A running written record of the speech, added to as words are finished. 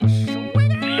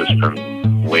It's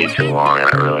been way too long, and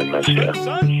I really miss you.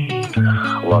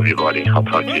 Love you, buddy. I'll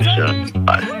talk to you soon.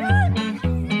 Bye.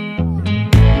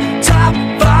 Top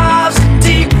fives and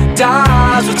deep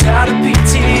dives without a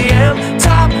PTM.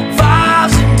 Top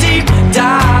fives and deep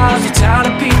dives without a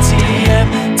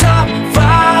PTM. Top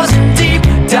fives and deep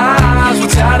dives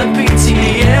without a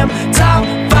PTM. Top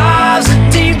fives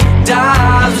and deep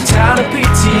dives without a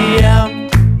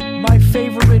PTM. My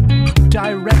favorite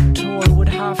director would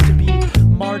have to be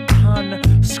Martin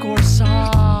Scorsese,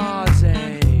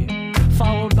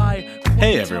 followed by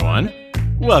Hey everyone,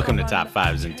 welcome to Top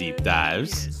Fives and Deep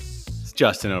Dives. It's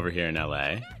Justin over here in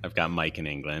LA. I've got Mike in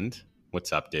England.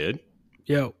 What's up, dude?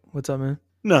 Yo, what's up, man?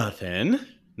 Nothing.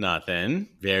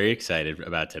 Very excited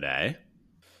about today.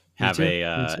 Have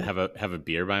a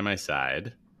beer by my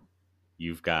side.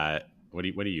 You've got what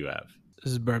do you have?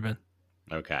 This is bourbon.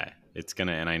 Okay, it's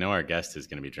gonna, and I know our guest is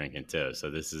gonna be drinking too.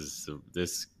 So this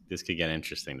could get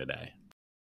interesting today.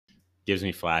 Gives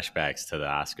me flashbacks to the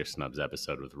Oscar snubs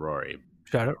episode with Rory.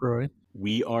 Shout out, Rory.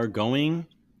 We are going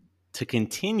to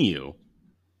continue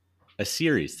a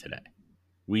series today.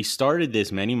 We started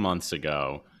this many months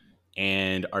ago,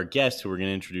 and our guest, who we're going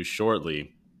to introduce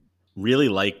shortly, really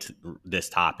liked this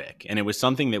topic. And it was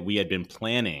something that we had been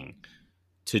planning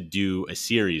to do a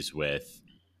series with.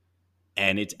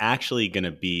 And it's actually going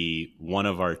to be one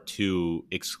of our 2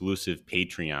 exclusive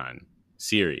Patreon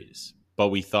series. But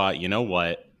we thought, you know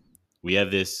what? We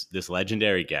have this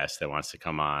legendary guest that wants to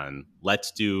come on.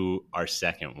 Let's do our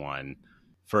second one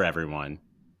for everyone.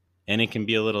 And it can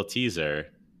be a little teaser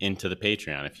into the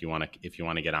Patreon if you want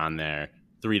to get on there.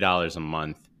 $3 a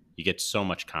month. You get so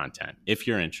much content. If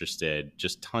you're interested,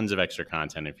 just tons of extra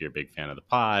content if you're a big fan of the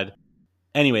pod.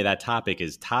 Anyway, that topic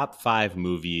is top 5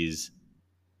 movies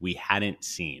we hadn't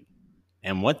seen.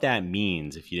 And what that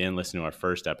means, if you didn't listen to our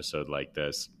first episode like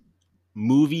this,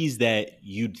 movies that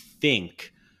you'd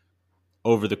think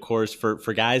over the course,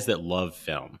 for guys that love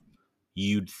film,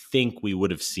 you'd think we would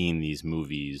have seen these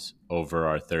movies over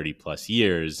our 30 plus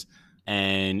years.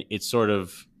 And it's sort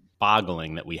of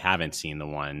boggling that we haven't seen the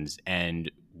ones. And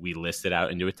we list it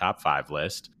out into a top 5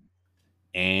 list.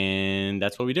 And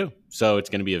that's what we do. So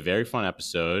it's going to be a very fun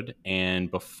episode.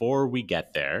 And before we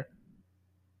get there,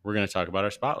 we're going to talk about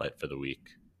our spotlight for the week.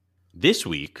 This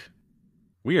week,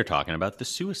 we are talking about The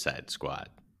Suicide Squad.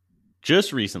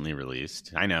 Just recently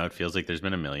released. I know it feels like there's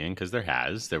been a million, because there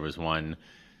has. There was one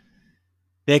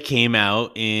that came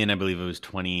out in, I believe it was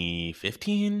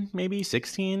 2015, maybe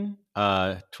 16,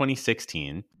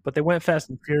 2016. But they went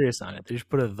fast and furious on it. They just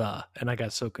put a "the," and I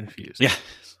got so confused. Yeah,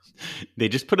 they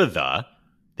just put a "the."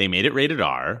 They made it rated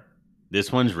R.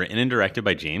 This one's written and directed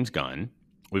by James Gunn.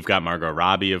 We've got Margot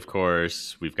Robbie, of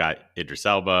course. We've got Idris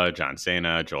Elba, John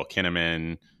Cena, Joel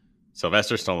Kinnaman,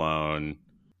 Sylvester Stallone,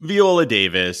 Viola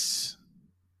Davis,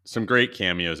 some great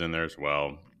cameos in there as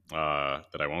well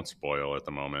that I won't spoil at the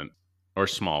moment, or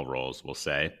small roles, we'll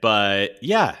say. But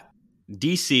yeah,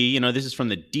 DC, this is from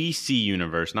the DC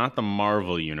universe, not the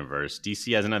Marvel universe.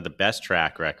 DC hasn't had the best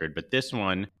track record, but this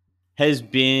one has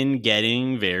been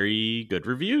getting very good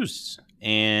reviews.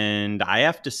 And I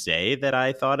have to say that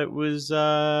I thought it was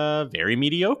very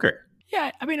mediocre.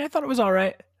 Yeah, I mean, I thought it was all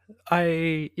right.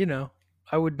 I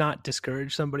would not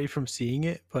discourage somebody from seeing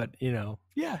it, but yeah,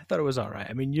 I thought it was all right.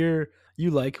 I mean, you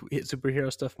like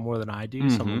superhero stuff more than I do,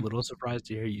 so I'm a little surprised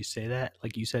to hear you say that,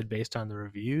 like you said, based on the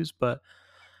reviews. But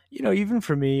even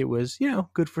for me, it was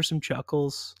good for some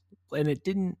chuckles, and it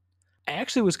didn't. I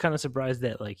actually was kind of surprised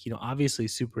that, obviously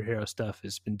superhero stuff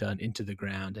has been done into the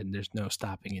ground, and there's no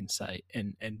stopping in sight,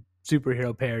 and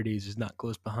superhero parodies is not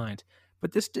close behind.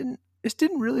 But this didn't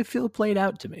really feel played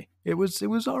out to me. It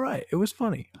was all right. It was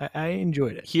funny. I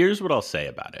enjoyed it. Here's what I'll say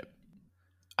about it,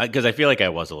 because I feel like I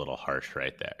was a little harsh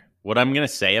right there. What I'm going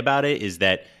to say about it is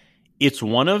that it's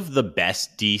one of the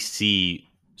best DC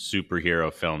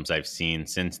superhero films I've seen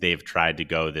since they've tried to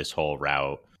go this whole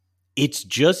route. It's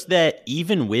just that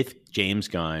even with James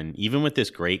Gunn, even with this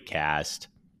great cast,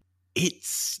 it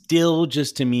still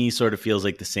just to me sort of feels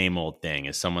like the same old thing,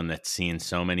 as someone that's seen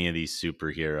so many of these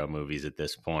superhero movies at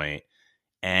this point.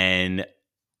 And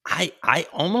I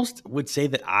almost would say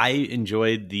that I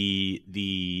enjoyed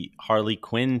the Harley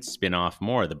Quinn spinoff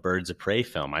more, the Birds of Prey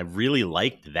film. I really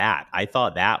liked that. I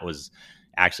thought that was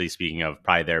actually, speaking of,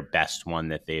 probably their best one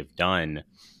that they've done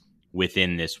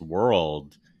within this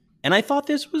world. And I thought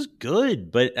this was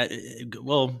good, but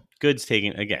good's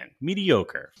taken, again,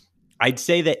 mediocre. I'd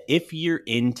say that if you're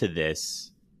into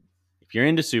this, if you're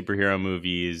into superhero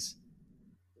movies,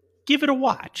 give it a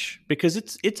watch, because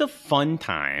it's a fun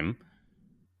time.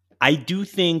 I do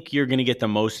think you're going to get the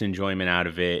most enjoyment out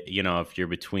of it, if you're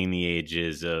between the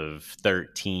ages of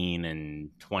 13 and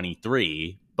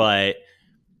 23. But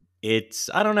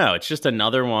I don't know, it's just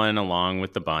another one along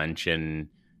with the bunch, and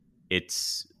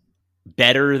it's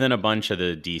better than a bunch of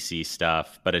the DC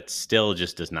stuff, but it still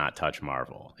just does not touch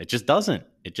Marvel. It just doesn't.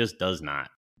 It just does not.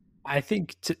 I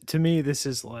think to me, this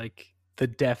is like the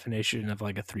definition of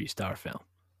like a 3-star film.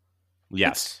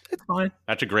 Yes. It's fine.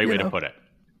 That's a great way to put it.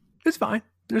 It's fine.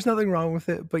 There's nothing wrong with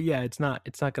it, but yeah, it's not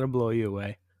going to blow you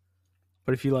away.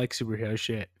 But if you like superhero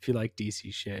shit, if you like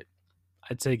DC shit,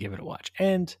 I'd say give it a watch.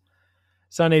 And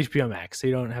it's on HBO Max, so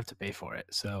you don't have to pay for it.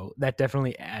 So that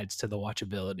definitely adds to the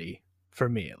watchability for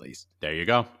me, at least. There you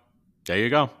go.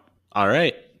 All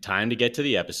right, time to get to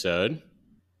the episode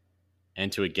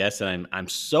and to a guest that I'm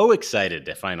so excited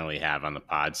to finally have on the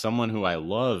pod. Someone who I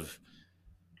love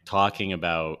talking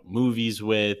about movies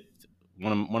with.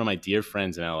 One of my dear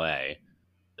friends in LA,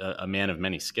 a man of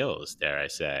many skills, dare I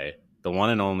say, the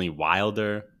one and only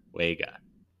Wilder Wega.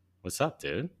 What's up,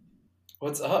 dude?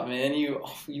 What's up, man? You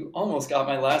almost got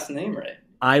my last name right.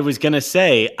 I was going to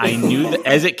say, I knew that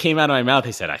as it came out of my mouth,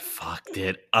 I said, I fucked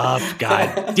it up.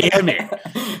 God damn it.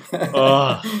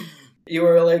 Ugh. You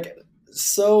were like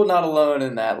so not alone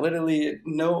in that. Literally,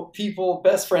 no people,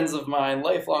 best friends of mine,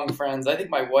 lifelong friends. I think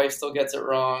my wife still gets it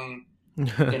wrong. You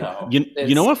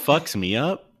know what fucks me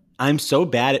up? I'm so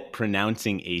bad at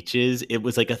pronouncing H's. It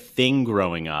was like a thing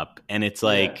growing up, and it's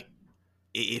like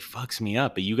it fucks me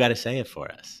up. But you got to say it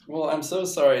for us. Well, I'm so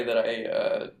sorry that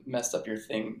I messed up your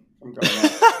thing from growing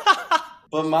up.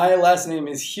 But my last name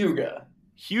is Huga.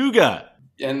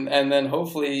 And then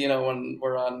hopefully, when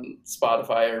we're on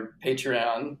Spotify or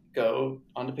Patreon, go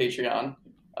onto Patreon.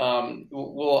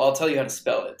 I'll tell you how to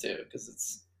spell it too,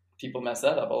 because people mess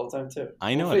that up all the time too.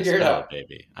 I know how to spell it,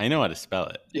 baby. I know how to spell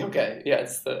it. Okay, yeah,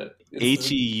 it's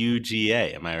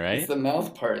Heuga. Am I right? It's the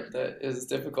mouth part that is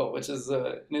difficult, which is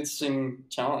an interesting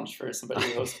challenge for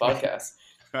somebody who hosts podcasts.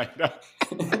 I know.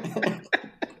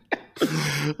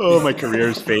 Oh, my career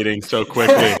is fading so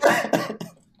quickly.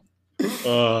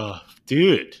 Oh,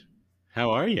 dude,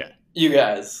 how are you? You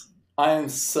guys, I am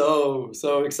so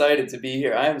excited to be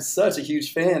here. I am such a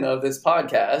huge fan of this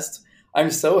podcast. I'm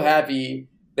so happy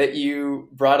that you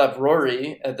brought up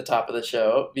Rory at the top of the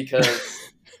show, because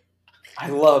I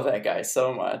love that guy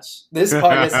so much. This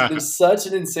podcast has been such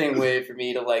an insane way for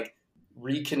me to like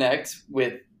reconnect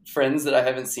with friends that I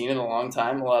haven't seen in a long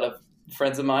time. A lot of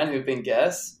friends of mine who've been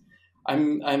guests.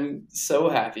 I'm so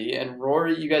happy. And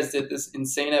Rory, you guys did this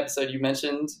insane episode. You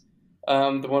mentioned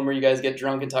the one where you guys get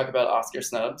drunk and talk about Oscar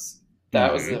snubs.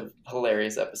 That was a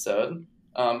hilarious episode.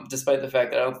 Despite the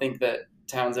fact that I don't think that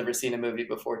Town's ever seen a movie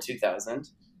before 2000,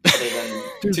 other than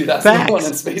 2001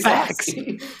 and Space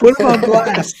Odyssey. Put him on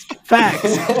blast.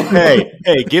 Facts.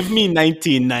 Hey, give me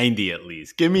 1990 at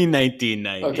least. Give me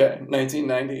 1990. Okay,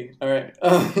 1990. All right.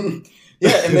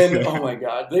 Yeah, and then, oh my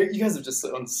God, you guys have just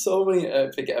done so many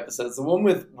epic episodes. The one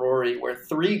with Rory, where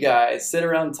 3 guys sit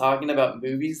around talking about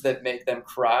movies that make them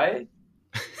cry,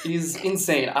 is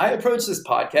insane. I approach this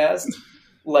podcast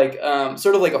like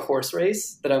sort of like a horse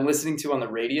race that I'm listening to on the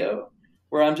radio,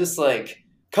 where I'm just like,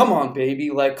 come on, baby,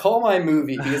 like, call my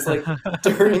movie. Because, like,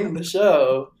 during the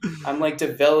show, I'm, like,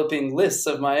 developing lists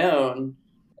of my own,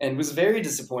 and was very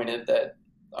disappointed that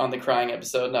on the crying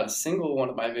episode, not a single one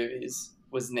of my movies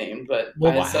was named. But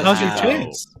how's your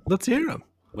chance? Let's hear them.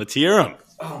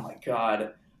 Oh, my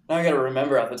God. Now I got to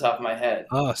remember off the top of my head.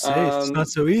 Oh, it's not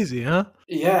so easy, huh?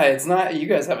 Yeah, it's not. You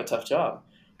guys have a tough job.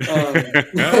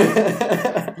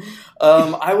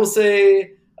 I will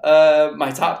say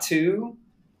my top 2,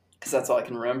 because that's all I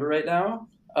can remember right now.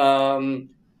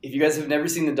 If you guys have never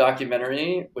seen the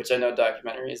documentary, which I know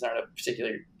documentaries aren't a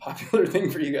particularly popular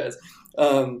thing for you guys,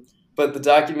 but the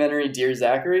documentary Dear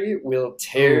Zachary will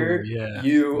tear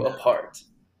you apart.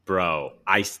 Bro,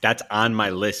 that's on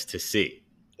my list to see.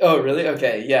 Oh, really?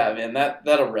 Okay, yeah, man,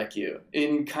 that'll wreck you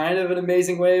in kind of an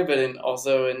amazing way, but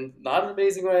also in not an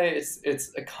amazing way.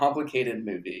 It's a complicated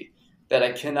movie that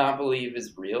I cannot believe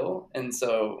is real, and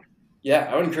so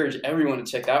yeah, I would encourage everyone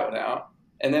to check that one out.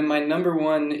 And then my number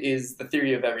 1 is The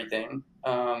Theory of Everything,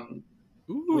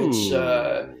 which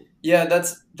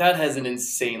that has an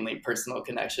insanely personal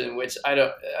connection, which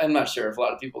I'm not sure if a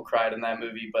lot of people cried in that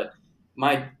movie, but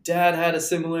my dad had a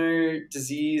similar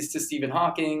disease to Stephen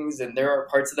Hawking's, and there are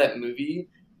parts of that movie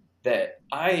that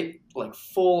I like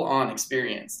full on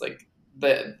experienced. Like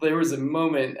there was a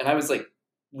moment, and I was like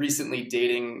recently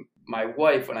dating my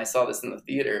wife when I saw this in the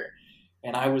theater,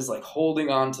 and I was like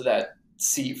holding on to that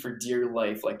seat for dear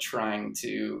life, like trying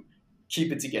to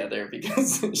keep it together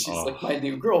because she's Oh. like my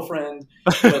new girlfriend.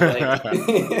 But like,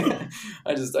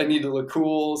 I need to look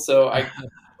cool. So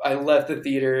I left the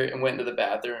theater and went into the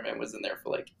bathroom and was in there for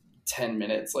like 10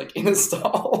 minutes, like in a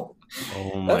stall.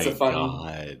 Oh That's my a fun,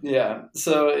 God. yeah.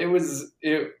 So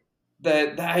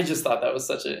that I just thought that was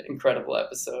such an incredible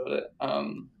episode.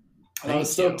 And I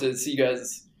was stoked to see you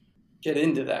guys get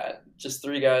into that. Just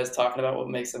three guys talking about what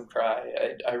makes them cry.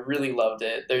 I really loved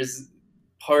it. There's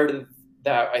part of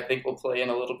that I think will play in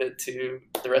a little bit to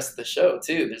the rest of the show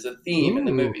too. There's a theme in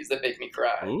the movies that make me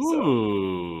cry.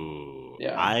 Ooh. So,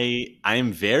 yeah.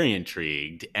 I'm very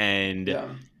intrigued. And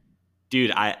yeah.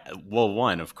 dude,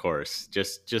 one, of course,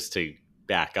 just to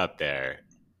back up there,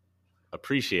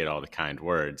 appreciate all the kind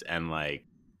words, and like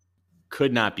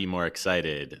could not be more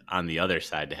excited on the other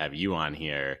side to have you on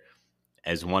here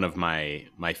as one of my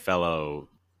fellow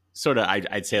sort of,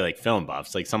 I'd say like film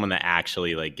buffs, like someone that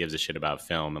actually like gives a shit about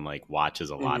film and like watches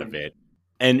a lot of it.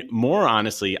 And more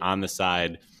honestly on the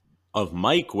side of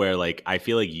Mike, where like I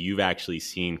feel like you've actually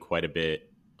seen quite a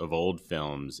bit of old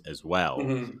films as well.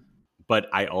 But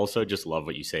I also just love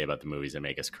what you say about the movies that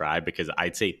make us cry, because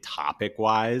I'd say topic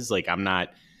wise, like I'm not,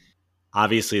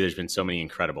 obviously there's been so many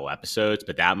incredible episodes,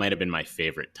 but that might've been my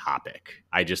favorite topic.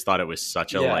 I just thought it was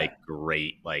such a like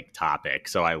great like topic.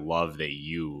 So I love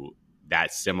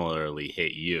that similarly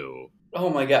hit you. Oh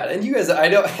my God. And you guys, I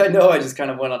know I just kind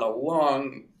of went on a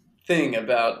long thing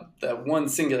about that one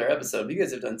singular episode, but you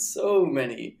guys have done so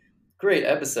many great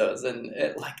episodes. And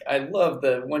I love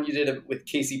the one you did with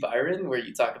Casey Byron where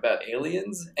you talk about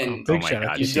aliens. And oh my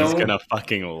God, she's gonna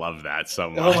fucking love that so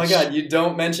much. Oh my God, you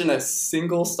don't mention a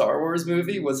single Star Wars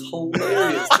movie was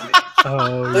hilarious to me.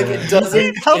 Oh, like yeah. it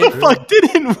doesn't. How the fuck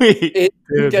didn't we? It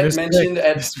didn't get mentioned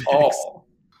at all.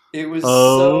 It was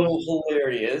so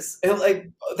hilarious. And like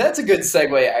that's a good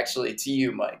segue actually to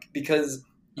you, Mike, because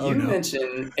you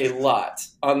mention a lot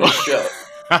on this show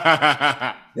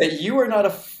that you are not a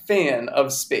fan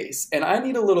of space. And I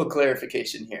need a little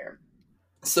clarification here.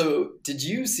 So did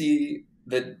you see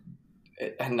the,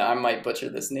 and I might butcher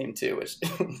this name too, which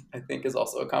I think is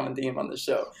also a common theme on the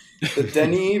show, the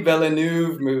Denis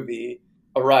Villeneuve movie,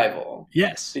 Arrival?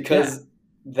 Yes. Because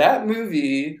that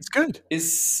movie it's good.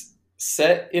 Is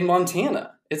set in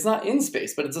Montana. It's not in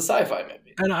space, but it's a sci-fi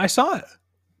movie. And I saw it.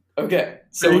 Okay.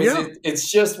 So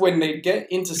it's just when they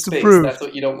get into space, approved. That's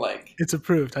what you don't like. It's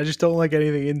approved. I just don't like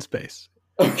anything in space.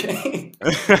 Okay.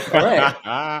 All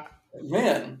right.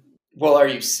 Man. Well, are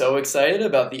you so excited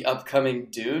about the upcoming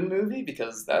Dune movie?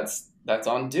 Because that's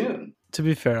on Dune. To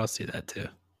be fair, I'll see that too.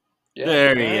 Yeah,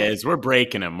 there he is. We're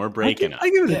breaking him. I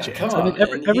give it a chance. Come on,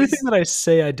 everything that I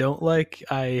say I don't like,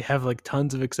 I have like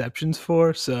tons of exceptions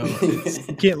for. So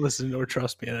you can't listen or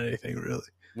trust me on anything, really.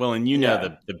 Well, and you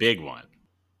know the big one,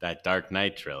 that Dark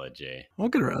Knight trilogy. We'll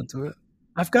get around to it.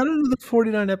 I've got another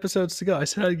 49 episodes to go. I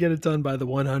said I'd get it done by the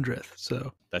 100th.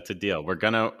 So that's a deal. We're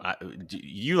gonna.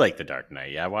 You like the Dark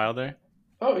Knight, yeah, Wilder?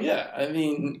 Oh yeah. I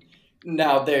mean,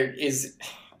 now there is.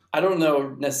 I don't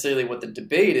know necessarily what the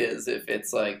debate is. If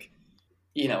it's like,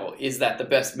 is that the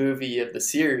best movie of the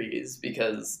series?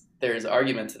 Because there's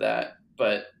argument to that.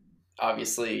 But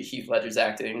obviously, Heath Ledger's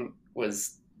acting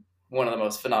was one of the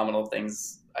most phenomenal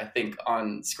things I think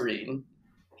on screen.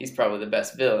 He's probably the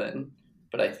best villain.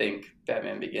 But I think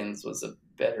Batman Begins was a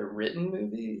better written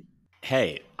movie.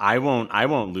 Hey, I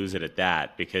won't lose it at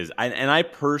that, because I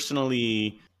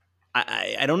personally,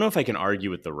 I don't know if I can argue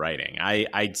with the writing.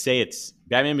 I'd say it's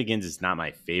Batman Begins is not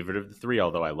my favorite of the three,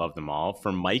 although I love them all.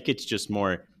 For Mike, it's just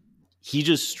more, he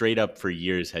just straight up for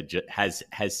years has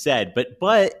said,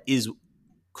 but is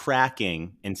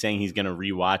cracking and saying he's going to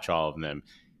rewatch all of them.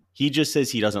 He just says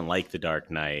he doesn't like The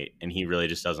Dark Knight, and he really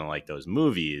just doesn't like those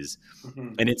movies.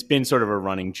 Mm-hmm. And it's been sort of a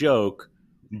running joke,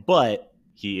 but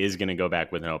he is going to go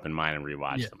back with an open mind and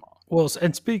rewatch them all. Well,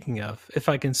 and speaking of, if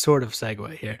I can sort of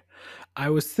segue here, I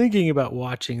was thinking about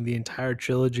watching the entire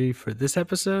trilogy for this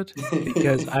episode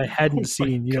because I hadn't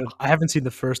seen, I haven't seen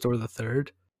the first or the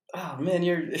third. Oh man,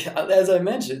 as I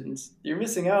mentioned, you're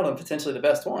missing out on potentially the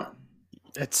best one.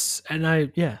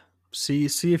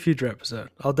 See a future episode.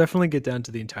 I'll definitely get down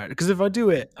to the entire, because if I do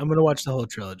it, I'm going to watch the whole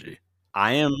trilogy.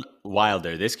 I am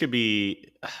Wilder. This could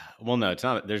be, well, no, it's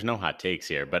not. There's no hot takes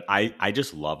here, but I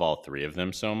just love all three of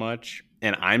them so much.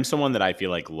 And I'm someone that I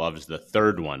feel like loves the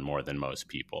third one more than most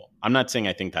people. I'm not saying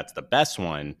I think that's the best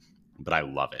one, but I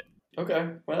love it.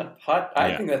 Okay. Well,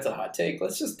 I think that's a hot take.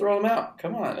 Let's just throw them out.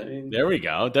 Come on. I mean, there we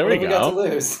go. What we got to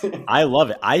lose? I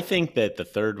love it. I think that the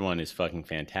third one is fucking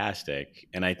fantastic.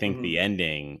 And I think the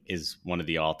ending is one of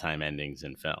the all-time endings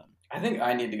in film. I think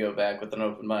I need to go back with an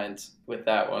open mind with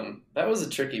that one. That was a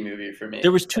tricky movie for me.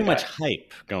 There was too much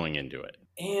hype going into it.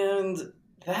 And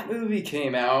that movie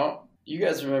came out. You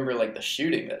guys remember like the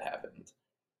shooting that happened?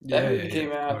 That movie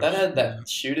came out. That had that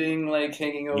shooting like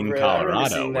hanging over In it. I remember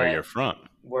Colorado, seeing where that you're from.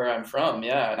 where I'm from,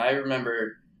 yeah. And I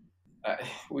remember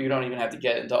we don't even have to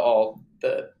get into all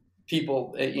the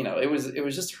people. It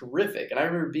was just horrific. And I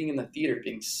remember being in the theater,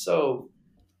 being so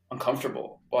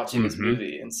uncomfortable watching this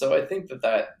movie. And so I think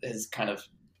that has kind of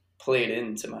played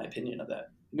into my opinion of that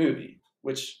movie,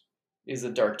 which is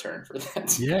a dark turn for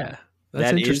that. Yeah,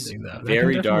 that's interesting though.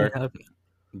 Very dark,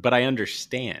 but I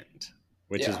understand,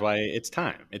 which is why it's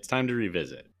time. It's time to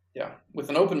revisit. Yeah, with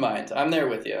an open mind. I'm there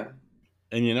with you.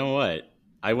 And you know what?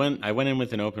 I went in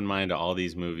with an open mind to all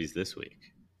these movies this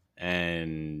week,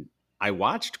 and I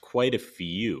watched quite a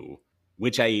few.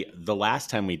 The last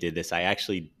time we did this, I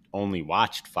actually only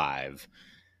watched 5.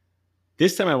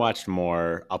 This time I watched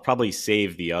more. I'll probably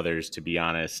save the others, to be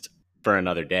honest, for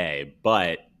another day.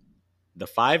 But the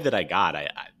 5 that I got,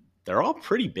 they're all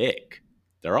pretty big.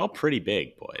 They're all pretty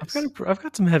big, boys. I've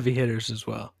got some heavy hitters as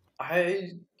well.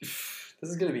 This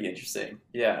is going to be interesting.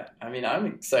 Yeah, I mean, I'm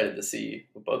excited to see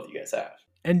what both of you guys have.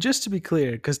 And just to be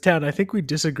clear, because Town, I think we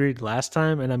disagreed last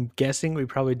time, and I'm guessing we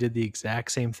probably did the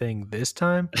exact same thing this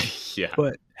time. Yeah.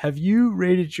 But have you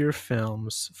rated your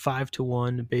films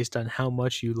 5-1 based on how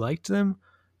much you liked them,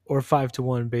 or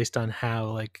 5-1 based on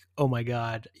how, like, oh my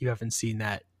God, you haven't seen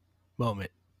that moment?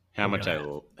 How much I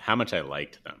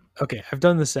liked them. Okay, I've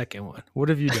done the second one. What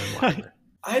have you done, Wilder?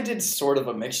 I did sort of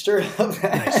a mixture of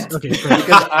that. Nice. Okay,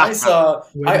 because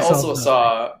I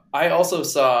also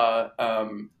saw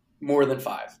More Than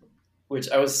 5, which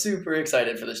I was super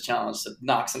excited for this challenge to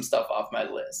knock some stuff off my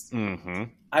list. Mm-hmm.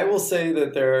 I will say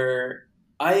that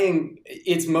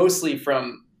it's mostly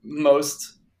from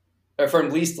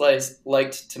least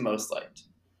liked to most liked.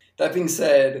 That being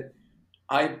said,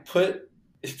 I put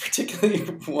particularly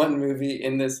one movie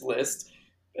in this list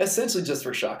essentially just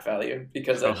for shock value,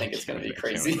 because I think it's going to be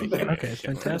crazy. Okay,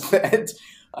 fantastic. That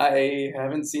I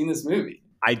haven't seen this movie.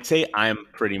 I'd say I'm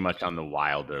pretty much on the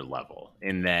Wilder level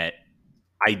in that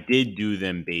I did do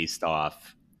them based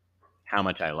off how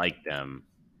much I liked them,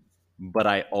 but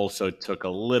I also took a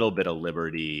little bit of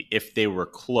liberty. If they were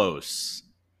close,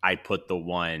 I put the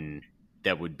one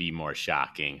that would be more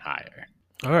shocking higher.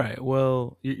 All right.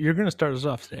 Well, you're going to start us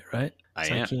off today, right? I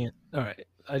am. I can't. All right.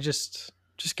 I just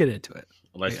get into it.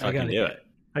 Let's fucking do it.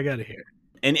 I got to hear.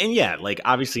 And yeah, like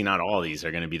obviously not all of these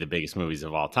are going to be the biggest movies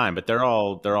of all time, but they're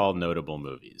all notable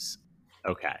movies.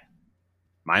 Okay.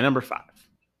 My number 5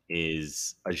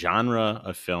 is a genre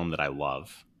of film that I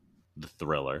love, the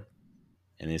thriller,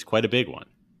 and it's quite a big one.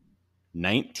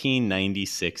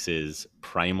 1996's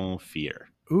Primal Fear.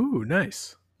 Ooh,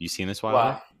 nice. You seen this, Wilder?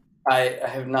 Wow. I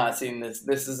have not seen this.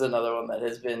 This is another one that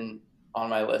has been on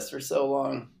my list for so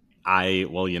long.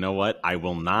 Well, you know what? I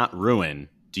will not ruin.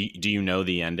 Do you know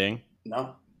the ending?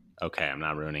 No. Okay, I'm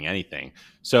not ruining anything.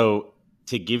 So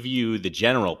to give you the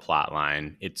general plot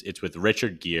line, it's with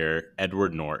Richard Gere,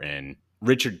 Edward Norton.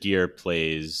 Richard Gere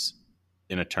plays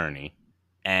an attorney,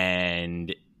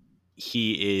 and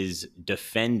he is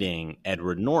defending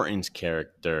Edward Norton's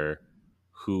character,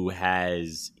 who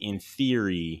has, in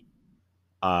theory,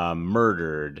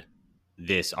 murdered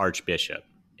this archbishop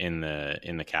in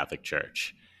the Catholic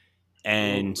Church.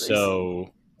 And so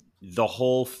the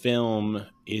whole film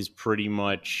is pretty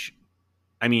much,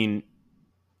 I mean,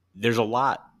 there's a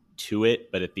lot to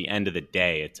it, but at the end of the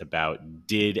day, it's about,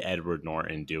 did Edward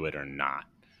Norton do it or not?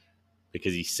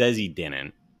 Because he says he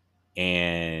didn't,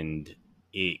 and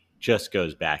it just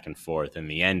goes back and forth, and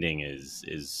the ending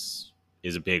is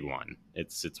a big one.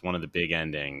 It's one of the big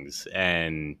endings,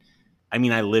 and I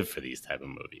mean, I live for these type of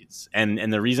movies.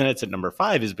 And the reason it's at number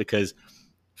 5 is because,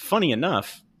 funny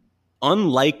enough,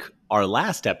 unlike our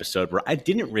last episode where I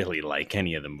didn't really like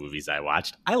any of the movies I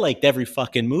watched, I liked every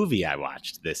fucking movie I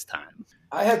watched this time.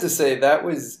 I have to say, that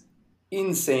was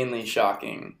insanely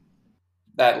shocking,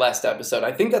 that last episode.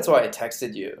 I think that's why I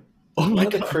texted you. Oh my One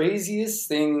of the God. craziest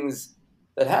things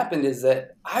that happened is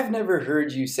that I've never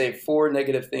heard you say 4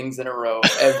 negative things in a row,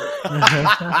 ever.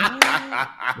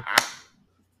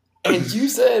 And you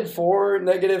said 4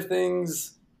 negative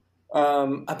things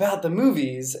about the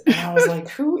movies, and I was like,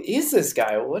 who is this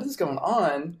guy? What is going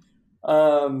on?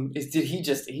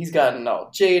 He's gotten all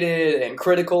jaded and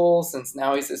critical since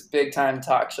now he's this big time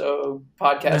talk show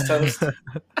podcast host.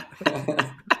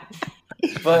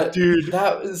 But Dude,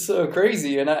 that was so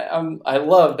crazy, and I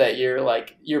love that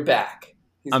you're back.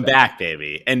 I'm back,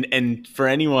 baby. And for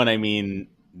anyone, I mean,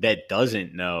 that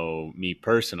doesn't know me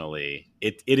personally,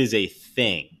 it is a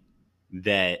thing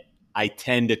that I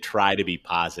tend to try to be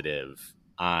positive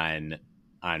on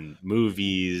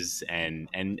movies and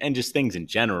just things in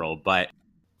general. But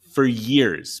for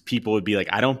years, people would be like,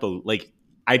 I don't believe, like,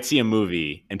 I'd see a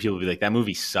movie and people would be like, that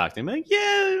movie sucked. And I'm like,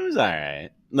 yeah, it was all right.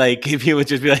 Like, if you would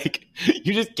just be like,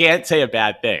 you just can't say a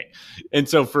bad thing. And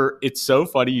so it's so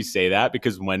funny you say that,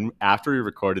 because after we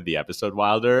recorded the episode,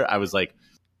 Wilder, I was like,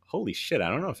 holy shit, I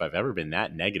don't know if I've ever been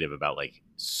that negative about like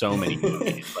so many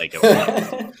movies. Like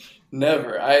at once.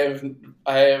 Never. I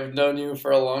have known you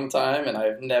for a long time, and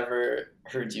I've never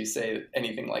heard you say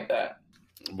anything like that.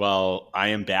 Well, I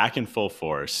am back in full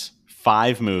force.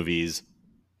 5 movies,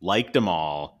 liked them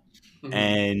all. Mm-hmm.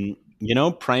 And, you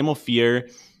know, Primal Fear,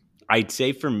 I'd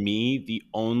say for me, the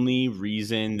only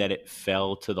reason that it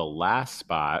fell to the last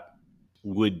spot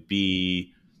would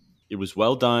be it was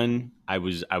well done. I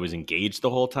was engaged the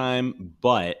whole time,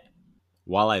 but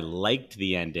while I liked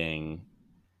the ending,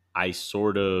 I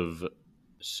sort of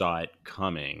saw it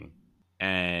coming.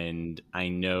 And I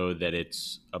know that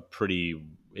it's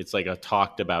like a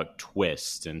talked about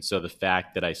twist. And so the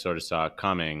fact that I sort of saw it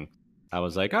coming, I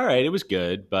was like, all right, it was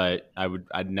good, but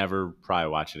I'd never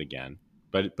probably watch it again.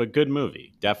 But good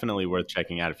movie. Definitely worth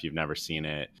checking out if you've never seen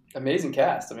it. Amazing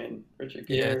cast. I mean, Richard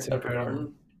Gere, Edward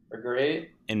Norton are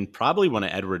great. And probably one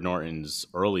of Edward Norton's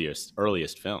earliest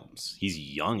films. He's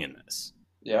young in this.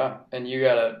 Yeah, and you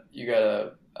got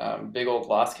a big old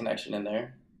Lost connection in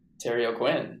there. Terry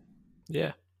O'Quinn.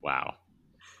 Yeah. Wow.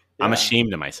 Yeah. I'm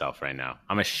ashamed of myself right now.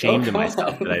 I'm ashamed of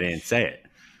myself that I didn't say it.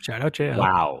 Shout out JL.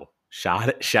 Wow.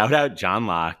 Shout out John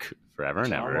Locke forever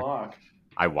and ever. Locke.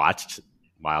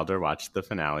 Wilder watched the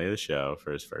finale of the show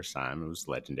for his first time. It was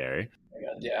legendary. Oh my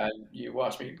God, yeah, you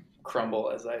watched me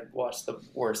crumble as I watched the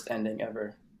worst ending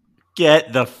ever.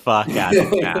 Get the fuck out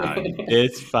of town.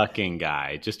 This fucking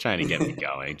guy. Just trying to get me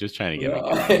going. Just trying to get me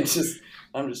going.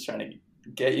 I'm just trying to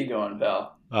get you going,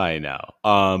 pal. I know.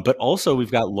 But also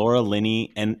we've got Laura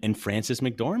Linney and Frances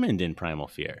McDormand in Primal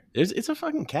Fear. It's a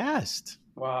fucking cast.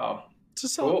 Wow. It's a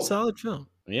solid film.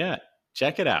 Yeah.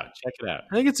 Check it out. I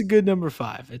think it's a good number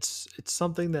 5. It's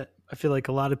something that I feel like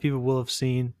a lot of people will have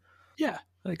seen. Yeah,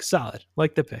 like solid.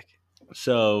 Like the pick.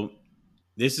 So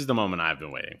this is the moment I've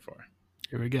been waiting for.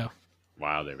 Here we go.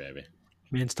 Wilder, baby.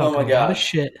 Man's talking a lot of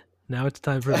shit. Now it's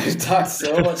time for I talked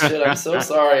so much shit. I'm so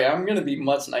sorry. I'm going to be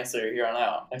much nicer here on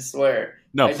out. I swear.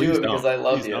 No, I please do it don't. Because I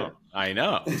love please you. Don't. I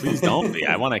know. Please don't be.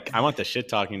 I want the shit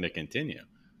talking to continue.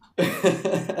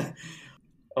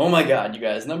 Oh my God, you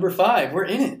guys! Number 5, we're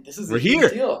in it. This is a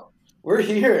huge deal. We're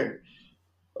here,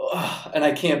 and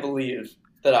I can't believe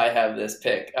that I have this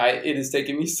pick. It has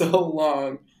taken me so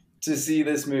long to see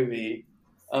this movie.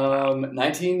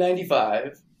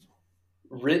 1995,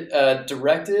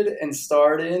 directed and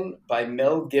starred in by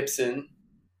Mel Gibson.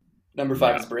 Number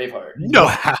 5 is Braveheart.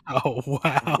 No,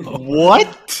 wow,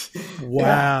 what?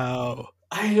 Wow.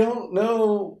 I don't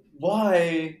know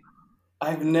why.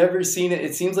 I've never seen it.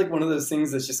 It seems like one of those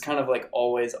things that's just kind of like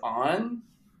always on.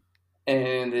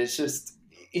 And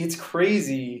it's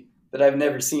crazy that I've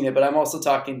never seen it. But I'm also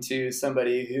talking to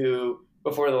somebody who,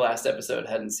 before the last episode,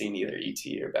 hadn't seen either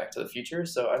E.T. or Back to the Future.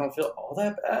 So I don't feel all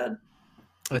that bad.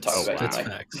 That's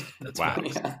facts. That's wow.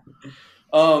 facts.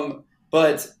 Yeah.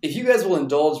 But if you guys will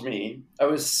indulge me, I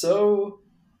was so,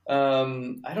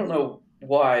 I don't know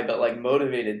why, but like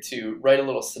motivated to write a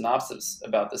little synopsis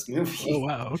about this movie. Oh,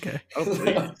 wow. Okay. Oh,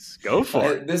 please. Go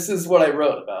for it. This is what I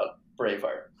wrote about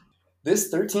Braveheart.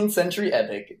 This 13th century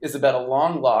epic is about a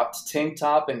long-locked, tank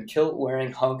top and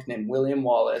kilt-wearing hunk named William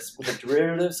Wallace with a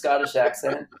derivative Scottish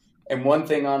accent and one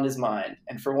thing on his mind.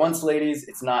 And for once, ladies,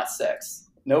 it's not sex.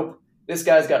 Nope. This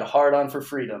guy's got a hard-on for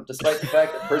freedom, despite the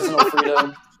fact that personal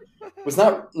freedom was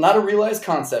not a realized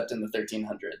concept in the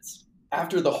 1300s.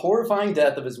 After the horrifying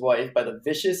death of his wife by the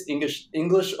vicious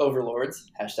English overlords,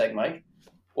 #Mike,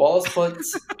 Wallace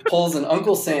pulls an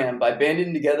Uncle Sam by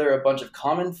banding together a bunch of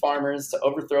common farmers to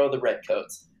overthrow the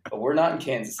Redcoats. But we're not in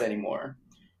Kansas anymore.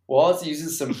 Wallace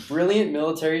uses some brilliant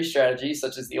military strategy,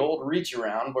 such as the old reach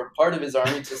around, where part of his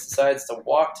army just decides to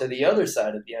walk to the other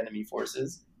side of the enemy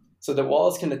forces so that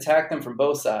Wallace can attack them from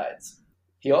both sides.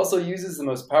 He also uses the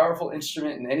most powerful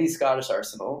instrument in any Scottish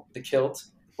arsenal, the kilt,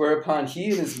 whereupon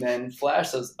he and his men flash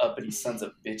those uppity sons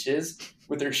of bitches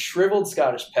with their shriveled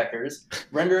Scottish peckers,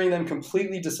 rendering them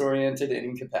completely disoriented and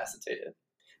incapacitated.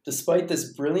 Despite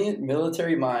this brilliant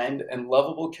military mind and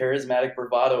lovable charismatic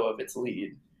bravado of its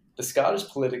lead, the Scottish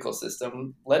political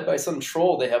system, led by some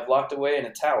troll they have locked away in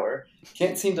a tower,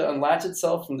 can't seem to unlatch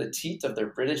itself from the teat of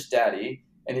their British daddy,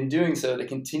 and in doing so they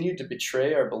continue to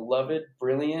betray our beloved,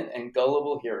 brilliant, and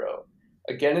gullible hero.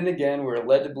 Again and again, we're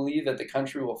led to believe that the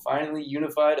country will finally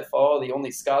unify to follow the only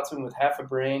Scotsman with half a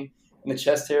brain and the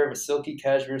chest hair of a silky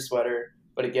cashmere sweater.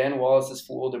 But again, Wallace is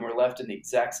fooled and we're left in the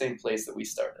exact same place that we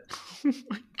started.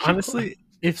 Honestly,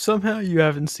 if somehow you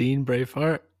haven't seen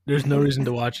Braveheart, there's no reason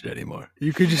to watch it anymore.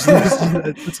 You could just listen to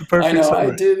it. It's a perfect I know,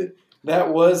 summary. I did.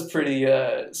 That was pretty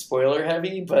spoiler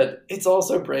heavy, but it's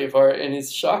also Braveheart, and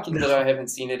it's shocking that I haven't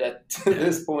seen it to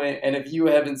this point. And if you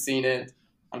haven't seen it,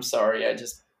 I'm sorry, I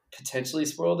just potentially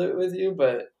spoiled it with you,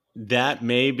 but That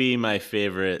may be my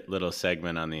favorite little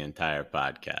segment on the entire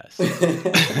podcast.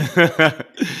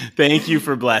 Thank you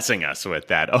for blessing us with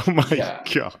that. Oh my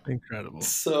God. Incredible.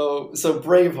 So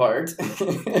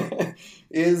Braveheart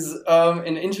is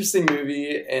an interesting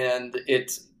movie, and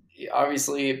it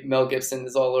obviously Mel Gibson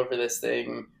is all over this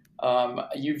thing.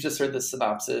 You've just heard the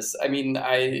synopsis. I mean,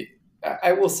 I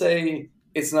will say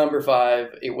it's number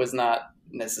 5. It was not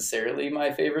necessarily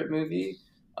my favorite movie.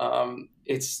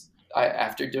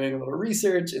 After doing a little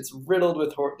research, it's riddled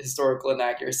with historical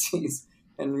inaccuracies,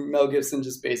 and Mel Gibson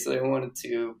just basically wanted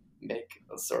to make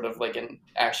a sort of like an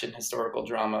action historical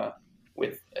drama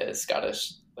with a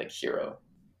Scottish like hero.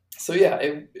 So yeah,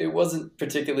 it wasn't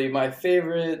particularly my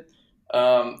favorite.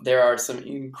 There are some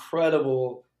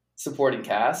incredible supporting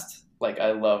cast. Like,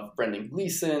 I love Brendan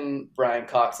Gleeson. Brian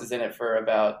Cox is in it for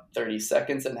about 30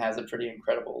 seconds and has a pretty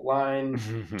incredible line.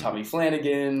 Tommy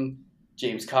Flanagan,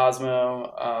 James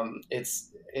Cosmo.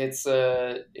 It's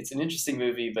an interesting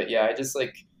movie, but yeah, I just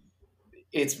like,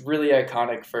 it's really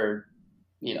iconic for,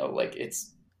 like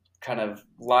it's kind of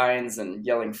lines and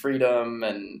yelling freedom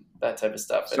and that type of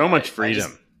stuff. So much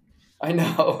freedom. I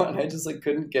know, and I just like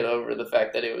couldn't get over the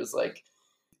fact that it was like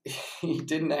he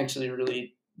didn't actually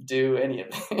really do any of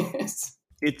this.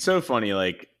 It's so funny.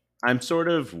 Like, I'm sort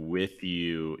of with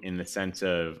you in the sense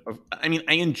of I mean,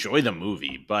 I enjoy the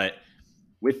movie, but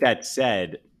with that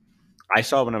said, I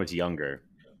saw it when I was younger,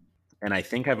 and I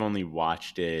think I've only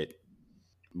watched it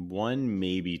 1,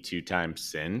 maybe 2 times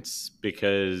since,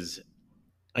 because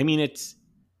I mean,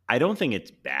 I don't think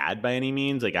it's bad by any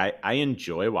means. Like, I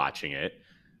enjoy watching it.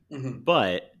 Mm-hmm.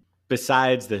 But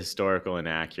besides the historical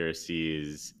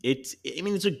inaccuracies, it's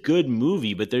a good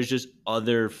movie, but there's just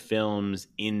other films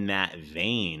in that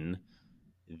vein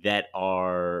that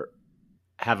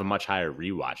have a much higher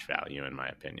rewatch value, in my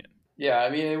opinion. Yeah, I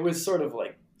mean, it was sort of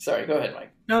like, sorry, go ahead,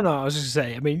 Mike. No, I was just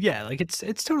saying, I mean, yeah, like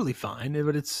it's totally fine,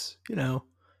 but it's,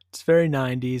 it's very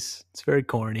 90s. It's very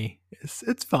corny.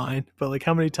 It's fine. But like,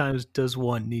 how many times does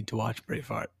one need to watch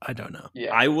Braveheart? I don't know.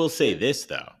 Yeah. I will say this,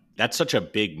 though. That's such a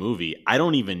big movie. I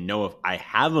don't even know if I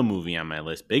have a movie on my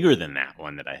list bigger than that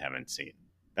one that I haven't seen.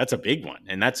 That's a big one.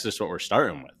 And that's just what we're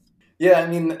starting with. Yeah, I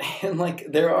mean, and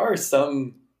like there are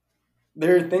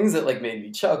things that like made me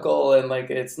chuckle, and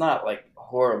like it's not like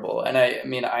horrible. And I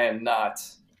mean, I am not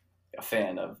a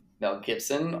fan of Mel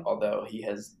Gibson, although he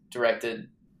has directed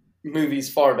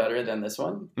movies far better than this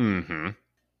one. Mm-hmm.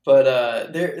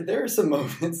 But there are some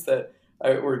moments that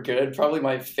were good. Probably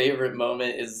my favorite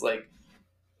moment is like,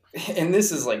 and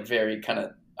this is like very kind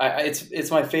of, it's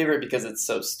my favorite because it's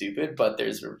so stupid, but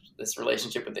there's this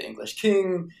relationship with the English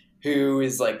king who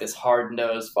is like this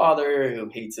hard-nosed father who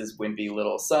hates his wimpy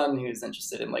little son who's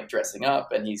interested in like dressing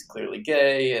up, and he's clearly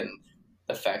gay, and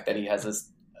the fact that he has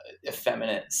this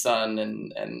effeminate son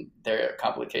and their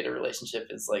complicated relationship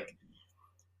is like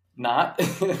not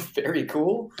very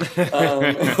cool. But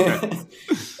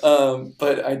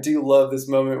I do love this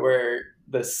moment where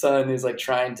the son is like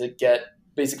trying to get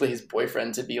basically his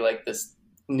boyfriend to be like this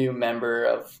new member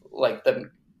of like a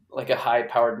high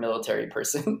powered military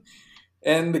person,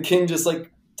 and the king just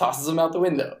like tosses him out the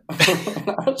window. And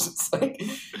I was just like,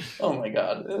 oh my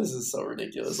God, this is so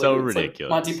ridiculous. So like,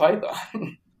 ridiculous. Like Monty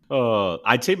Python. Oh,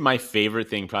 I'd say my favorite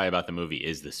thing probably about the movie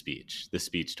is the speech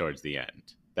towards the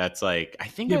end. That's like, I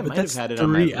think I might have had it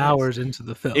on my list. 3 hours into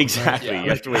the film. Exactly. Right? Yeah. You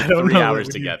have to wait 3 hours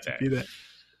to get there.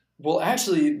 Well,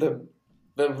 actually, the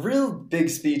real big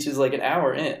speech is like an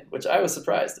hour in, which I was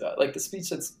surprised about. Like the speech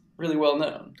that's really well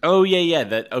known. Oh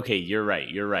yeah. Okay, you're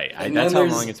right. That's how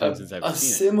long it's been since I've seen it. A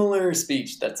similar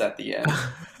speech that's at the end.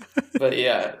 But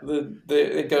yeah,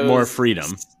 it goes more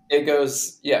freedom. It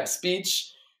goes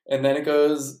speech, and then it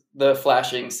goes the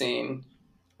flashing scene,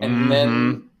 and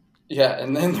then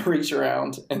the reach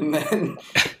around, and then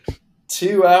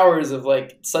 2 hours of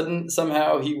like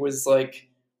somehow he was like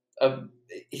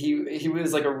he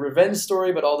was like a revenge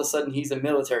story, but all of a sudden he's a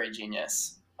military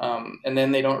genius. And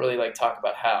then they don't really like talk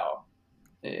about how.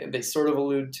 They sort of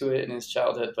allude to it in his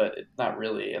childhood, but not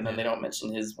really. And then they don't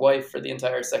mention his wife for the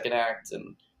entire second act.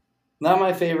 And not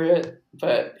my favorite,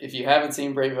 but if you haven't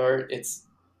seen Braveheart, it's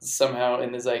somehow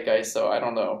in the zeitgeist. So I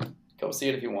don't know. Go see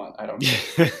it if you want. I don't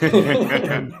care.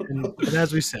 and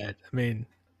as we said, I mean,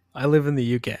 I live in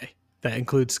the UK. That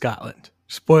includes Scotland.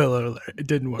 Spoiler alert, it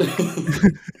didn't work.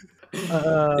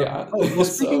 Well,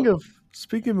 speaking of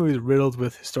movies riddled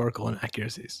with historical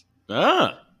inaccuracies,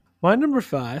 my number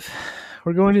 5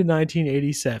 we're going to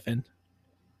 1987,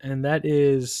 and that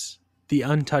is The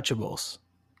Untouchables.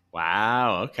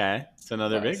 Wow. Okay. It's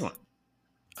another Nice. big one.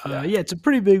 Yeah, it's a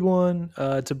pretty big one.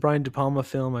 It's a Brian De Palma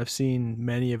film. I've seen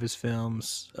many of his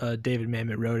films. David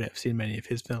Mamet wrote it. I've seen many of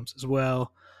his films as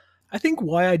well. I think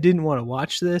why I didn't want to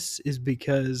watch this is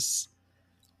because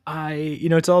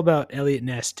it's all about Elliot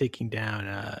Ness taking down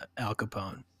Al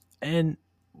Capone. And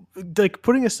like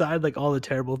putting aside like all the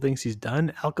terrible things he's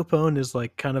done, Al Capone is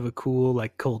like kind of a cool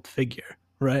like cult figure,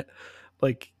 right?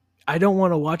 Like I don't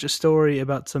want to watch a story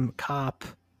about some cop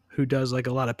who does like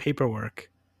a lot of paperwork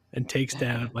and takes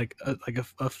down like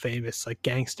a famous like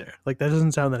gangster. Like that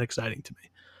doesn't sound that exciting to me.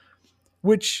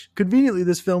 Which conveniently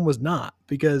this film was not,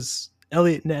 because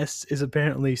Elliot Ness is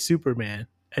apparently Superman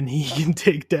and he can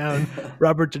take down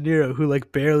Robert De Niro, who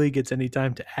like barely gets any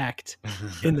time to act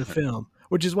in the film,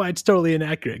 which is why it's totally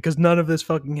inaccurate, because none of this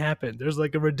fucking happened. There's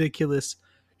like a ridiculous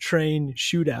train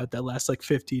shootout that lasts like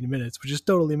 15 minutes, which is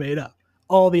totally made up.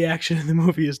 All the action in the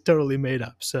movie is totally made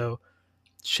up. So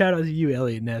shout out to you,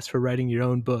 Elliot Ness, for writing your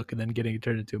own book and then getting it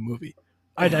turned into a movie.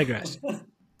 I digress.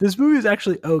 This movie is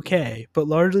actually okay, but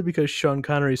largely because Sean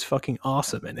Connery's fucking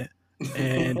awesome in it.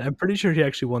 And I'm pretty sure he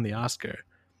actually won the Oscar.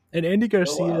 And Andy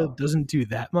Garcia doesn't do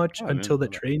that much until the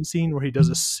train scene where he does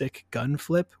a sick gun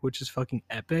flip, which is fucking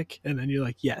epic. And then you're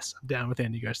like, yes, I'm down with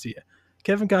Andy Garcia.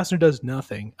 Kevin Costner does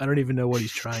nothing. I don't even know what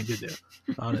he's trying to do,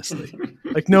 honestly.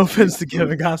 Like, no offense to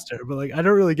Kevin Costner, but like, I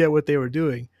don't really get what they were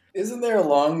doing. Isn't there a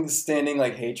long-standing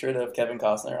like hatred of Kevin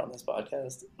Costner on this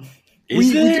podcast?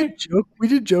 We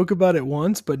did joke about it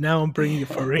once, but now I'm bringing it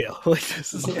for real. Like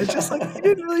this is it's just like he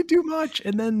didn't really do much,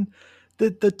 and then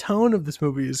the tone of this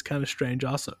movie is kind of strange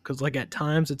also, because like at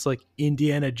times it's like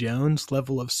Indiana Jones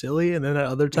level of silly, and then at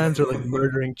other times they're like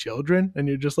murdering children, and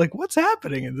you're just like, what's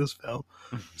happening in this film?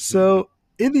 So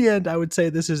in the end, I would say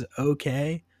this is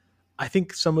okay. I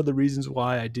think some of the reasons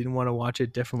why I didn't want to watch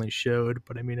it definitely showed,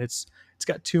 but I mean it's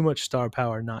got too much star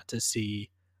power not to see.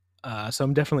 So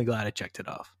I'm definitely glad I checked it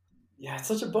off. Yeah, it's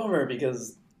such a bummer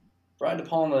because Brian De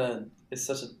Palma is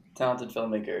such a talented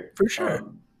filmmaker. For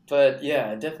sure. But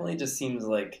yeah, it definitely just seems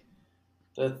like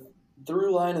the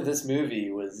through line of this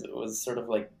movie was sort of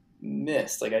like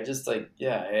missed. Like I just like,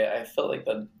 yeah, I felt like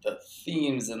the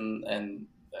themes and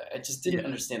I just didn't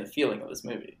understand the feeling of this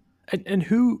movie. And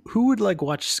who would like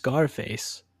watch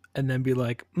Scarface and then be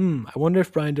like, I wonder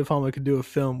if Brian De Palma could do a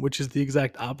film which is the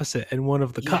exact opposite and one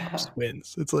of the cops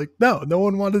wins. It's like, no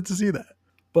one wanted to see that.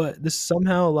 But this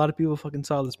somehow a lot of people fucking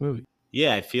saw this movie.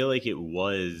 Yeah, I feel like it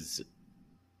was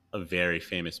a very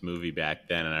famous movie back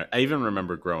then. And I even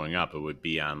remember growing up, it would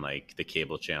be on like the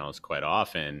cable channels quite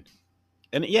often.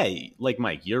 And yeah, like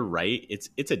Mike, you're right.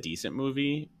 It's a decent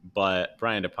movie, but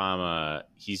Brian De Palma,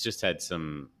 he's just had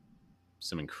some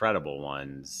incredible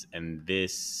ones. And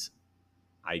this,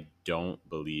 I don't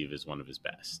believe is one of his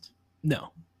best.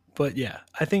 No, but yeah,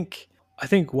 I think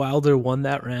Wilder won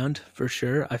that round for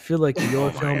sure. I feel like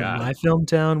your film and my film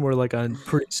town were like on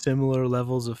pretty similar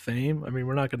levels of fame. I mean,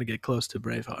 we're not going to get close to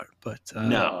Braveheart, but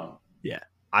no, yeah,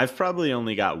 I've probably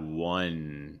only got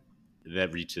one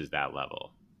that reaches that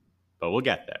level, but we'll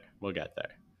get there.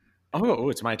 Oh,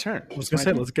 it's my turn. I was going to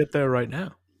say, let's get there right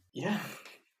now. Yeah.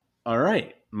 All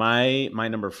right, my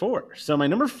number 4. So my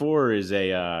number 4 is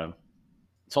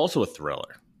it's also a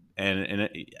thriller, and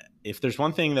if there's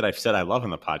one thing that I've said I love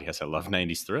on the podcast, I love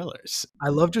 90s thrillers. I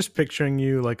love just picturing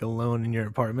you like alone in your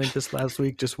apartment this last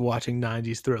week, just watching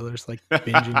 90s thrillers, like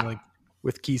binging like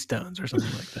with Keystones or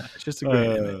something like that. It's just a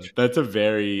great image. That's a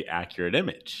very accurate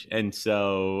image. And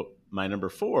so my number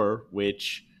 4,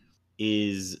 which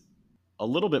is a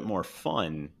little bit more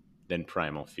fun than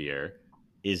Primal Fear,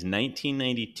 is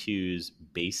 1992's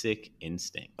Basic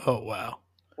Instinct. Oh, wow.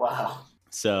 Wow.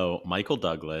 So Michael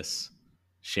Douglas,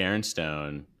 Sharon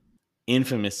Stone.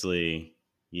 Infamously,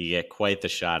 you get quite the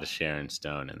shot of Sharon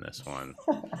Stone in this one.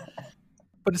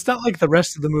 But it's not like the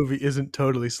rest of the movie isn't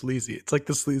totally sleazy. It's like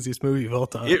the sleaziest movie of all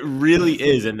time. It really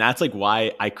is, and that's like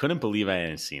why I couldn't believe I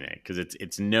hadn't seen it, because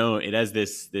it has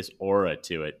this aura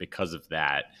to it because of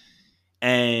that,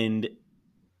 and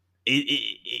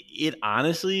it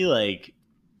honestly, like,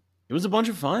 it was a bunch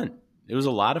of fun. It was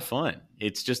a lot of fun.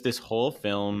 It's just this whole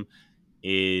film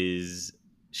is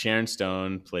Sharon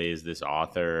Stone plays this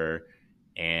author,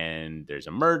 and there's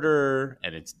a murder,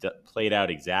 and it's played out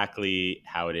exactly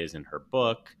how it is in her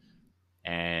book.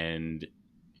 And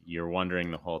you're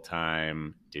wondering the whole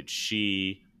time, did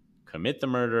she commit the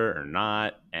murder or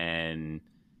not? And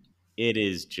it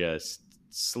is just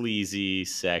sleazy,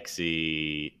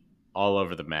 sexy, all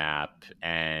over the map,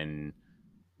 and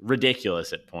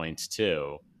ridiculous at points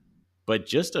too. But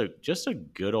just a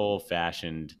good old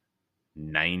fashioned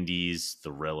 90s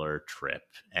thriller trip,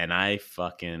 and I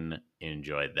fucking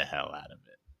enjoyed the hell out of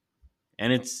it.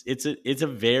 And it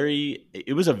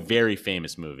was a very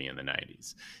famous movie in the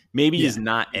 90s. Maybe is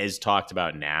not as talked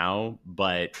about now,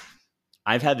 but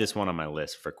I've had this one on my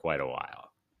list for quite a while.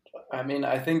 I mean,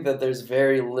 I think that there's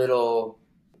very little,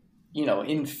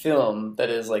 in film that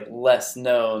is like less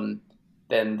known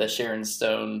than the Sharon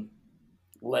Stone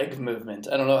leg movement.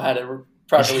 I don't know how to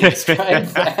properly describe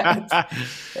that.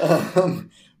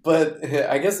 But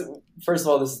I guess, first of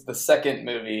all, this is the second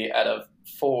movie out of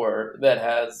 4 that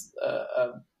has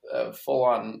a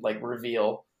full-on like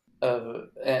reveal of,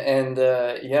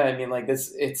 I mean, like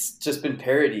this, it's just been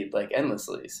parodied like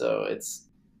endlessly. So it's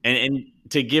and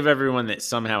to give everyone that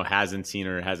somehow hasn't seen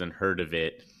or hasn't heard of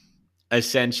it,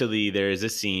 essentially there is a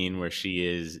scene where she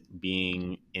is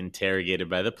being interrogated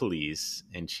by the police,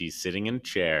 and she's sitting in a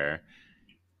chair,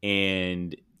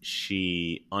 and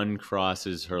she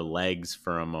uncrosses her legs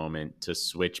for a moment to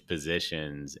switch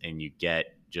positions, and you get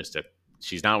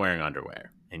she's not wearing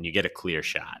underwear, and you get a clear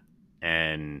shot.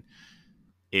 And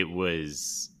it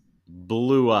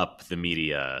blew up the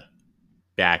media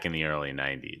back in the early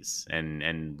 90s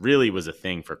and really was a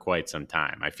thing for quite some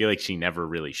time. I feel like she never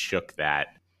really shook that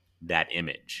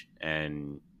image,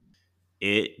 and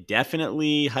it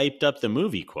definitely hyped up the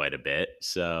movie quite a bit.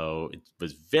 So it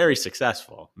was very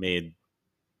successful, made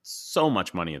so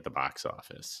much money at the box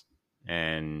office.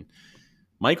 And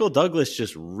Michael Douglas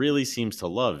just really seems to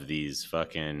love these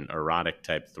fucking erotic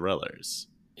type thrillers.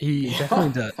 He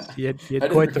definitely does. He had I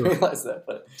quite didn't the realize that,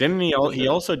 but didn't he? He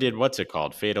also did, what's it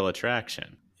called, Fatal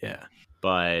Attraction. Yeah.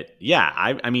 But yeah,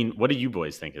 I mean, what do you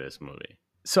boys think of this movie?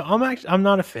 So I'm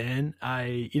not a fan.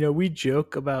 We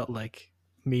joke about like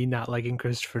me not liking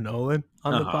Christopher Nolan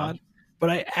on the pod,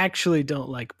 but I actually don't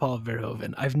like Paul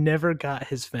Verhoeven. I've never got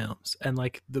his films, and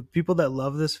like the people that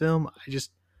love this film,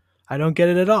 I don't get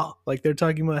it at all. Like they're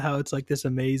talking about how it's like this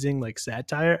amazing like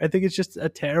satire. I think it's just a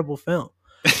terrible film.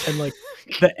 And like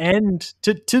the end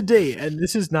to date, and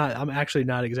this is not, I'm actually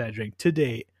not exaggerating, to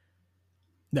date,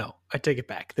 no, I take it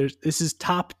back. This is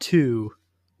top 2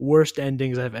 worst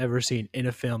endings I've ever seen in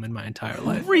a film in my entire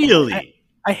life. Really?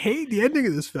 I hate the ending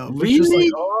of this film. Really? It's just like,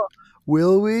 oh,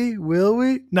 will we?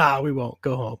 Nah, we won't.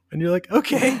 Go home. And you're like,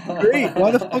 okay, great.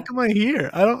 Why the fuck am I here?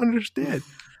 I don't understand.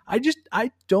 I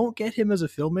don't get him as a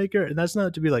filmmaker, and that's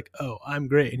not to be like, oh, I'm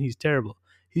great and he's terrible.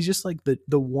 He's just like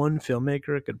the one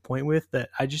filmmaker I could point with that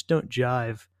I just don't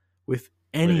jive with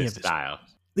any of his style.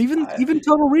 Even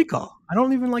Total Recall. I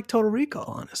don't even like Total Recall,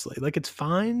 honestly. Like it's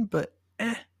fine, but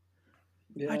I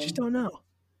just don't know.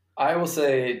 I will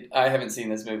say I haven't seen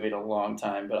this movie in a long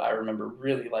time, but I remember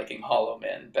really liking Hollow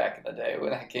Man back in the day when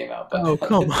that came out. But oh,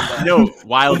 come on. No,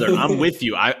 Wilder, I'm with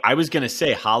you. I was going to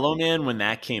say Hollow Man, when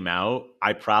that came out,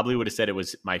 I probably would have said it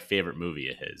was my favorite movie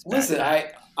of his. Listen,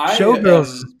 I Showgirls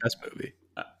is his best movie.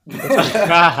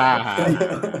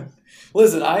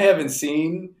 Listen, I haven't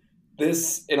seen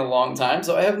this in a long time,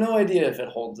 so I have no idea if it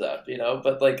holds up,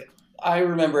 but like I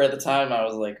remember at the time I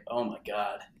was like, oh my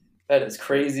God, that is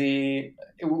crazy.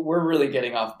 We're really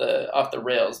getting off the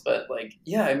rails, but like,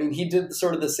 yeah, I mean, he did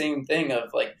sort of the same thing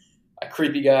of like a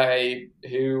creepy guy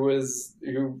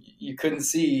who you couldn't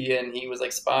see, and he was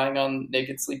like spying on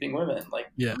naked sleeping women.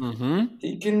 Like, yeah,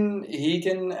 he can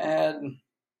add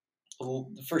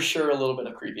for sure a little bit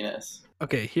of creepiness.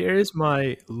 Okay, here's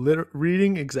my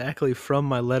reading exactly from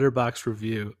my Letterboxd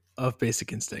review of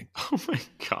Basic Instinct. Oh my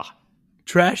God.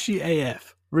 Trashy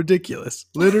AF. Ridiculous.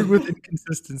 Littered with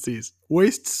inconsistencies.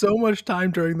 Wastes so much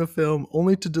time during the film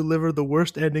only to deliver the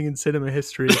worst ending in cinema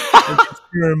history and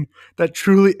confirm that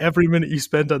truly every minute you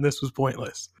spent on this was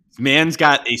pointless. Man's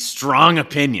got a strong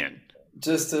opinion.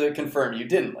 Just to confirm, you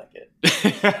didn't like it.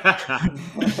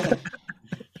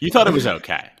 You thought it was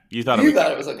okay. You thought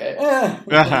it was okay.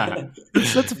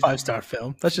 That's a 5-star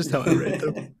film. That's just how I rate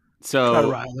them. So, try to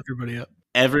rile everybody up.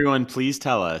 Everyone, please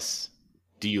tell us,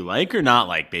 do you like or not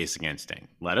like Basic Instinct?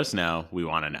 Let us know. We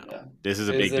want to know. Yeah. This is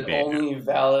a big debate. Is it only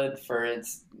valid for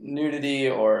its nudity,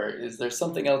 or is there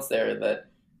something else there that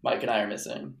Mike and I are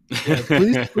missing?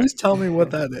 Yeah, please tell me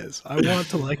what that is. I want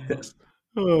to like this.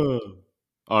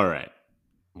 All right.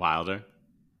 Wilder,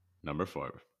 number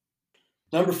 4.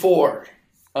 Number 4.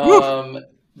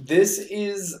 This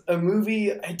is a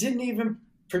movie I didn't even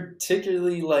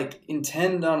particularly like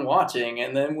intend on watching,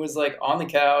 and then was like on the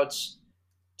couch,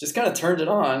 just kind of turned it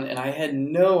on, and I had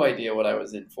no idea what I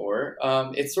was in for.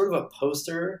 It's sort of a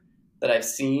poster that I've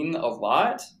seen a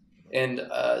lot, and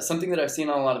something that I've seen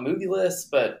on a lot of movie lists,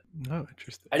 but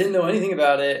interesting. I didn't know anything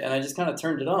about it, and I just kind of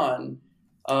turned it on.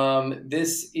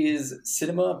 This is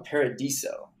Cinema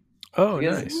Paradiso. Oh,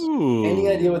 nice. Any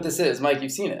idea what this is? Mike,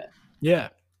 you've seen it. Yeah.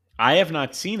 I have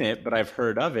not seen it, but I've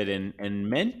heard of it and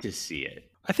meant to see it.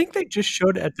 I think they just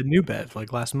showed it at the New Bev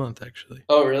like last month, actually.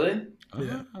 Oh, really?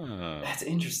 Yeah. That's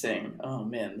interesting. Oh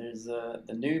man, there's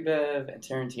the New Bev and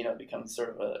Tarantino becomes sort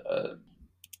of a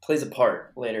plays a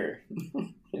part later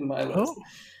in my list.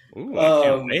 Oh, Ooh, I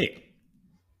can't wait.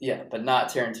 Yeah, but not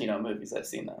Tarantino movies. I've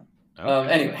seen them.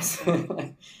 Okay. Anyways,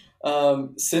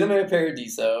 Cinema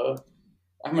Paradiso.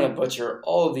 I'm gonna butcher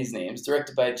all of these names.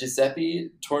 Directed by Giuseppe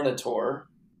Tornatore.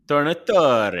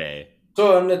 Tornatore.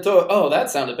 Tornatore. Oh, that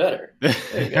sounded better.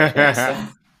 There you go.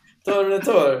 Yes.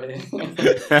 Tornatore.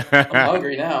 I'm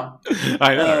hungry now.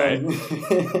 I know,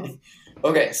 right?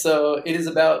 Okay, so it is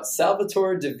about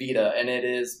Salvatore De Vita, and it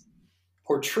is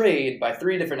portrayed by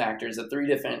 3 different actors at 3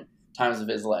 different times of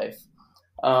his life.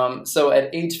 So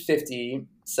at age 50,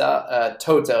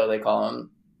 Toto, they call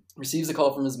him, receives a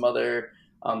call from his mother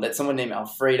that someone named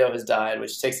Alfredo has died,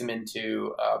 which takes him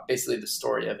into basically the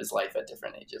story of his life at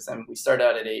different ages. And we start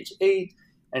out at age 8,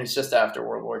 and it's just after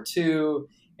World War II,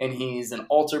 and he's an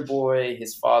altar boy.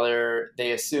 His father,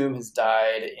 they assume, has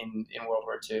died in World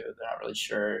War II. They're not really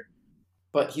sure.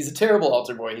 But he's a terrible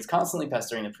altar boy. He's constantly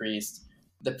pestering the priest.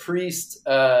 The priest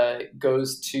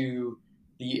goes to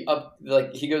he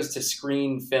goes to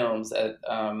screen films at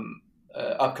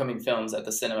upcoming films at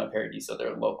the Cinema Paradiso,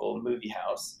 their local movie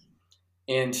house.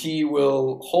 And he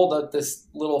will hold up this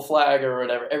little flag or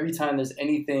whatever every time there's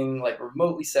anything like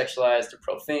remotely sexualized or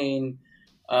profane.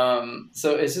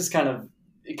 So it's just kind of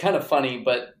funny.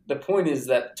 But the point is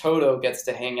that Toto gets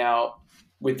to hang out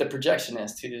with the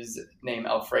projectionist, who's named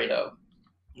Alfredo.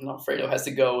 And Alfredo has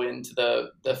to go into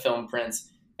the film prints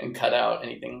and cut out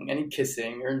any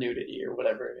kissing or nudity or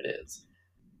whatever it is.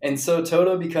 And so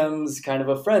Toto becomes kind of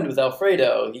a friend with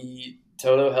Alfredo.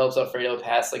 Toto helps Alfredo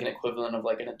pass like an equivalent of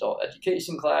like an adult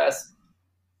education class.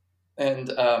 And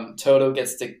Toto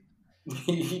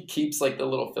he keeps like the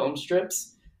little film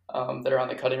strips that are on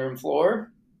the cutting room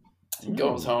floor. He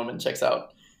goes home and checks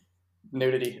out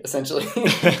nudity, essentially.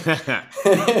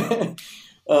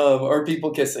 Or people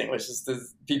kissing, which is the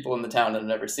people in the town that have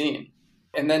never seen.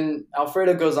 And then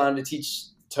Alfredo goes on to teach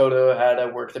Toto how to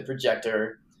work the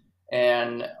projector.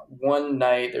 And one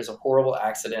night there's a horrible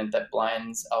accident that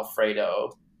blinds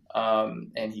Alfredo,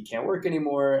 and he can't work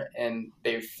anymore. And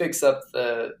they fix up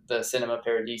the Cinema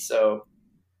Paradiso,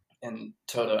 and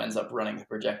Toto ends up running the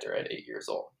projector at 8 years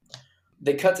old.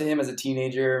 They cut to him as a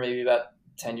teenager, maybe about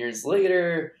 10 years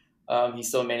later. He's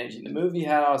still managing the movie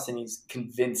house, and he's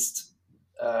convinced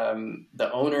the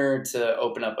owner to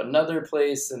open up another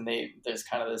place. And there's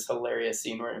kind of this hilarious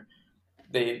scene where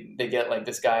they get like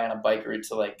this guy on a bike route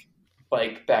to like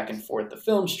bike back and forth the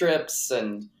film strips,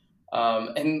 and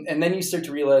then you start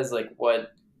to realize like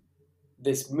what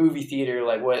this movie theater,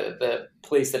 like what the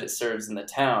place that it serves in the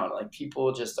town, like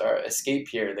people just escape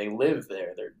here. They live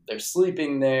there. They're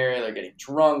sleeping there. They're getting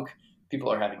drunk.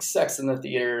 People are having sex in the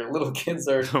theater. Little kids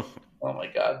are, oh my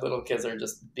God, little kids are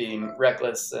just being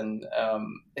reckless. And I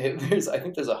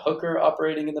think there's a hooker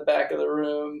operating in the back of the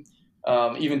room.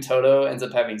 Even Toto ends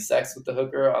up having sex with the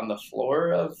hooker on the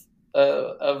floor of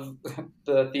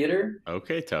the theater.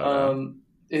 Okay, Toto.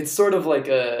 It's sort of like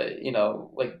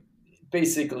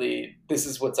basically this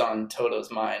is what's on Toto's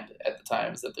mind at the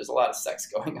time, is that there's a lot of sex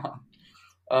going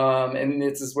on. And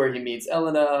this is where he meets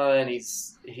Elena, and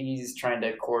he's trying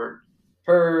to court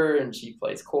her, and she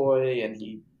plays coy, and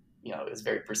he, is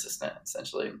very persistent,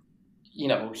 essentially.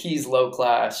 He's low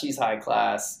class, she's high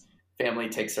class, family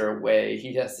takes her away,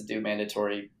 he has to do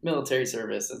mandatory military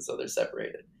service, and so they're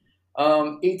separated.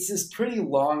 It's this pretty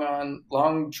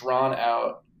long drawn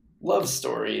out love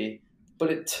story,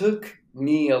 but it took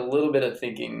me a little bit of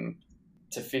thinking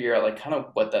to figure out like kind of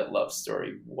what that love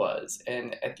story was.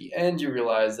 And at the end, you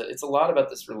realize that it's a lot about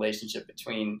this relationship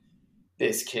between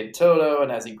this kid Toto,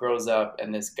 and as he grows up,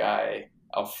 and this guy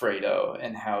Alfredo,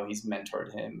 and how he's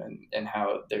mentored him, and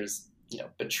how there's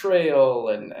betrayal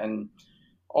and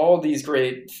all these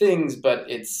great things, but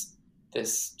it's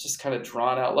this just kind of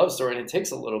drawn out love story. And it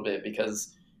takes a little bit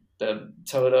because the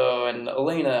Toto and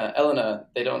Elena,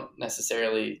 they don't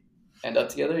necessarily end up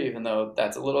together, even though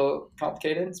that's a little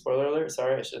complicated. Spoiler alert.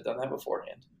 Sorry, I should have done that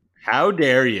beforehand. How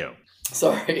dare you?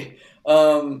 Sorry.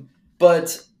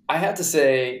 But I have to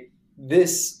say,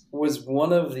 this was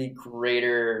one of the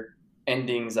greater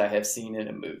endings I have seen in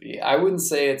a movie. I wouldn't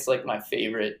say it's like my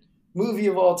favorite movie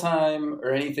of all time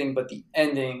or anything, but the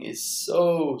ending is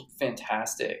so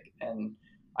fantastic. And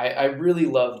I really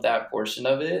love that portion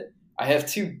of it. I have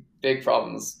 2 big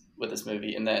problems with this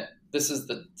movie, in that this is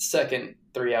the second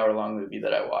 3-hour-long movie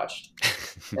that I watched.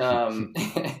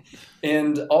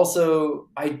 And also,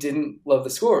 I didn't love the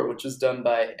score, which was done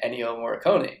by Ennio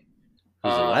Morricone.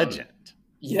 Who's a legend.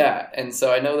 Yeah, and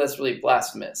so I know that's really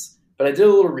blasphemous, but I did a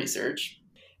little research,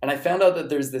 and I found out that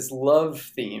there's this love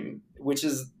theme, which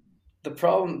is the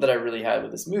problem that I really had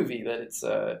with this movie. That it's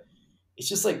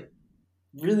just like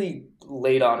really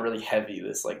laid on really heavy,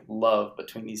 this like love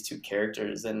between these two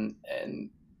characters, and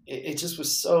it just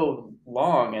was so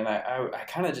long, and I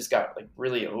kind of just got like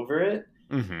really over it.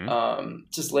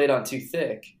 Just laid on too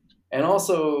thick, and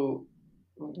also,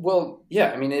 well,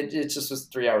 yeah, I mean, it just was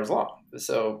 3 hours long.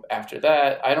 So after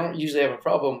that, I don't usually have a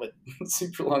problem with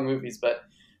super long movies, but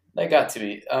that got to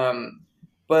me.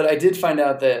 But I did find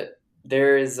out that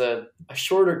there is a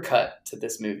shorter cut to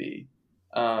this movie,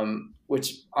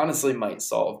 which honestly might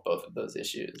solve both of those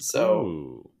issues. So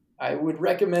Ooh. I would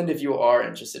recommend, if you are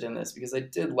interested in this, because I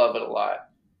did love it a lot,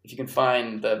 if you can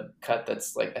find the cut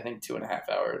that's like, I think 2.5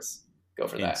 hours, go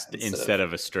for that. Instead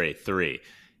of a straight 3.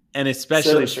 And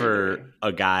especially for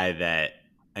a guy that,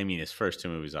 I mean, his first 2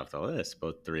 movies off the list,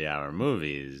 both 3-hour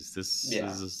movies. This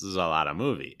is a lot of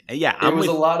movie. Yeah, it was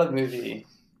a lot of movie.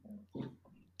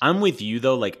 I'm with you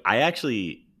though. Like, I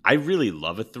really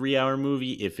love a 3-hour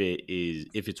movie if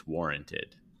it's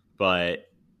warranted. But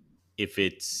if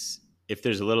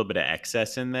there's a little bit of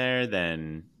excess in there,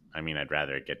 then I mean, I'd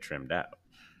rather it get trimmed out.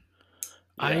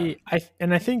 Yeah. I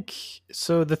think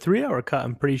so. The 3-hour cut,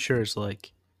 I'm pretty sure, is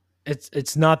like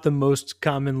it's not the most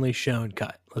commonly shown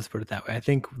cut. Let's put it that way. I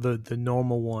think the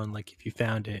normal one, like if you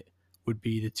found it, would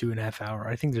be the 2.5 hour.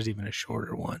 I think there's even a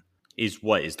shorter one. Is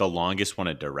the longest one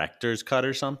a director's cut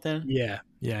or something? Yeah,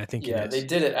 I think. Yeah, it is. they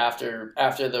did it after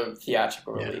the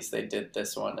theatrical release. They did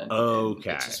this one, and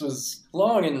okay, it just was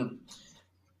long, and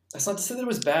that's not to say that it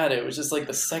was bad. It was just like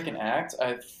the second act,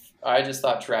 I just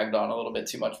thought dragged on a little bit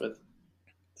too much with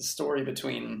the story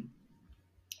between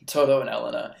Toto and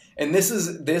Elena. And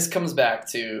this comes back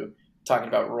to talking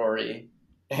about Rory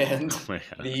and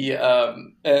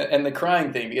the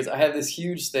crying thing, because I have this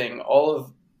huge thing. All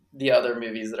of the other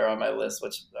movies that are on my list,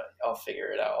 which I'll figure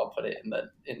it out, I'll put it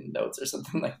in notes or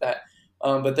something like that.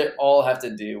 But they all have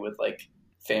to do with like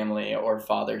family or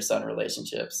father-son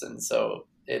relationships, and so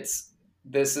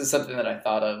this is something that I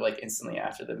thought of like instantly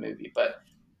after the movie. But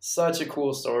such a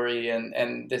cool story,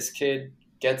 and this kid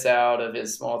gets out of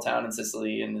his small town in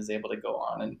Sicily and is able to go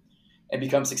on and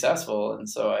become successful. And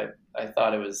so I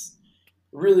thought it was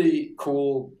really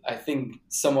cool. I think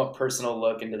somewhat personal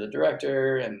look into the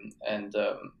director, and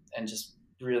just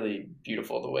really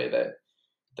beautiful the way they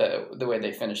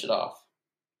finish it off.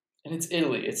 And it's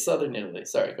Italy. It's Southern Italy.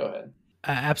 Sorry, go ahead.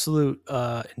 Absolute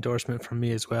endorsement from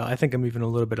me as well. I think I'm even a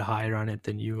little bit higher on it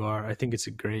than you are. I think it's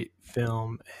a great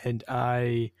film, and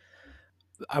I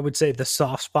would say the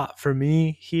soft spot for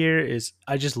me here is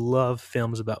I just love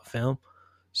films about film.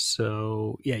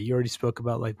 So yeah, you already spoke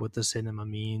about like what the cinema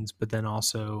means, but then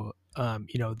also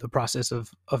the process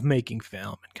of making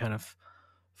film and kind of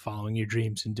following your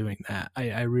dreams and doing that.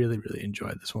 I really, really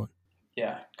enjoyed this one.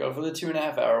 Yeah, go for the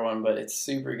 2.5 hour one, but it's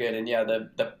super good. And yeah,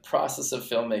 the process of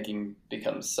filmmaking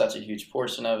becomes such a huge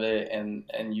portion of it,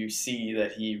 and you see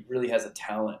that he really has a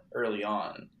talent early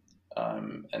on.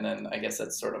 And then I guess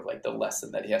that's sort of like the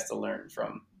lesson that he has to learn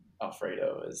from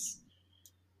Alfredo is,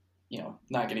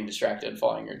 not getting distracted,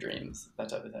 following your dreams, that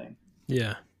type of thing.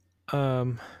 Yeah.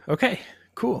 Okay,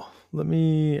 cool. Let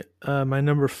me, my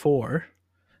number 4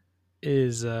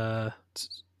 is a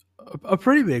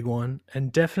pretty big one,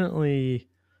 and definitely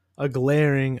a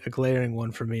glaring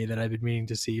one for me that I've been meaning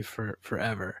to see for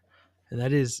forever. And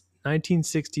that is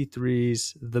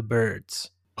 1963's The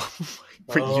Birds.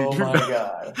 Oh my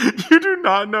God. You do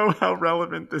not know how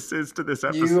relevant this is to this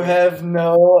episode. You have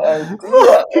no idea.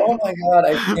 Oh my God,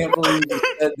 I can't believe you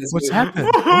said this. What's happened?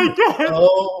 Oh my God.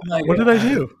 Oh my God. What did I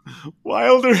do?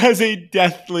 Wilder has a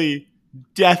deathly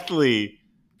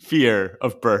fear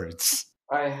of birds.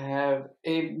 I have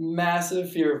a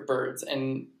massive fear of birds,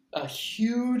 and a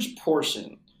huge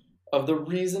portion of the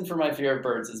reason for my fear of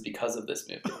birds is because of this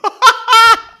movie.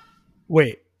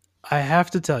 Wait, I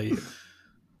have to tell you,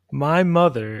 my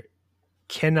mother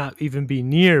cannot even be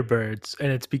near birds,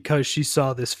 and it's because she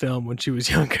saw this film when she was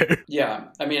younger. Yeah,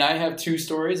 I mean, I have 2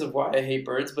 stories of why I hate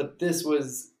birds, but this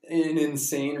was an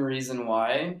insane reason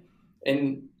why.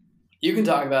 And you can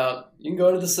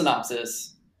go to the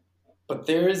synopsis, but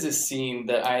there is a scene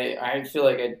that I feel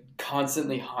like it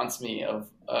constantly haunts me of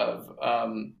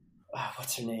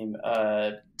what's her name?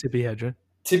 Tippi Hedren.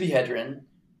 Tippi Hedren.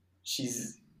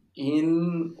 She's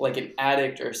in like an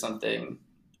attic or something,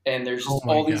 and there's just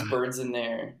all these birds in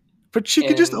there. But she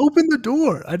could just open the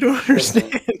door. I don't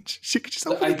understand. She could just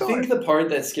open the door. I think the part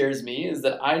that scares me is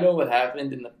that I know what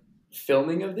happened in the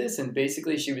filming of this, and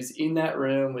basically she was in that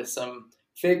room with some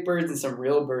fake birds and some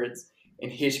real birds in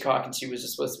Hitchcock, and she was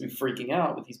just supposed to be freaking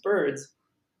out with these birds.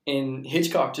 and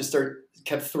Hitchcock just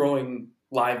kept throwing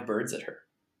live birds at her.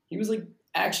 He was like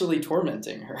actually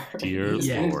tormenting her. Dear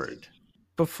Lord.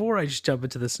 Before I just jump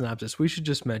into the synopsis, we should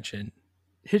just mention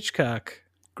Hitchcock,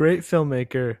 great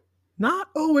filmmaker, not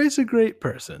always a great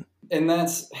person. And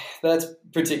that's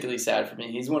particularly sad for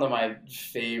me. He's one of my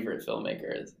favorite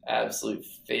filmmakers, absolute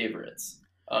favorites.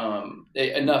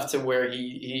 Enough to where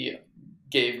he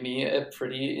gave me a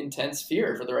pretty intense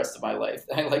fear for the rest of my life.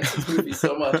 I like this movie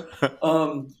so much.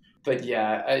 But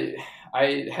yeah,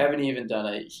 I haven't even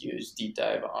done a huge deep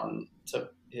dive on to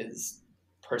his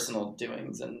personal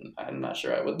doings, and I'm not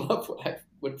sure I would love what I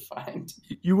would find.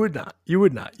 You would not.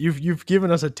 You've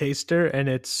given us a taster, and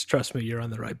trust me, you're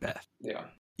on the right path.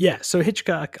 Yeah. So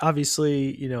Hitchcock,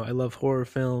 obviously, I love horror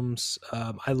films.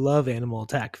 I love animal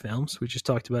attack films. We just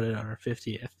talked about it on our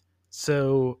 50th.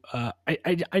 So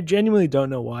I genuinely don't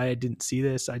know why I didn't see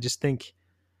this. I just think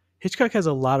Hitchcock has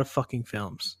a lot of fucking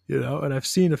films, and I've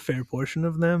seen a fair portion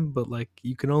of them, but like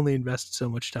you can only invest so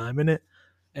much time in it.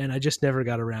 And I just never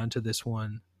got around to this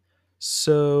one.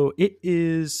 So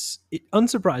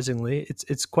unsurprisingly,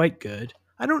 it's quite good.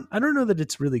 I don't know that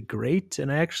it's really great.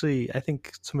 And I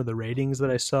think some of the ratings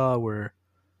that I saw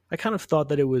I kind of thought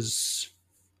that it was,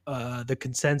 the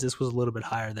consensus was a little bit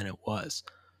higher than it was.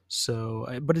 So,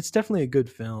 but it's definitely a good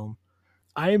film.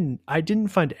 I didn't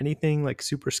find anything like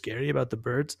super scary about the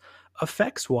birds.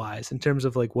 Effects wise, in terms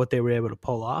of like what they were able to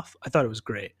pull off, I thought it was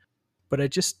great. But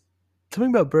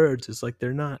something about birds is like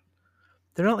they're not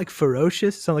like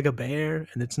ferocious. It's not like a bear,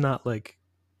 and it's not like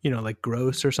like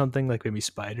gross or something like maybe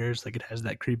spiders. Like it has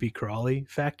that creepy crawly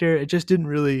factor. It just didn't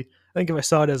really. I think if I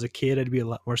saw it as a kid, I'd be a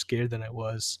lot more scared than I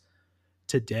was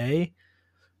today.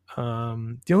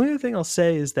 The only other thing I'll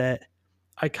say is that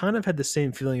I kind of had the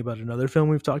same feeling about another film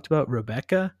we've talked about,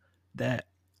 Rebecca, that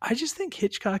I just think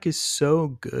Hitchcock is so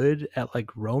good at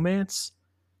like romance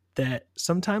that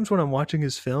sometimes when I'm watching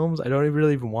his films, I don't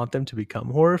really even want them to become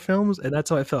horror films. And that's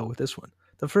how I felt with this one.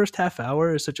 The first half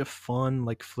hour is such a fun,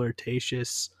 like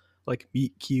flirtatious, like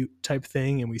meet cute type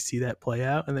thing. And we see that play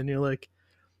out. And then you're like,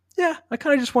 yeah, I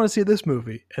kind of just want to see this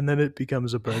movie. And then it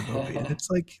becomes a bird movie. And it's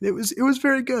like, it was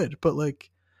very good. But like,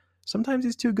 sometimes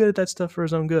he's too good at that stuff for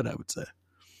his own good, I would say.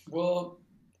 Well,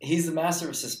 he's the master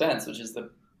of suspense, which is the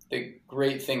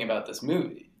great thing about this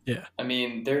movie. Yeah. I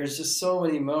mean, there's just so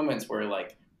many moments where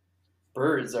like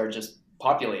birds are just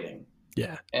populating.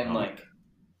 Yeah. And like,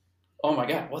 oh my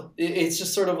God, what? It's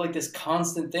just sort of like this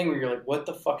constant thing where you're like, what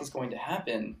the fuck is going to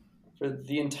happen for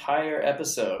the entire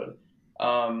episode?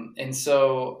 And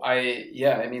so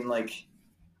I mean, like,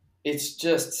 it's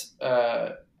just,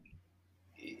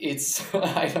 it's,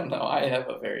 I don't know. I have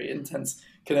a very intense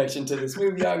connection to this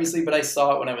movie, obviously, but I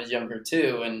saw it when I was younger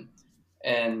too.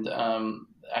 And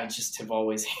I just have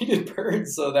always hated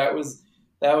birds. So that was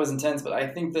intense. But I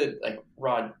think that like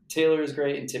Rod Taylor is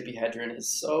great and Tippi Hedren is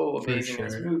so amazing in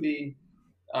this movie.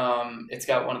 It's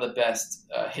got one of the best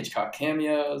Hitchcock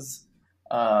cameos.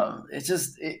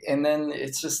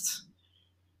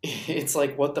 It's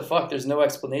like, what the fuck? There's no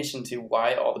explanation to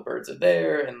why all the birds are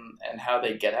there and how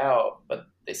they get out, but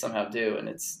they somehow do.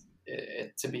 And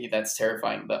to me, that's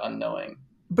terrifying, the unknowing.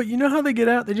 But you know how they get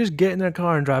out? They just get in their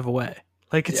car and drive away.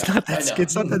 Like it's not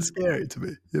that scary to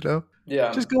me,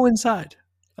 Yeah. Just go inside.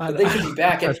 But they could be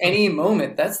back at any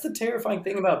moment. That's the terrifying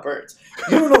thing about birds.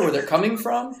 You don't know where they're coming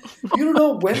from. You don't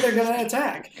know when they're going to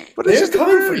attack. But they're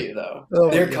coming for you, though.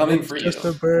 They're coming for you. It's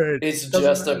just a bird. It's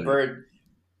just a bird.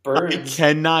 Birds. I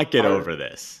cannot get over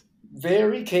this.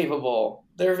 Very capable.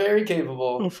 They're very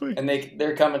capable, and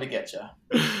they're coming to get you.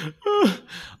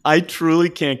 I truly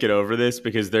can't get over this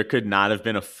because there could not have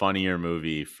been a funnier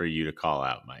movie for you to call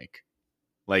out, Mike.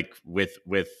 Like with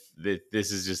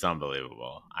this is just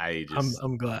unbelievable.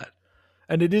 I'm glad,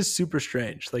 and it is super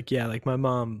strange. Like like my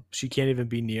mom, she can't even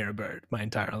be near a bird my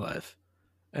entire life,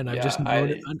 and I've just known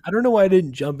it. I don't know why I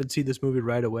didn't jump and see this movie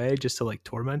right away just to like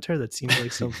torment her. That seems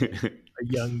like something a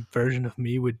young version of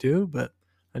me would do. But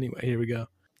anyway, here we go.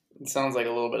 It sounds like a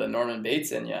little bit of Norman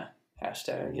Bates in you.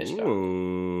 Hashtag Hitchcock.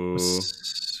 Ooh.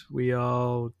 We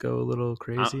all go a little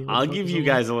crazy. I'll give you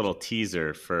guys a little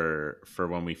teaser for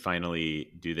when we finally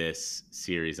do this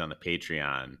series on the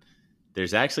Patreon.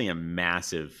 There's actually a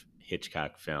massive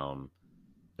Hitchcock film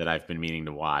that I've been meaning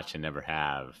to watch and never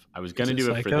have. I was going to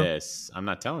do it for this. I'm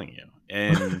not telling you.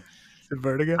 And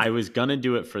Vertigo? I was going to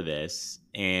do it for this,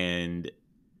 and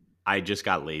I just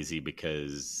got lazy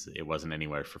because it wasn't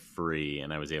anywhere for free,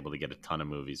 and I was able to get a ton of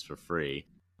movies for free.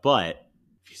 But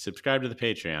if you subscribe to the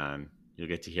Patreon, you'll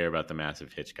get to hear about the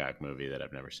massive Hitchcock movie that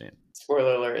I've never seen.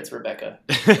 Spoiler alert, it's Rebecca.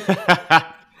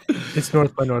 It's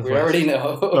North by Northwest. We already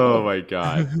know. Oh, my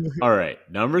God. All right,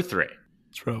 number 3.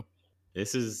 Trope.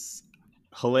 This is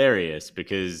hilarious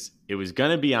because it was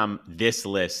going to be on this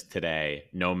list today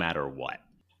no matter what.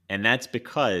 And that's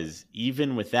because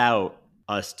even without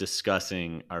us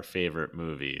discussing our favorite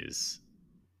movies,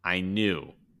 I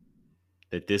knew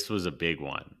that this was a big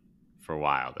one for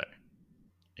Wilder.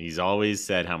 He's always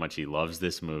said how much he loves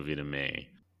this movie to me.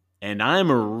 And I'm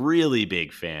a really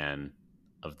big fan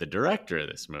of the director of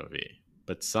this movie,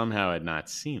 but somehow had not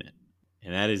seen it.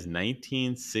 And that is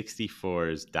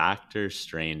 1964's Dr.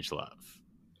 Strangelove,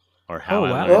 or How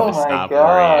I Learned to Stop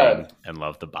Worrying and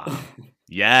Love the Bomb.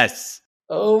 Yes.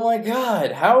 Oh my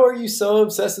God. How are you so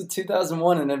obsessed with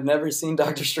 2001 and have never seen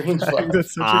Dr. Strangelove?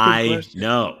 I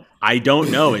know. I don't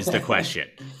know is the question.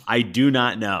 I do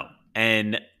not know.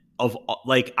 And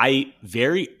I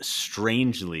very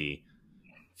strangely,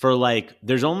 for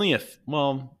there's only I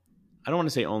don't want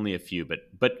to say only a few,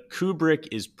 but Kubrick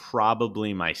is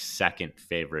probably my second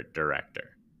favorite director.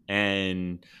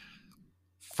 And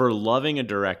for loving a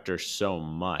director so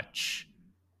much,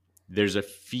 there's a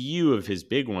few of his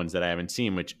big ones that I haven't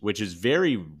seen, which is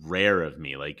very rare of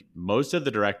me. Like most of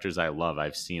the directors I love,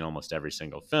 I've seen almost every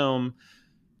single film.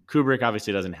 Kubrick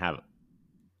obviously doesn't have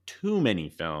too many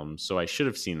films, so I should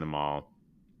have seen them all.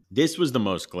 This was the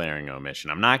most glaring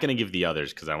omission. I'm not going to give the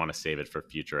others because I want to save it for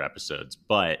future episodes,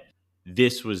 but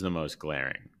this was the most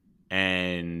glaring.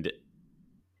 And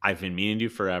I've been meaning to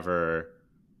forever.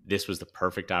 This was the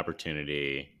perfect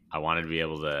opportunity. I wanted to be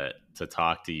able to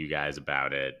talk to you guys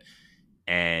about it.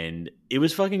 And it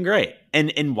was fucking great.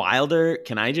 And Wilder,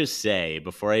 can I just say,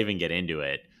 before I even get into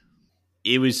it,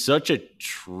 it was such a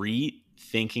treat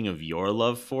thinking of your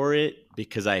love for it,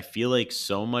 because I feel like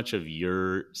so much of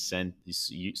your style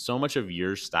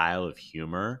of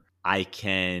humor I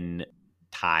can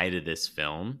tie to this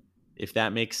film, if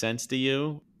that makes sense to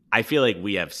you. I feel like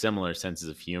we have similar senses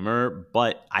of humor,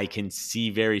 but I can see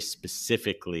very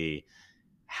specifically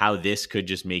how this could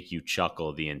just make you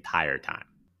chuckle the entire time.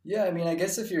 Yeah, I mean, I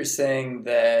guess if you're saying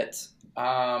that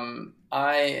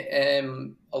I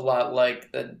am a lot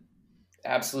like the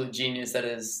absolute genius that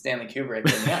is Stanley Kubrick,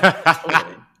 then yeah,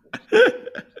 totally.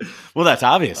 Well, that's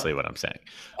obviously what I'm saying.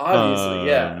 Obviously,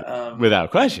 yeah. Without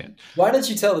question. Why don't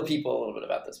you tell the people a little bit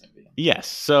about this movie? Yes.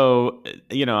 So,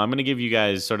 I'm going to give you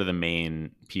guys sort of the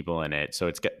main people in it. So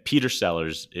it's got Peter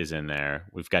Sellers is in there.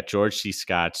 We've got George C.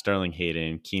 Scott, Sterling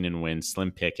Hayden, Keenan Wynn,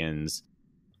 Slim Pickens,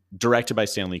 directed by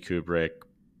Stanley Kubrick,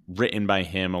 written by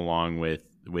him along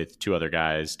with two other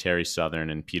guys, Terry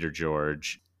Southern and Peter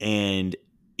George. And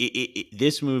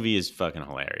this movie is fucking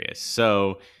hilarious.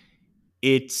 So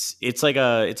it's like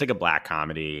a black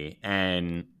comedy,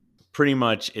 and pretty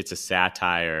much it's a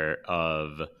satire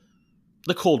of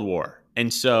the Cold War.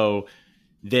 And so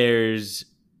there's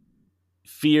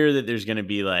fear that there's going to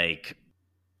be like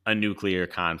a nuclear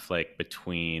conflict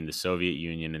between the Soviet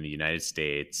Union and the United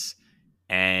States.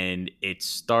 And it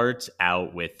starts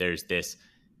out with there's this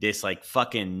like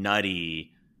fucking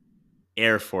nutty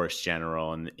Air Force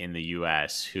general in the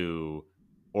US who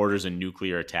orders a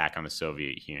nuclear attack on the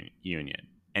Soviet Union.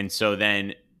 And so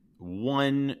then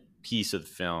one piece of the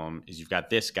film is you've got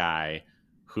this guy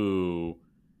who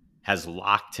has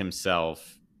locked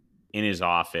himself in his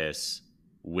office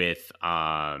with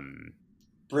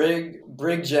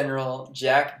Brig General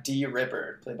Jack D.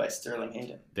 Ripper, played by Sterling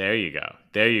Hayden. There you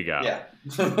go. Yeah.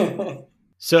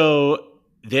 So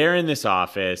they're in this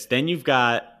office. Then you've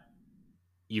got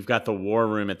the war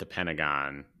room at the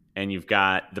Pentagon, and you've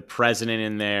got the president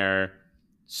in there,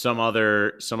 some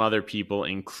other people,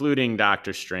 including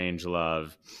Dr.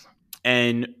 Strangelove.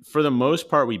 And for the most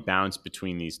part, we bounce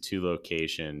between these two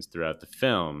locations throughout the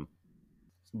film.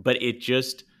 But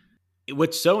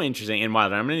what's so interesting, and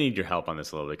Wilder, I'm going to need your help on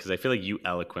this a little bit, because I feel like you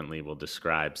eloquently will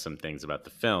describe some things about the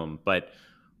film. But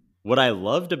what I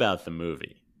loved about the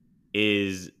movie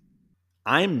is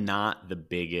I'm not the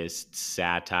biggest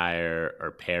satire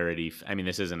or parody. I mean,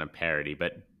 this isn't a parody,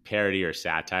 but parody or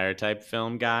satire type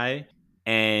film guy.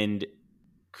 And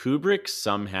Kubrick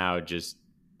somehow just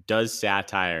does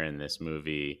satire in this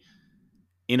movie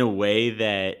in a way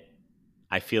that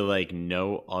I feel like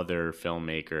no other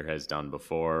filmmaker has done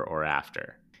before or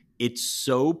after. It's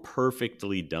so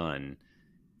perfectly done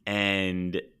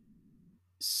and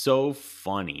so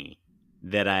funny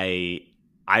that I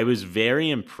was very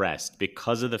impressed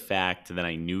because of the fact that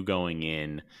I knew going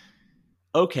in,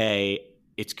 okay,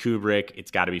 it's Kubrick,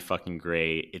 it's got to be fucking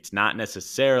great. It's not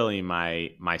necessarily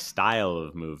my style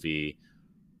of movie,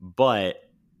 but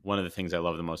one of the things I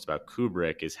love the most about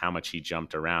Kubrick is how much he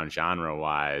jumped around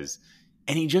genre-wise,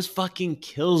 and he just fucking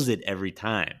kills it every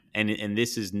time. And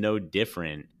this is no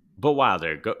different. But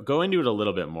Wilder, go into it a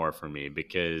little bit more for me,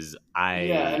 because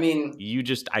I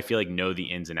feel like know the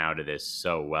ins and out of this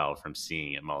so well from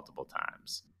seeing it multiple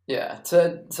times. Yeah,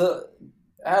 to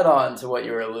add on to what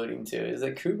you were alluding to is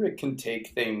that Kubrick can take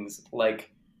things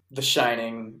like The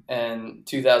Shining and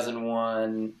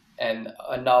 2001 and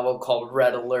a novel called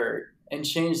Red Alert and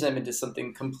change them into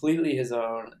something completely his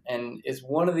own, and is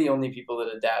one of the only people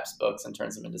that adapts books and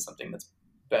turns them into something that's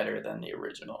better than the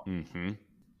original. Mm-hmm.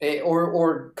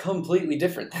 Or completely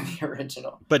different than the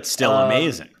original. But still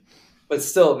amazing.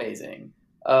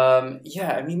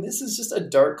 Yeah, I mean, this is just a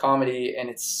dark comedy, and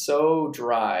it's so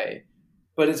dry.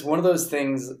 But it's one of those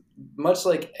things, much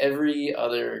like every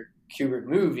other Kubrick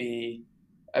movie,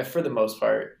 for the most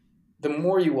part, the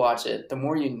more you watch it, the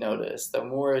more you notice, the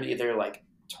more it either like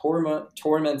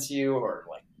torments you or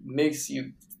like makes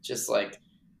you just like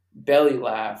belly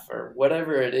laugh or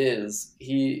whatever it is.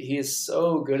 He is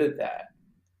so good at that.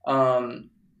 I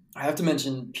have to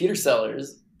mention Peter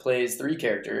Sellers plays three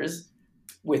characters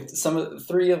with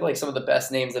three of the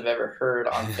best names I've ever heard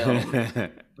on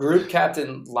film. Group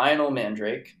Captain Lionel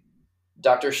Mandrake,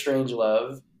 Dr.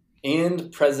 Strangelove,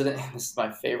 and President, this is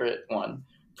my favorite one,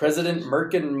 President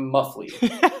Merkin Muffley,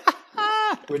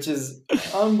 which is an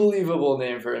unbelievable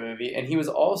name for a movie. And he was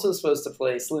also supposed to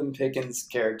play Slim Pickens'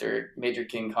 character, Major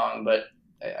King Kong, but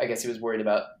I guess he was worried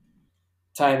about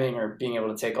timing or being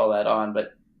able to take all that on. But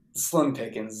Slim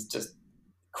Pickens just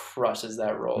crushes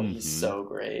that role. Mm-hmm. He's so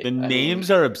great. The names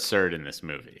are absurd in this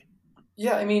movie.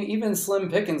 Yeah, I mean, even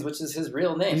Slim Pickens, which is his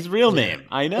real name. His real name,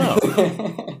 I know.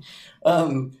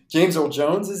 James Earl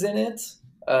Jones is in it.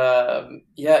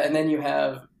 And then you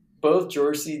have both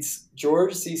George C.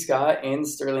 Scott and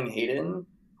Sterling Hayden,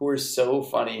 who are so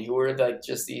funny, who are like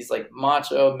just these like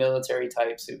macho military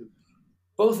types who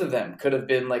both of them could have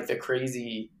been like the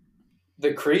crazy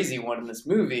one in this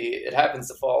movie. It happens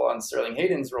to fall on Sterling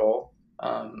Hayden's role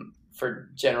for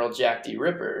General Jack D.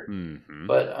 Ripper. Mm-hmm.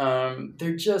 But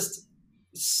they're just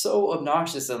so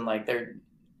obnoxious, and like they're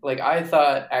like, I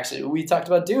thought, actually, we talked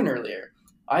about Dune earlier.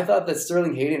 I thought that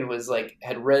Sterling Hayden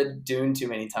had read Dune too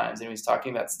many times, and he was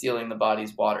talking about stealing the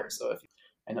body's water. So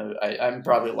I know I'm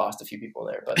probably lost a few people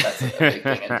there, but that's a big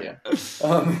thing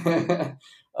in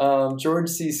Dune. George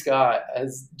C. Scott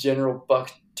as General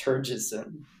Buck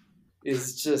Turgidson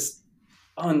is just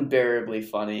unbearably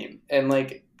funny, and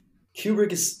like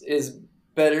Kubrick is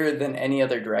better than any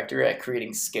other director at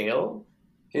creating scale.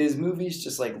 His movies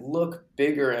just like look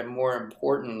bigger and more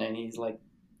important, and he's like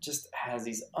just has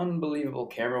these unbelievable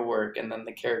camera work, and then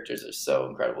the characters are so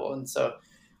incredible. And so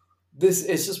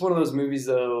it's just one of those movies,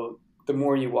 though, the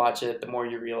more you watch it, the more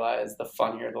you realize the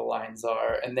funnier the lines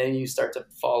are, and then you start to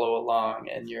follow along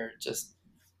and you're just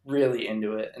really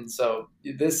into it. And so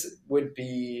this would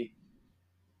be,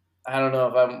 I don't know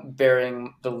if I'm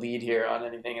bearing the lead here on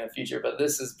anything in the future, but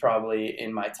this is probably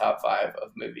in my top 5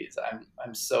 of movies.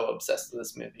 I'm so obsessed with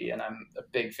this movie, and I'm a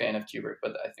big fan of Kubrick,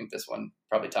 but I think this one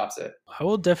probably tops it. I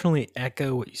will definitely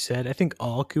echo what you said. I think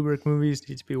all Kubrick movies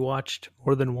need to be watched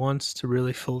more than once to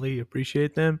really fully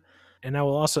appreciate them. And I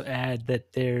will also add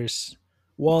that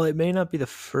while it may not be the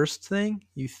first thing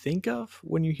you think of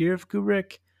when you hear of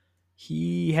Kubrick,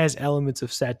 he has elements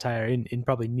of satire in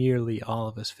probably nearly all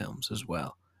of his films as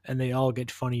well. And they all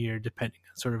get funnier depending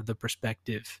on sort of the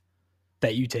perspective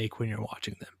that you take when you're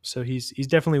watching them. So he's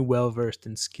definitely well-versed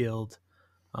and skilled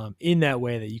in that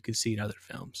way that you can see in other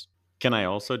films. Can I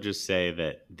also just say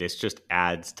that this just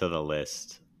adds to the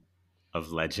list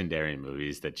of legendary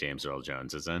movies that James Earl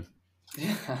Jones is in?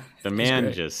 Yeah. The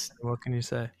man just... What can you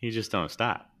say? He just don't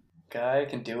stop. Guy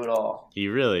can do it all. He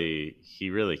really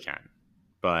can.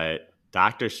 But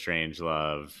Dr.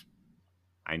 Strangelove,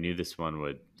 I knew this one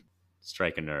would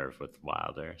strike a nerve with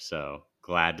Wilder, so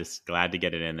glad to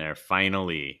get it in there.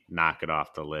 Finally knock it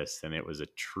off the list, and it was a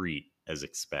treat as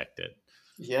expected.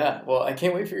 Yeah, well, I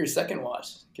can't wait for your second watch.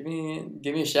 Give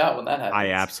me a shout when that happens.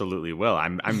 I absolutely will.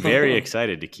 I'm very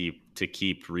excited to keep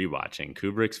rewatching.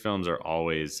 Kubrick's films are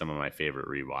always some of my favorite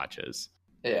rewatches.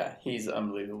 Yeah, he's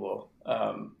unbelievable.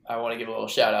 I want to give a little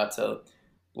shout out to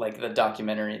like the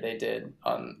documentary they did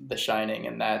on The Shining,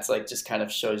 and that's like just kind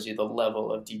of shows you the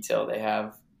level of detail they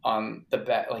have on the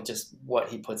back, like just what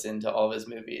he puts into all of his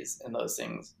movies and those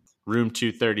things. Room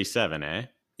 237, eh?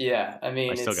 Yeah, I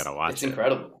mean, I still gotta watch it. It's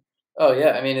incredible. Oh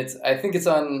yeah, I mean, I think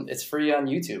it's free on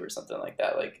YouTube or something like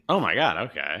that. Like, oh my god,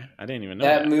 okay, I didn't even know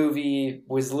that movie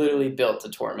was literally built to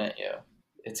torment you.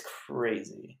 It's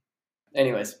crazy.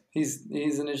 Anyways, he's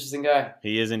an interesting guy.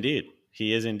 He is indeed.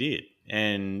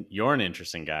 And you're an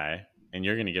interesting guy, and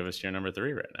you're going to give us your number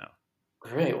 3 right now.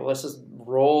 Great. Well, let's just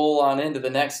roll on into the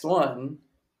next one,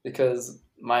 because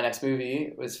my next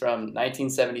movie was from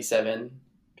 1977,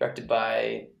 directed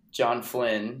by John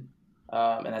Flynn,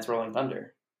 and that's Rolling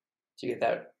Thunder. Did you get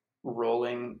that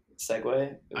rolling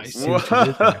segue? I see what you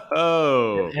did there.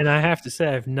 Whoa! And I have to say,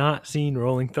 I've not seen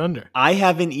Rolling Thunder. I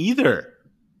haven't either.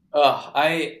 Oh,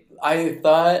 I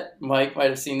thought Mike might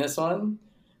have seen this one.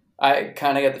 I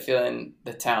kind of got the feeling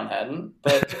the town hadn't,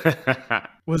 but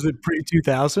Was it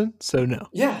pre-2000? So no.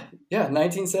 yeah,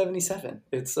 1977.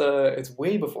 It's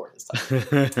way before this time.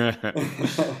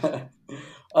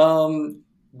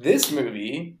 This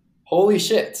movie, holy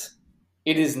shit!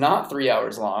 It is not 3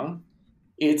 hours long.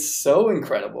 It's so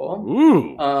incredible.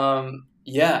 Ooh.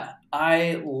 Yeah,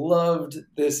 I loved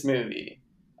this movie.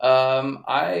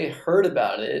 I heard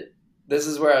about it. This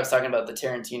is where I was talking about the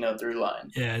Tarantino through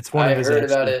line. Yeah, it's one of his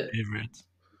favorites.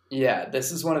 Yeah,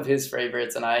 this is one of his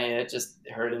favorites, and I had just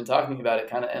heard him talking about it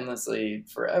kind of endlessly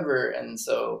forever, and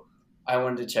so I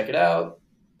wanted to check it out.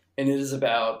 And it is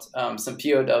about some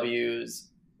POWs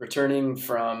returning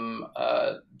from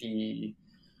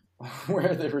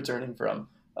where are they returning from?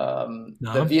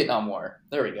 The Vietnam War.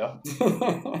 There we go.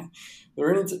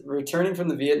 They're returning from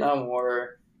the Vietnam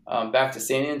War back to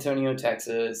San Antonio,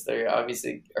 Texas. They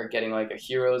obviously are getting like a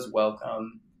hero's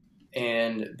welcome.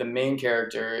 And the main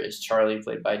character is Charlie,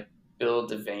 played by Bill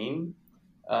Devane.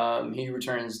 He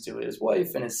returns to his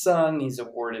wife and his son. He's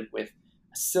awarded with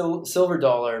a silver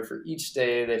dollar for each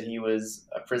day that he was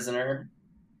a prisoner.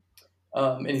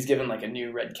 And he's given like a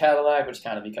new red Cadillac, which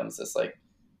kind of becomes this like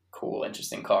cool,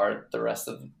 interesting car the rest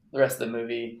of the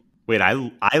movie. Wait, I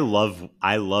love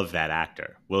that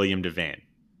actor, William Devane.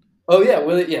 Oh yeah,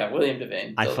 William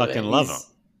Devane. I fucking love him.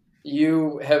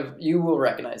 You will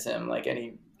recognize him like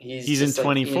any. He's in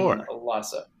 24. Like in a lot of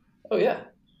stuff. Oh yeah.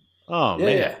 Oh yeah,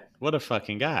 man, yeah. What a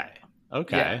fucking guy.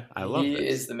 Okay, yeah, I love he this. He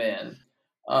is the man.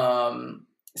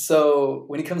 So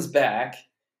when he comes back,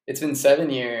 it's been 7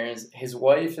 years. His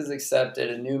wife has accepted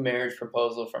a new marriage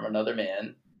proposal from another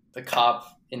man, the cop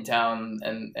in town,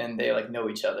 and they like know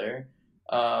each other.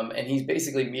 And he's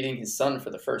basically meeting his son for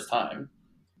the first time,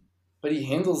 but he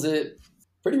handles it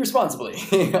pretty responsibly,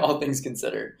 all things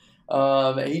considered.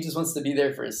 He just wants to be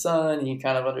there for his son. He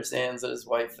kind of understands that his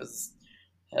wife has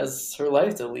her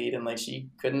life to lead, and like she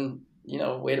couldn't,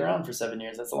 wait around for 7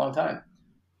 years. That's a long time.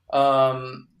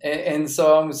 And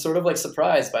so I'm sort of like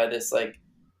surprised by this like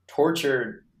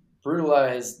tortured,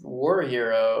 brutalized war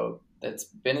hero that's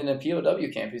been in a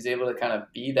POW camp who's able to kind of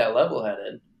be that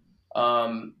level-headed.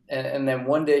 And then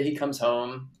one day he comes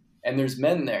home and there's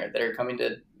men there that are coming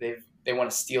to, they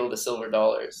want to steal the silver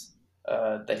dollars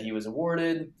that he was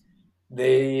awarded.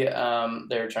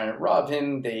 They're trying to rob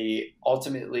him. They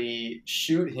ultimately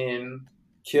shoot him,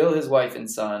 kill his wife and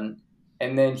son,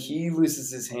 and then he loses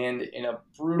his hand in a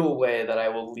brutal way that I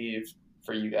will leave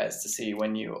for you guys to see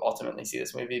when you ultimately see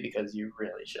this movie, because you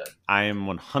really should. I am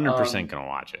 100% going to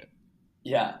watch it.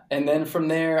 Yeah. And then from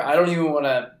there, I don't even want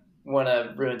to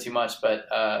ruin too much, but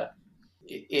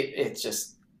it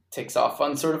just takes off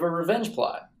on sort of a revenge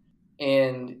plot.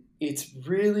 And it's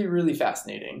really, really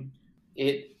fascinating.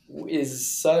 It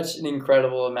is such an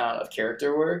incredible amount of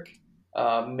character work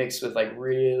mixed with like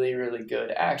really, really good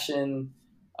action.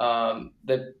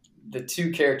 The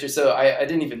two characters. So I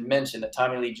didn't even mention that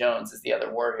Tommy Lee Jones is the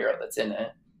other war hero that's in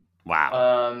it.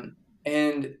 Wow.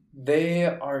 And they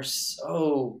are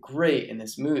so great in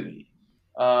this movie.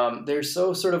 They're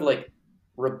so sort of like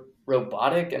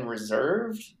robotic and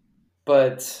reserved,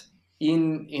 but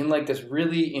in like this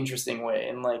really interesting way.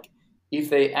 And like if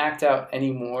they act out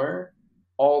any more,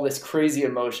 all this crazy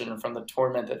emotion from the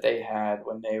torment that they had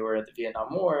when they were at the Vietnam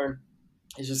War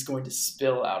is just going to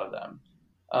spill out of them.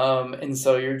 And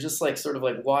so you're just like sort of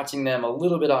like watching them a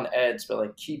little bit on edge, but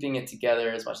like keeping it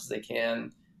together as much as they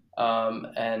can.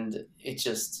 And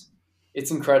it's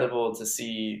incredible to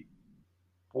see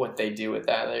what they do with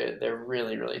that. They're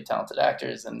really, really talented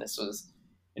actors. And this was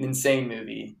an insane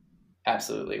movie.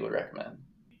 Absolutely would recommend.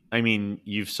 I mean,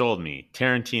 you've sold me.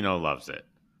 Tarantino loves it.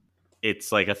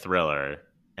 It's like a thriller,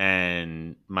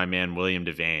 and my man William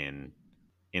Devane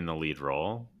in the lead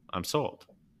role. I'm sold.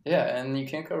 Yeah, and you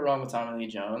can't go wrong with Tommy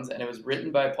Lee Jones. And it was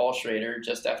written by Paul Schrader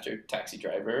just after Taxi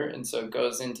Driver, and so it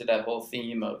goes into that whole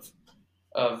theme of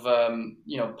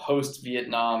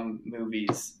post-Vietnam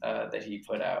movies that he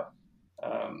put out.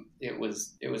 It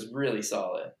was really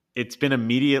solid. It's been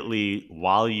immediately,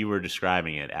 while you were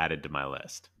describing it, added to my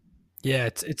list. Yeah,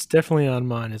 it's definitely on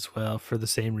mine as well, for the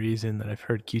same reason that I've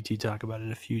heard QT talk about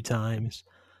it a few times.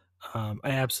 I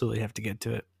absolutely have to get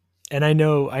to it, and I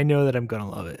know that I'm gonna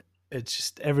love it. It's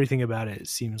just everything about it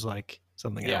seems like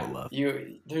something I would love.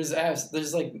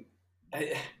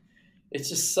 It's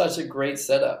just such a great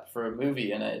setup for a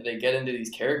movie, and they get into these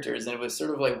characters, and it was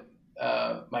sort of like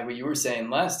Mike, what you were saying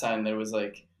last time. There was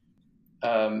like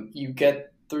you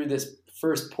get through this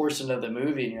first portion of the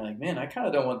movie and you're like, man, I kind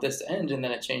of don't want this to end, and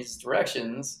then it changes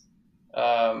directions,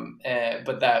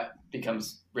 but that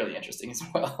becomes really interesting as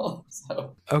well.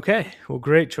 So Okay, well,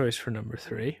 great choice for number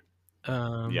 3.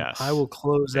 Yes, I will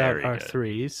close out very our good.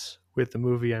 threes with the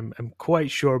movie I'm quite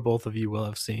sure both of you will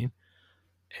have seen,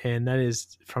 and that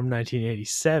is from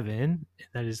 1987, and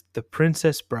that is The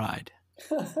Princess Bride.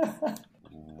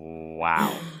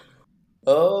 Wow.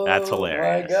 Oh, That's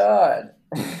hilarious. my God.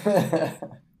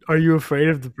 Are you afraid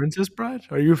of The Princess Bride?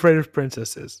 Are you afraid of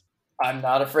princesses? I'm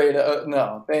not afraid of,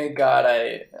 no, thank God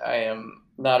I am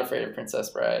not afraid of Princess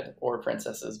Bride or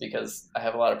princesses, because I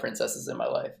have a lot of princesses in my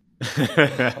life.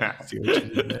 See what you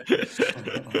did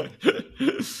there.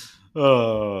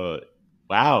 Oh,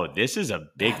 wow. This is a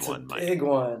big That's one, a Mike. big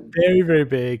one. Very, very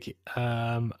big.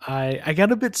 I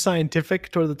got a bit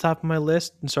scientific toward the top of my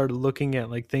list and started looking at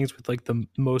like things with like the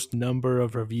most number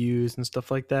of reviews and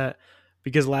stuff like that,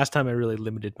 because last time I really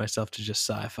limited myself to just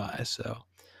sci-fi. So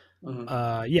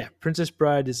yeah, Princess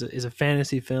Bride is a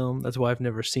fantasy film. That's why I've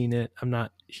never seen it. I'm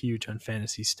not huge on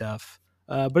fantasy stuff,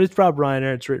 but it's Rob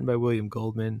Reiner. It's written by William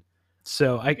Goldman,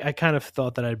 so I kind of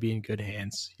thought that I'd be in good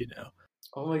hands, you know.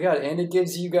 Oh my God. And it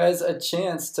gives you guys a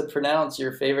chance to pronounce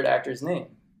your favorite actor's name.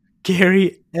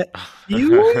 Gary Elwes?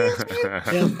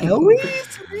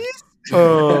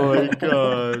 Oh my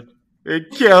God.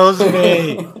 It kills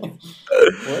me.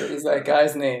 What is that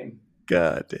guy's name?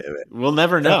 God damn it. We'll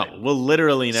never know. We'll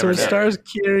literally never So know. it stars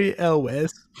Gary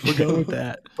Elwes. We're going with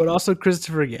that. But also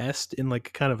Christopher Guest in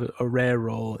like kind of a rare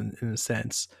role in a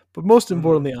sense. But most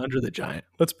importantly, Andre the Giant.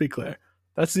 Let's be clear.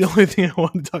 That's the only thing I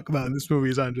want to talk about in this movie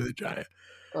is Andre the Giant.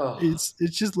 Oh. It's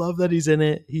just love that he's in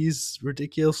it. He's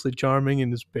ridiculously charming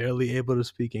and is barely able to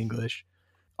speak English.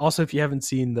 Also, if you haven't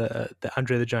seen the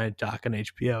Andre the Giant doc on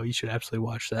HBO, you should absolutely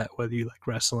watch that, whether you like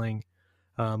wrestling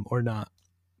or not.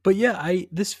 But yeah,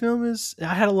 this film is.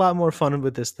 I had a lot more fun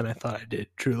with this than I thought I did.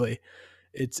 Truly,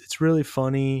 it's really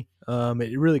funny.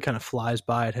 It really kind of flies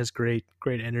by. It has great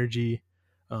energy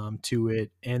to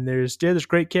it, and there's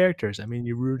great characters. I mean,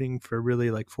 you're rooting for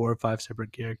really like 4 or 5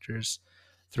 separate characters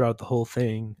throughout the whole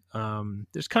thing.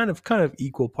 There's kind of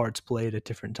equal parts played at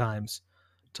different times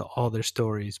to all their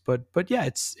stories, but yeah,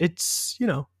 it's you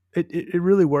know it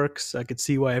really works. I could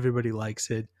see why everybody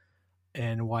likes it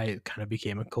and why it kind of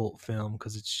became a cult film,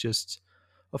 because it's just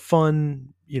a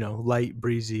fun, you know, light,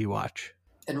 breezy watch.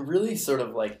 And really sort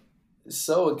of like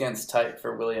so against type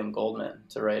for William Goldman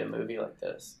to write a movie like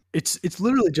this. It's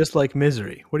literally just like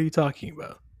Misery. What are you talking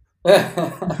about?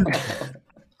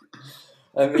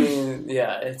 I mean,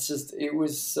 yeah, it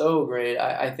was so great.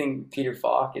 I think Peter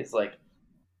Falk is like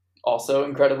also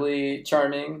incredibly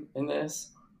charming in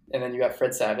this. And then you got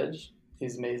Fred Savage.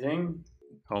 He's amazing.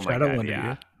 Oh my Shadow God, Wonder, yeah.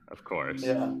 yeah. Of course.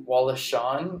 Yeah. Wallace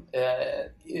Shawn, I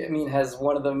mean, has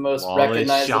one of the most Wallace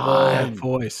recognizable Shawn. That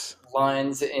voice.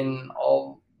 lines in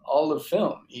all of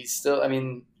film. He's still, I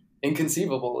mean,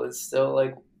 Inconceivable is still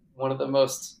like one of the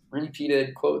most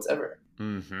repeated quotes ever.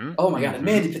 Mm-hmm. Oh my God, and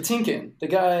Mandy Patinkin, the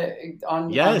guy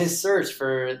on his search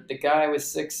for the guy with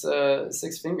six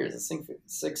fingers, a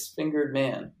six-fingered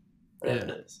man, whatever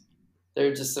it is. There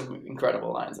are just some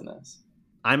incredible lines in this.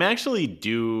 I'm actually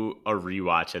due a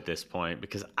rewatch at this point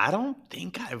because I don't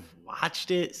think I've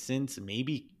watched it since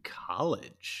maybe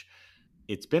college.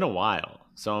 It's been a while,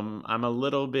 so I'm a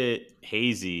little bit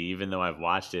hazy, even though I've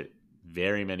watched it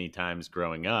very many times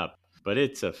growing up. But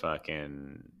it's a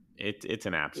fucking it's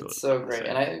an absolute. It's so great,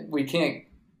 and we can't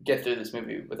get through this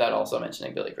movie without also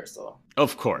mentioning Billy Crystal.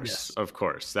 Of course, Yes. Of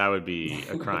course, that would be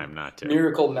a crime not to.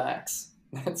 Miracle Max,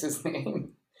 that's his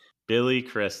name. Billy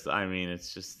Crystal. I mean,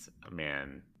 it's just,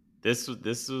 man. This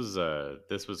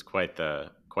was quite the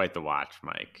watch,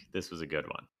 Mike. This was a good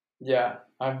one. Yeah,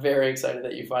 I'm very excited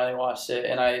that you finally watched it,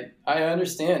 and I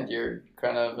understand your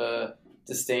kind of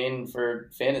disdain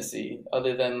for fantasy.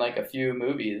 Other than like a few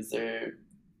movies,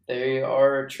 they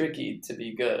are tricky to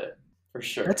be good, for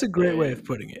sure. That's a great way of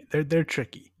putting it. They're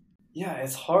tricky. Yeah,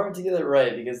 it's hard to get it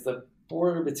right because the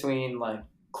border between like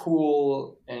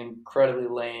cool and incredibly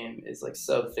lame is like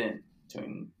so thin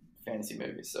between fantasy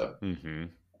movies. So, Mm-hmm.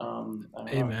 I don't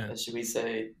know. Amen. Should we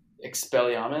say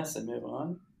Expelliarmus and move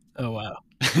on? Oh wow.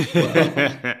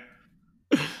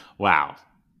 Wow.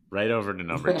 Right over to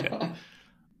number 2.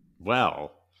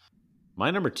 Well,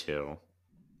 my number 2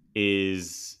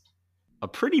 is a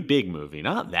pretty big movie.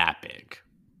 Not that big,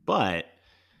 but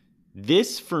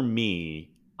this for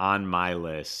me on my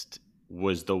list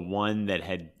was the one that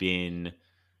had been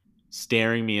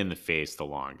staring me in the face the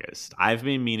longest. I've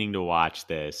been meaning to watch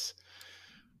this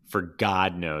for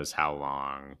God knows how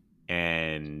long.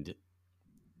 And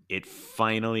it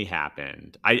finally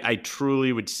happened. I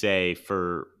truly would say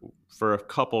for a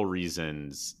couple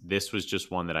reasons, this was just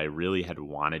one that I really had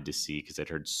wanted to see because I'd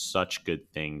heard such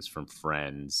good things from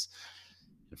friends.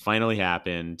 It finally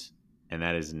happened, and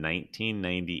that is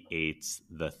 1998's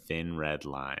The Thin Red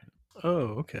Line.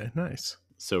 Oh, okay, nice.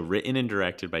 So written and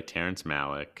directed by Terrence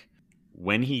Malick.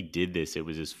 When he did this, it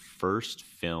was his first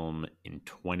film in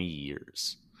 20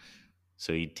 years.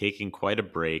 So he'd taken quite a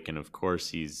break, and of course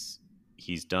he's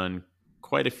done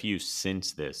quite a few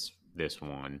since this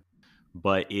one.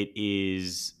 But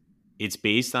it's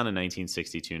based on a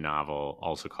 1962 novel,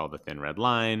 also called The Thin Red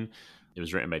Line. It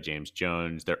was written by James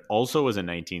Jones. There also was a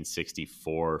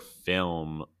 1964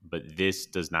 film, but this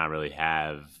does not really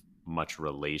have much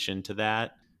relation to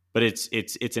that. But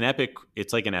it's an epic.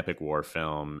 It's like an epic war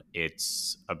film.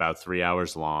 It's about 3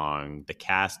 hours long. The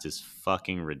cast is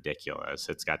fucking ridiculous.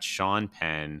 It's got Sean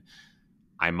Penn.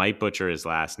 I might butcher his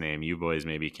last name. You boys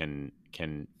maybe can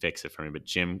fix it for me. But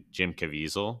Jim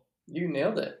Caviezel. You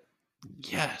nailed it.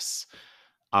 Yes.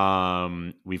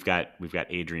 We've got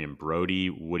Adrian Brody,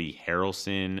 Woody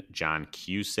Harrelson, John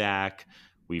Cusack.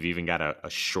 We've even got a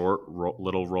short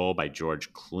little role by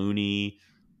George Clooney.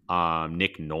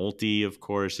 Nick Nolte, of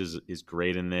course, is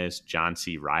great in this. John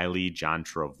C. Reilly, John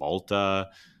Travolta.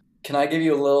 Can I give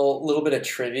you a little bit of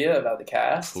trivia about the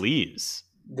cast? Please.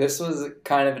 This was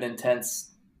kind of an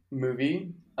intense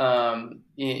movie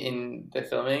in the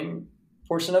filming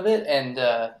portion of it, and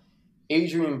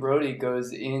Adrian Brody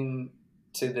goes into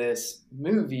this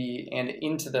movie and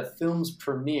into the film's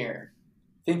premiere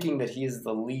thinking that he is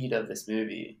the lead of this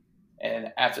movie,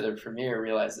 and after the premiere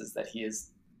realizes that he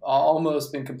is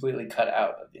almost been completely cut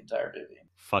out of the entire movie.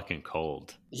 Fucking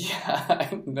cold. Yeah,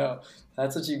 I know.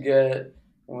 That's what you get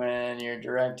when your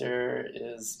director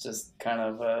is just kind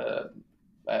of a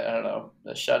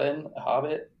shut-in, a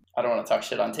hobbit. I don't want to talk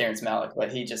shit on Terrence Malick,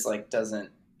 but he just doesn't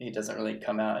really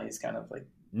come out. He's kind of like...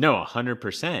 No,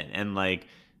 100%. And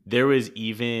there was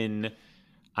even,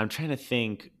 I'm trying to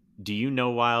think, do you know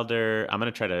Wilder? I'm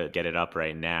going to try to get it up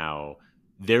right now.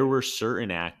 There were certain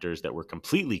actors that were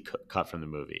completely cut from the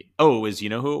movie. Oh, it was, you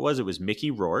know who it was? It was Mickey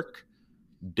Rourke,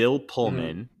 Bill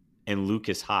Pullman, and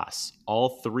Lucas Haas.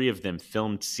 All three of them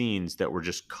filmed scenes that were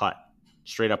just cut,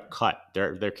 straight up cut.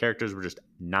 Their characters were just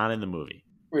not in the movie.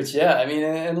 Which, yeah, I mean,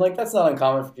 and that's not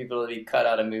uncommon for people to be cut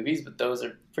out of movies, but those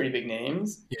are pretty big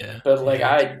names. Yeah. But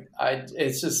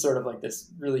it's just sort of like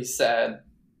this really sad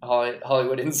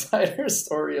Hollywood Insider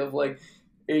story of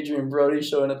Adrian Brody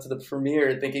showing up to the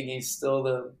premiere thinking he's still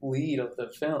the lead of the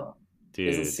film.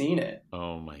 Dude. He hasn't seen it.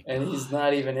 Oh my God. And he's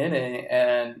not even in it.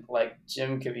 And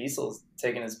Jim Caviezel's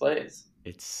taking his place.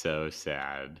 It's so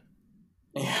sad.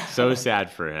 Yeah. So sad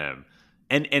for him.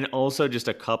 And also just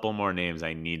a couple more names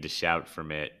I need to shout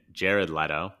from it. Jared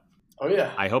Leto. Oh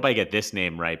yeah. I hope I get this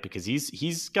name right because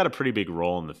he's got a pretty big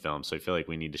role in the film, so I feel like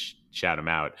we need to shout him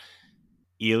out.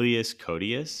 Elias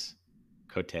Koteas.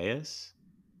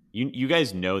 You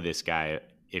guys know this guy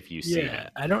if you see him.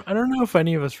 I don't know if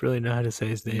any of us really know how to say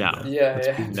his name. No. Though. Yeah,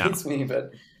 it beats me,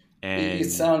 but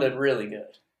it sounded really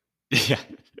good. Yeah.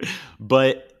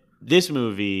 But this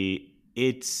movie,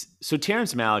 so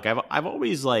Terrence Malick, I've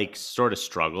always sort of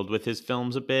struggled with his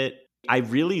films a bit. I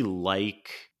really like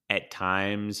at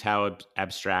times how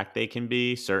abstract they can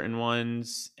be, certain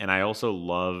ones, and I also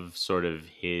love sort of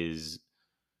his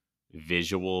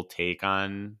visual take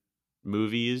on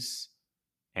movies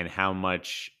and how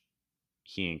much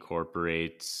he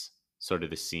incorporates sort of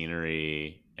the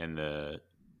scenery and the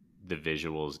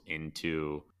visuals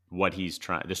into what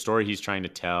the story he's trying to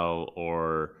tell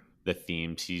or the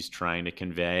themes he's trying to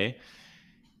convey.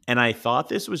 And I thought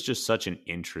this was just such an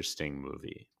interesting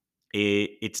movie.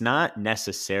 It's not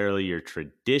necessarily your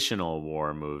traditional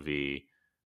war movie,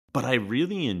 but I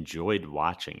really enjoyed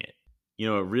watching it. It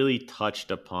really touched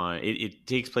upon it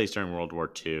takes place during World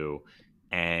War II,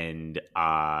 and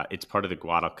it's part of the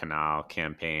Guadalcanal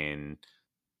campaign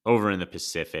over in the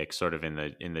Pacific, sort of in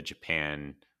the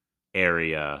Japan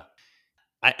area.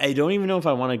 I don't even know if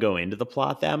I want to go into the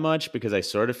plot that much because I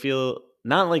sort of feel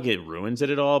not like it ruins it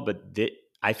at all, but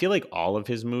I feel like all of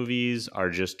his movies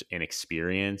are just an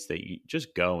experience that you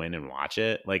just go in and watch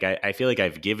it. I feel like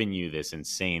I've given you this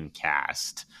insane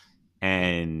cast,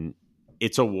 and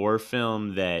it's a war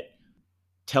film that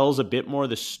tells a bit more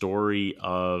the story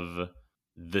of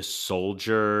the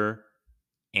soldier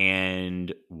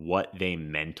and what they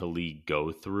mentally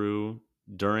go through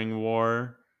during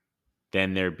war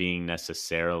than there being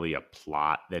necessarily a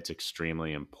plot that's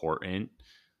extremely important.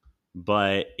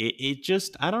 But it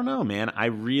just, I don't know, man. I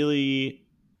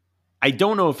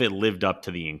don't know if it lived up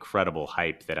to the incredible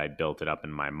hype that I built it up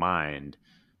in my mind,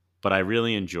 but I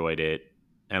really enjoyed it.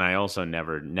 And I also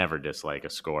never dislike a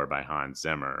score by Hans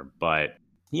Zimmer. But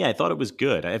yeah, I thought it was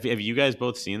good. Have you guys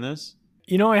both seen this?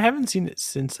 I haven't seen it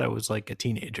since I was like a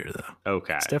teenager, though.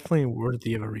 Okay. It's definitely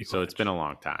worthy of a rewatch. So it's been a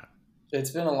long time.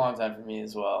 It's been a long time for me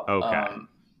as well. Okay.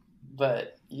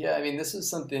 But yeah, I mean, this was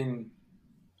something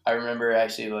I remember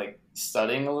actually like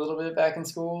studying a little bit back in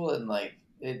school, and like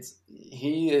he's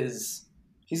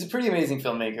a pretty amazing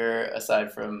filmmaker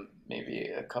aside from maybe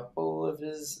a couple of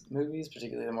his movies,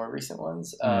 particularly the more recent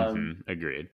ones.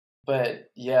 Agreed. But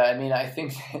yeah, I mean, I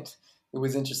think that it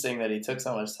was interesting that he took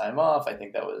so much time off. I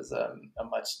think that was a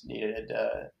much needed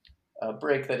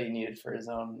break that he needed for his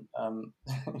own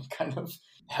kind of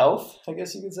health, I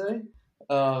guess you could say.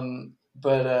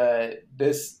 But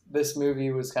this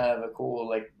movie was kind of a cool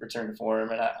like return to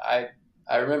form, and I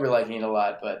remember liking it a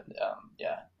lot. But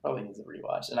yeah, probably needs a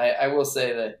rewatch. And I will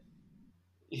say that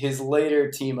his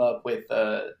later team up with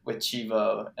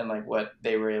Chivo and like what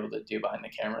they were able to do behind the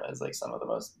camera is like some of the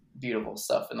most beautiful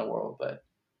stuff in the world. But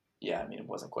yeah, I mean, it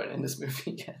wasn't quite in this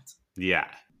movie yet. Yeah,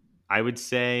 I would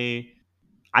say.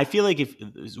 I feel like if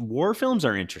war films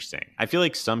are interesting, I feel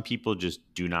like some people just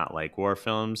do not like war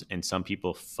films and some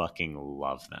people fucking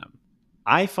love them.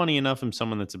 I, funny enough, am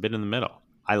someone that's a bit in the middle.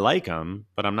 I like them,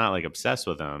 but I'm not like obsessed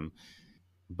with them.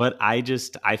 But I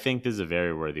think this is a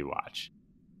very worthy watch.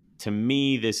 To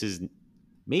me, this is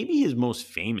maybe his most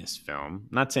famous film.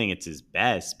 I'm not saying it's his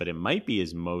best, but it might be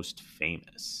his most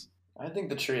famous. I think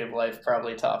The Tree of Life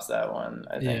probably tops that one.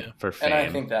 I think. Yeah, for fame. And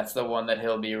I think that's the one that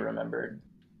he'll be remembered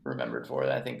for.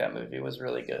 I think that movie was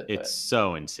really good. It's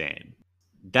so insane.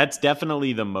 That's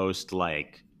definitely the most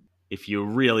like, if you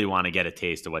really want to get a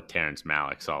taste of what Terrence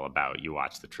Malick's all about, you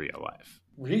watch The Tree of Life.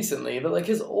 Recently, but like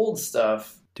his old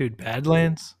stuff. Dude,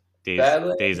 Badlands? Days of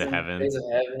Heaven. Days of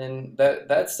Heaven.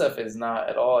 That stuff is not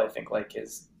at all, I think, like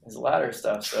his latter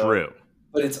stuff. True.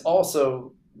 But it's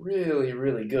also really,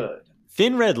 really good.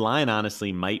 Thin Red Line,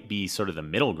 honestly, might be sort of the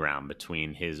middle ground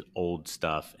between his old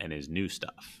stuff and his new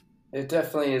stuff. It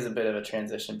definitely is a bit of a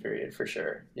transition period for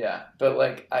sure. Yeah. But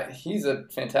like, he's a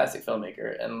fantastic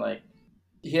filmmaker, and like,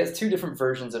 he has two different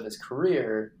versions of his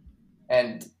career,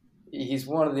 and he's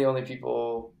one of the only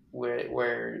people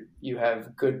where you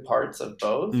have good parts of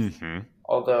both. Mm-hmm.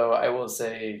 Although I will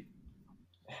say,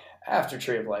 after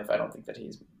Tree of Life, I don't think that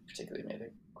he's particularly made a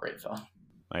great film.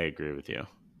 I agree with you.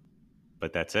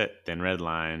 But that's it. Thin Red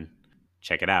Line.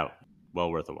 Check it out.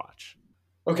 Well worth a watch.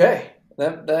 Okay.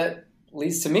 That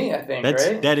leads to me, I think,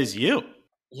 right? That is you.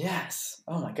 Yes.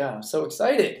 Oh my God, I'm so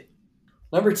excited.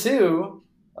 Number 2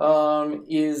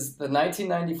 is the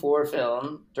 1994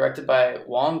 film directed by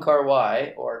Wong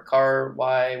Kar-wai, or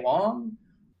Kar-wai Wong.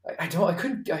 I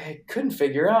couldn't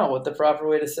figure out what the proper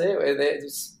way to say it.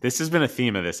 This has been a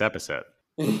theme of this episode.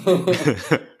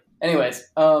 Anyways,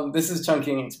 this is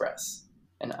Chungking Express,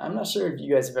 and I'm not sure if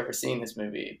you guys have ever seen this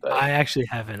movie, but I actually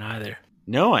haven't either.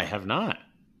 No, I have not.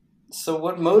 So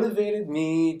what motivated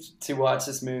me to watch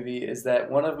this movie is that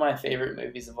one of my favorite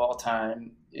movies of all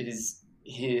time is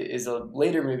a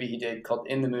later movie he did called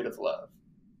In the Mood of Love,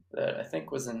 that I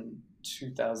think was in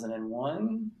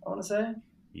 2001, I want to say.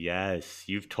 Yes,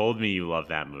 you've told me you love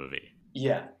that movie.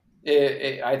 Yeah,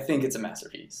 I think it's a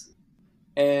masterpiece.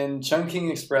 And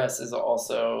Chungking Express is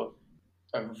also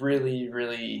a really,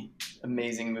 really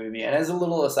amazing movie. And as a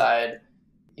little aside,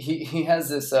 he has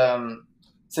this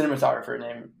cinematographer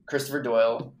named Christopher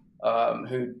Doyle,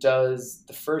 who does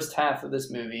the first half of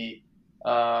this movie.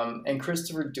 And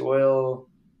Christopher Doyle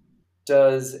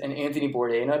does an Anthony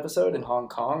Bourdain episode in Hong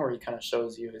Kong where he kind of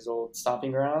shows you his old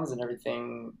stomping grounds and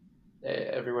everything,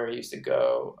 everywhere he used to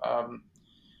go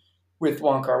with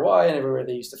Wong Kar-wai and everywhere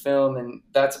they used to film. And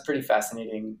that's a pretty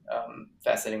fascinating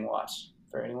watch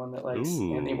for anyone that likes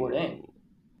Anthony Bourdain.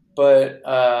 But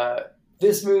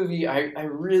this movie, I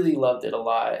really loved it a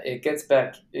lot. It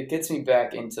gets me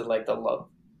back into like the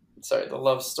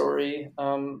love story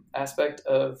aspect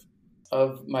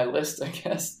of my list, I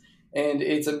guess. And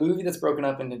it's a movie that's broken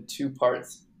up into 2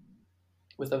 parts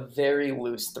with a very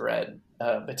loose thread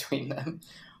between them.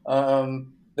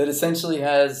 That essentially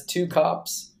has 2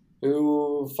 cops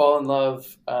who fall in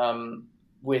love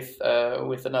with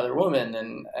another woman,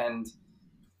 and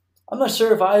I'm not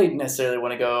sure if I necessarily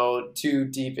want to go too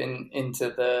deep into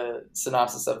the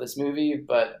synopsis of this movie,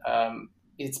 but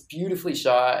it's beautifully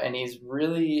shot, and he's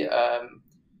really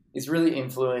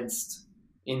influenced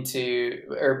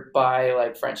by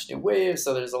like French New Wave.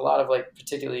 So there's a lot of like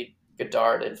particularly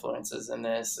Godard influences in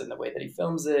this, and the way that he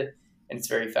films it, and it's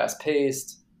very fast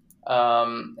paced.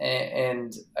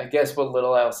 And I guess what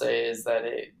little I'll say is that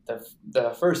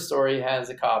the first story has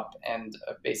a cop and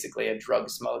basically a drug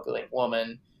smuggling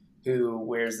woman who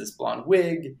wears this blonde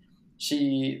wig.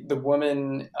 the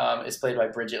woman is played by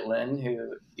Bridget Lin,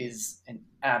 who is an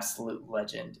absolute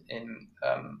legend in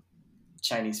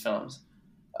Chinese films.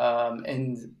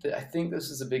 I think this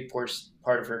was a big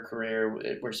part of her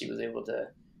career where she was able to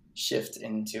shift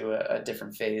into a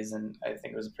different phase, and I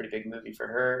think it was a pretty big movie for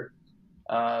her.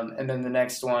 And then the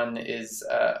next one is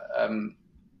a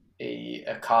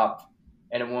cop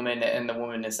and a woman, and the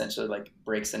woman essentially like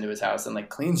breaks into his house and like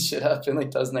cleans shit up and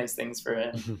like does nice things for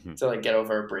him to like get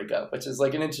over a breakup, which is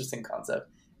like an interesting concept.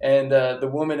 And the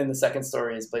woman in the second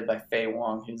story is played by Faye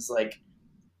Wong, who's like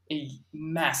a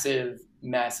massive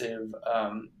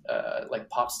like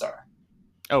pop star.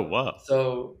 Oh wow!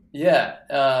 So yeah,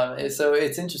 so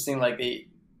it's interesting. Like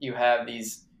you have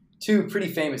these two pretty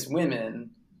famous women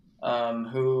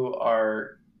who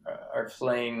are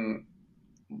playing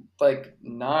like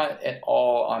not at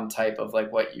all on type of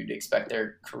like what you'd expect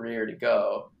their career to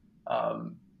go,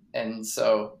 and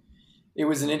so it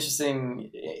was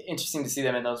interesting to see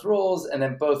them in those roles. And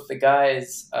then both the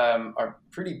guys are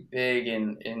pretty big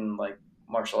in like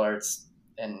martial arts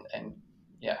and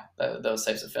yeah, those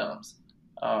types of films.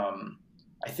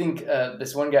 I think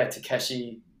this one guy,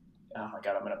 Takeshi, oh my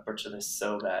god, I'm gonna butcher this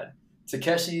so bad.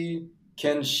 Takeshi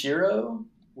Kenshiro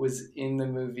was in the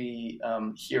movie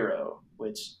Hero,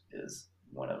 which is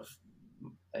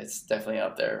it's definitely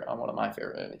up there on one of my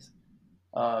favorite movies.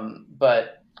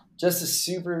 But just a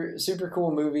super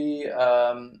cool movie,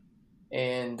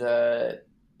 and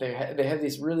they have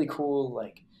these really cool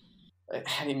like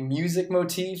music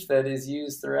motif that is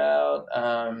used throughout,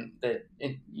 that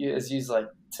is used like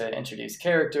to introduce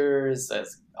characters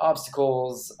as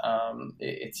obstacles.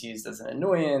 It's used as an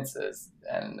annoyance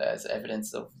and as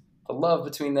evidence of the love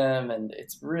between them, and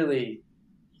it's really,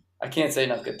 I can't say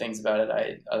enough good things about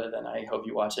it. Other than I hope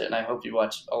you watch it, and I hope you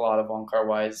watch a lot of Wong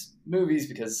Kar-wai's movies,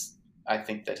 because I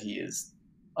think that he is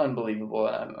unbelievable,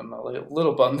 and I'm a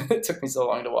little bummed that it took me so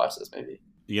long to watch this movie.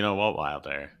 You know what,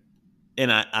 Wilder?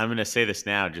 And I'm going to say this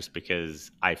now just because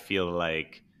I feel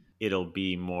like it'll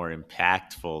be more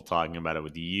impactful talking about it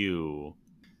with you,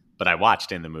 but I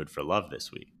watched In the Mood for Love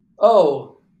this week.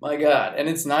 Oh my God. And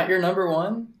it's not your number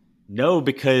one? No,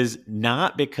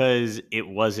 not because it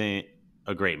wasn't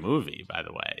a great movie, by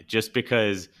the way, just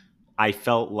because I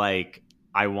felt like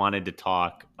I wanted to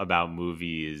talk about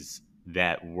movies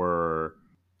that were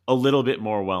a little bit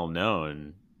more well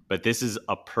known, but this is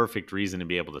a perfect reason to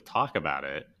be able to talk about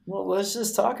it. Well, let's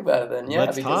just talk about it then. Yeah,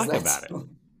 let's talk about it.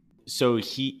 So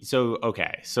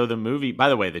the movie, by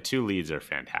the way, the two leads are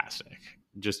fantastic.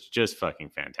 Just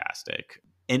fucking fantastic.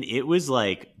 And it was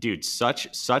like, dude,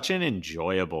 such an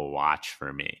enjoyable watch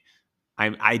for me.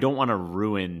 I don't want to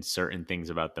ruin certain things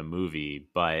about the movie,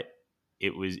 but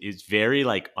it's very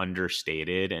like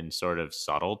understated and sort of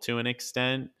subtle to an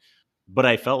extent. But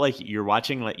I felt like you're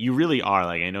watching, like you really are,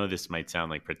 like, I know this might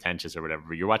sound like pretentious or whatever,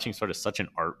 but you're watching sort of such an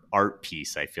art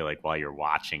piece, I feel like, while you're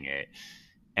watching it.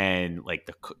 And like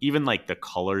even like the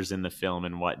colors in the film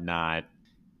and whatnot,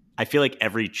 I feel like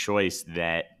every choice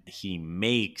that he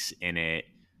makes in it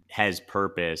has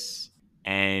purpose.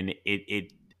 And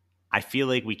I feel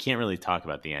like we can't really talk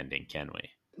about the ending, can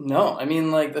we? No, I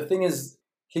mean, like, the thing is,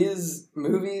 his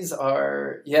movies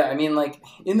are, yeah, I mean, like,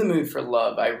 In the Mood for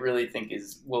Love, I really think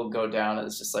will go down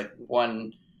as just like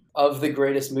one of the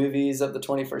greatest movies of the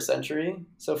 21st century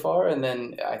so far. And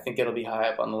then I think it'll be high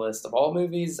up on the list of all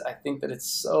movies. I think that it's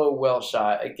so well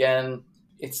shot. Again,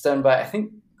 it's done by, I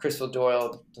think Crystal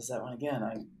Doyle does that one again.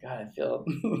 I feel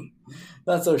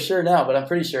not so sure now, but I'm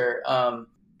pretty sure.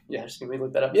 Yeah, just gonna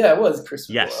look that up. Yeah, it was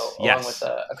Crystal Doyle along with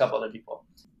a couple other people.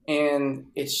 And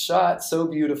it's shot so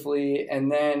beautifully,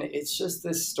 and then it's just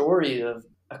this story of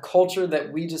a culture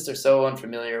that we just are so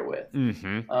unfamiliar with,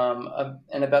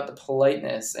 and about the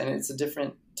politeness, and it's a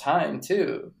different time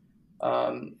too,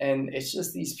 and it's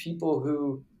just these people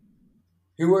who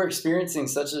are experiencing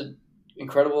such an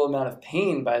incredible amount of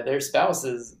pain by their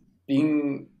spouses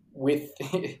being with.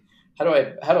 how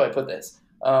do I put this?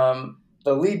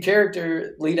 The lead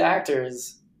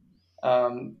actor's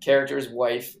character's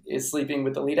wife is sleeping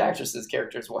with the lead actress's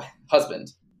character's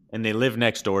husband. And they live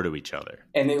next door to each other.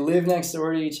 And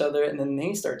then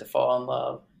they start to fall in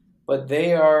love. But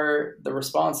they are the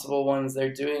responsible ones.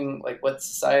 They're doing like what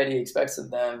society expects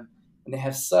of them. And they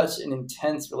have such an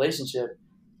intense relationship,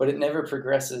 but it never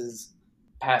progresses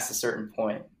past a certain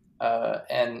point.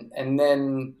 And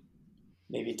then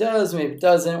maybe it does, maybe it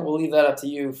doesn't. We'll leave that up to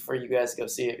you for you guys to go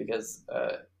see it, because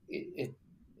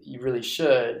you really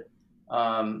should.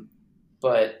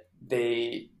 But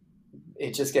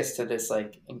it just gets to this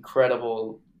like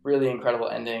really incredible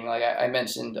ending. Like I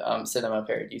mentioned, Cinema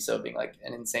Paradiso being like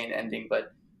an insane ending,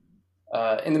 but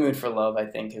In the Mood for Love, I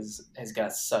think has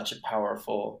got such a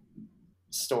powerful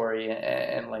story,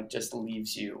 and like just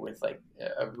leaves you with like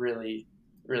a really,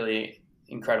 really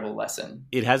incredible lesson.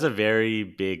 It has a very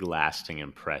big lasting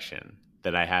impression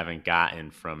that I haven't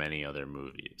gotten from any other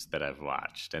movies that I've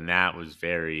watched. And that was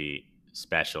very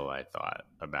special, I thought,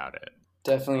 about it.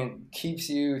 Definitely keeps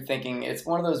you thinking. It's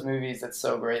one of those movies that's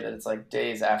so great that it's like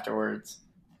days afterwards,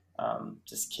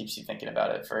 just keeps you thinking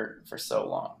about it for so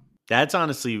long. That's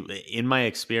honestly, in my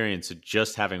experience,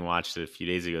 just having watched it a few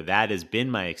days ago, that has been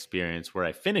my experience where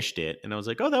I finished it and I was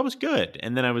like, oh, that was good.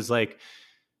 And then I was like,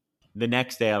 the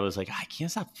next day I was like, I can't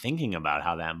stop thinking about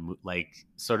how that,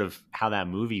 sort of how that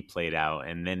movie played out.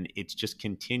 And then it's just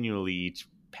continually each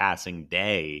passing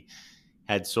day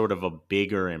had sort of a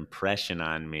bigger impression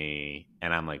on me.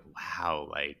 And I'm like, wow,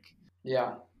 like.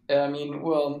 Yeah. I mean,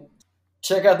 well,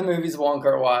 check out the movies Wong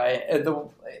Kar-wai.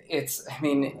 It's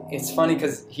funny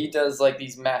because he does like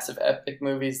these massive epic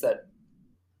movies that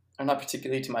are not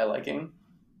particularly to my liking.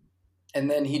 And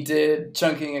then he did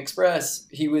Chungking Express.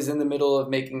 He was in the middle of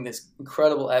making this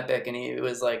incredible epic, and he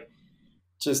was like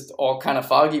just all kind of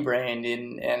foggy brained,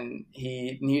 and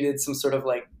he needed some sort of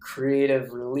like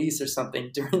creative release or something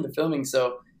during the filming.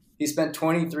 So he spent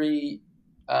 23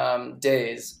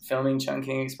 days filming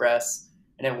Chungking Express,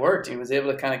 and it worked. He was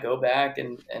able to kind of go back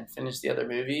and finish the other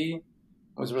movie.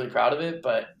 I was really proud of it,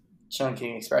 but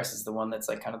Chungking Express is the one that's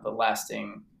like kind of the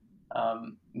lasting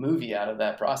movie out of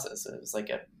that process. It was like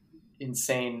a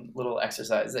insane little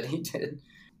exercise that he did,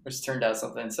 which turned out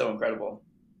something so incredible.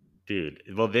 Dude,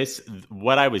 well,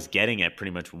 what I was getting at pretty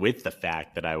much with the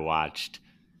fact that I watched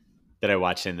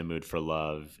In the Mood for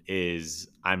Love is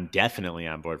I'm definitely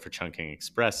on board for Chungking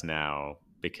Express now,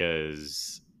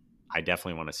 because I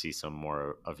definitely want to see some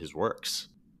more of his works.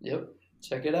 Yep,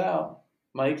 check it out.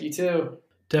 Mike, you too?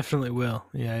 Definitely will.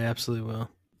 Yeah, I absolutely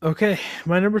will. Okay,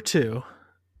 my number 2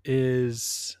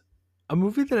 is a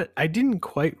movie that I didn't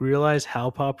quite realize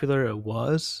how popular it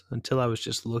was until I was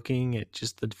just looking at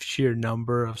just the sheer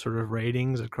number of sort of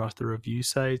ratings across the review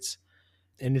sites.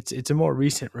 And it's a more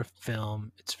recent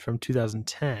film. It's from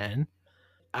 2010.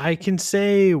 I can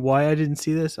say why I didn't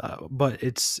see this, but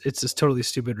it's this totally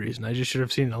stupid reason. I just should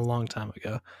have seen it a long time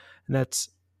ago. And that's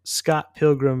Scott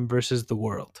Pilgrim versus the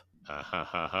World. All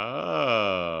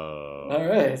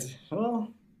right.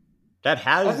 Well,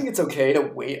 I think it's okay to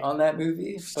wait on that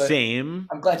movie. But same.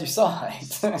 I'm glad you saw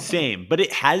it. Same, but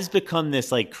it has become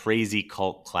this like crazy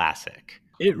cult classic.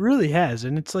 It really has,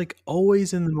 and it's like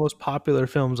always in the most popular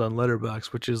films on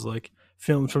Letterboxd, which is like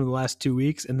films from the last 2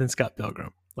 weeks, and then Scott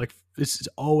Pilgrim. Like this is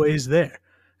always there,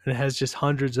 and it has just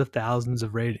hundreds of thousands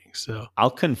of ratings. So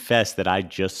I'll confess that I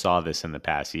just saw this in the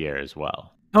past year as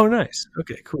well. Oh, nice.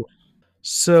 Okay, cool.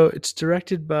 So it's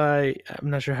directed by, I'm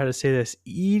not sure how to say this,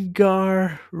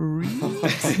 Edgar Wright.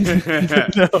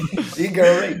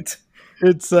 Edgar Wright.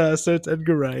 It's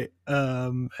Edgar Wright.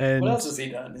 And what else has he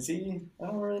done? Is he? I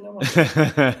don't really know.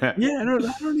 Yeah,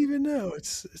 I don't even know.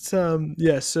 It's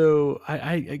yeah. So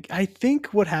I think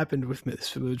what happened with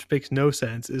this, which makes no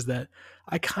sense, is that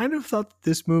I kind of thought that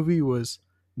this movie was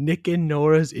Nick and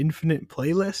Nora's Infinite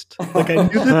Playlist. Like I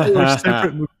knew that they were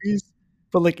separate movies,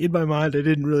 but like in my mind, I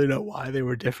didn't really know why they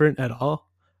were different at all,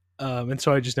 and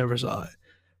so I just never saw it.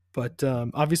 But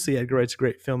obviously, Edgar Wright's a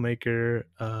great filmmaker,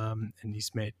 and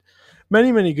he's made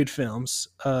many good films.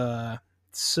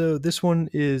 So this one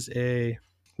is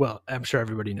well, I'm sure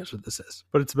everybody knows what this is,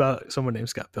 but it's about someone named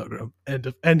Scott Pilgrim.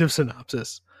 End of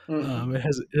synopsis. Mm-hmm. It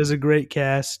has a great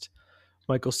cast.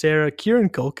 Michael Cera, Kieran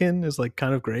Culkin is like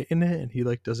kind of great in it, and he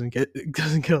like doesn't get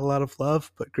a lot of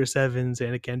love. But Chris Evans,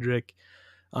 Anna Kendrick,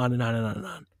 on and on and on and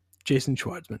on. Jason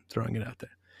Schwartzman, throwing it out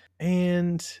there.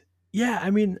 And yeah, I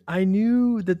mean, I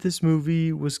knew that this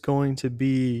movie was going to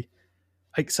be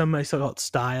like some might call it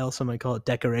style, some might call it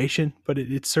decoration, but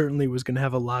it certainly was going to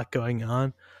have a lot going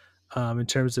on in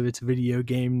terms of its video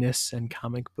game-ness and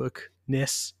comic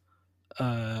book-ness.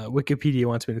 Wikipedia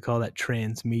wants me to call that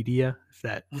transmedia, if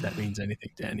that means anything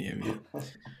to any of you.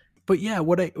 But yeah,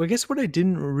 I guess what I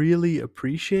didn't really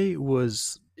appreciate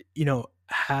was,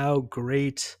 how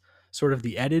great sort of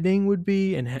the editing would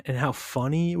be and how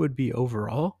funny it would be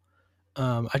overall.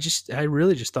 I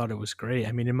really just thought it was great.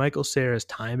 I mean, and Michael Cera's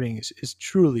timing is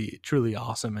truly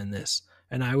awesome in this.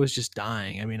 And I was just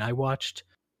dying. I mean, I watched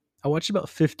about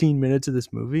 15 minutes of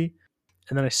this movie,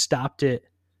 and then I stopped it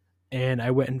and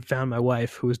I went and found my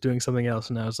wife who was doing something else.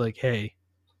 And I was like, hey,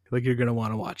 like, you're going to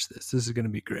want to watch this. This is going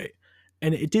to be great.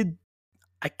 And it did.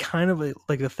 I kind of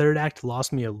like the third act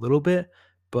lost me a little bit,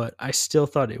 but I still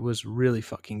thought it was really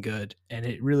fucking good. And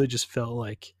it really just felt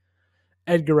like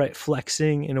Edgar Wright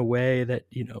flexing in a way that,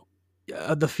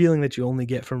 the feeling that you only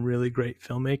get from really great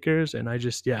filmmakers. And I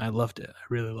loved it. I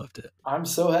really loved it. I'm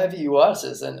so happy you watched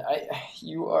this, and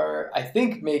you are, I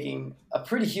think, making a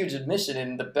pretty huge admission.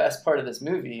 In the best part of this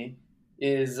movie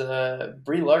is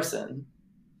Brie Larson,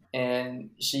 and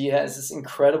she has this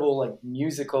incredible like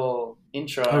musical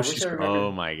intro. I wish I remembered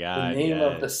Oh my god! the name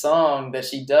of the song that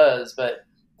she does, but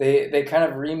they kind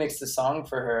of remixed the song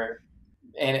for her,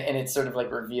 and it's sort of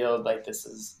like revealed like this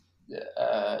is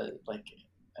like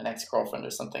an ex-girlfriend or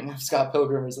something of Scott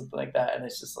Pilgrim or something like that, and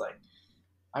it's just like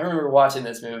I remember watching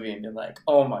this movie and being like,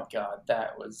 oh my god,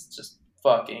 that was just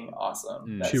fucking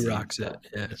awesome. She rocks it.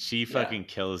 Yeah. She fucking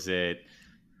kills it,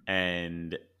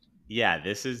 and yeah,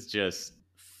 this is just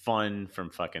fun from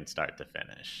fucking start to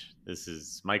finish. This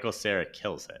is Michael Cera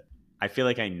kills it. I feel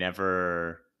like I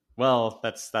never. Well,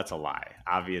 that's a lie.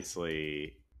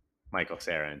 Obviously, Michael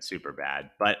Cera and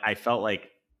Superbad, but I felt like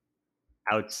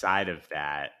outside of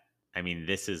that, I mean,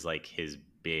 this is like his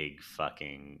big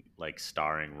fucking like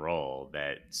starring role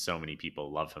that so many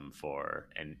people love him for,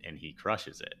 and he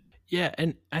crushes it. Yeah,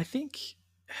 and I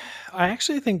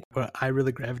actually think what I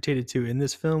really gravitated to in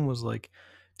this film was like,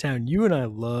 Town, you and I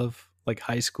love like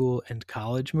high school and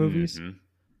college movies,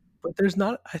 but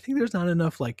I think there's not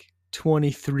enough like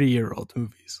 23-year-old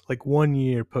movies, like 1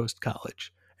 year post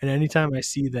college. And anytime I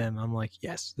see them, I'm like,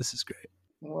 yes, this is great.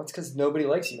 Well, it's because nobody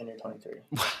likes you when you're 23.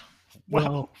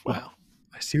 Wow.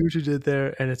 I see what you did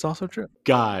there, and it's also true.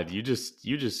 God, you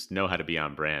just know how to be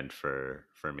on brand for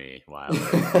me, Wilder.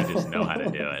 You just know how to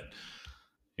do it.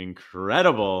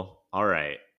 Incredible. All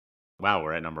right. Wow,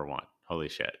 we're at number 1. Holy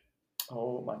shit.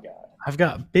 Oh my god. I've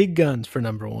got big guns for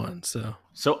number 1, so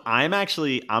I'm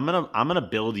gonna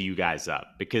build you guys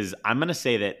up, because I'm gonna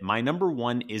say that my number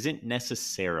 1 isn't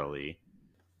necessarily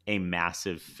a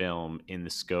massive film in the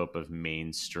scope of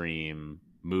mainstream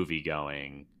movie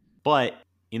going, but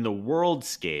in the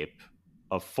worldscape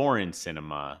of foreign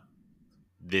cinema,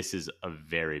 this is a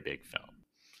very big film.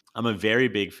 I'm a very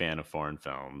big fan of foreign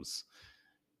films,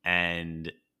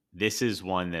 and this is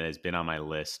one that has been on my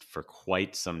list for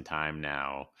quite some time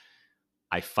now.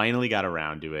 I finally got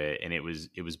around to it, and it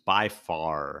was by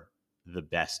far the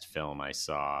best film I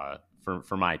saw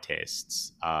for my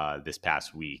tastes this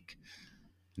past week.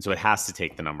 And so it has to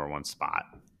take the number 1 spot.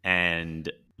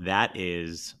 And that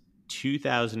is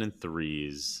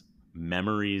 2003's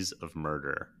Memories of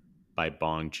Murder by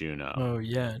Bong Joon-ho. Oh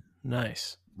yeah,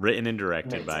 nice. Written and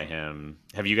directed by him.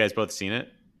 Have you guys both seen it?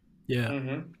 Yeah.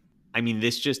 Mm-hmm. I mean,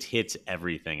 this just hits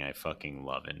everything I fucking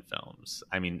love in films.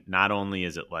 I mean, not only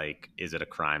is it a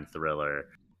crime thriller,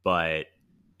 but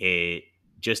it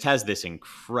just has this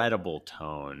incredible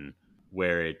tone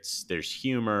where there's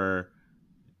humor.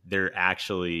 There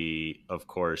actually, of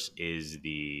course, is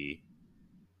these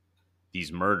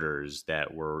murders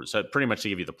that were, so pretty much to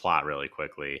give you the plot really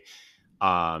quickly.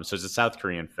 So it's a South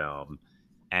Korean film,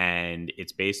 and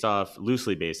it's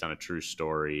loosely based on a true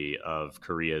story of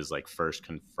Korea's like first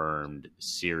confirmed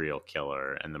serial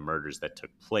killer and the murders that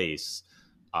took place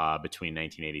between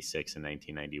 1986 and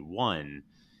 1991.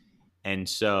 And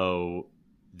so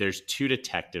there's 2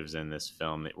 detectives in this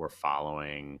film that we're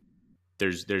following.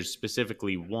 There's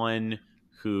specifically one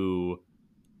who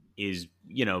is,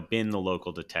 been the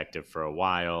local detective for a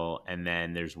while, and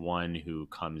then there's one who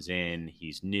comes in,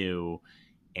 he's new,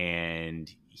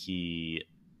 and he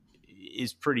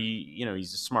is pretty,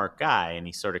 he's a smart guy, and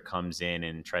he sort of comes in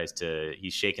and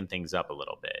he's shaking things up a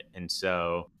little bit. And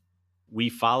so we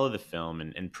follow the film,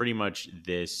 and pretty much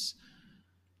these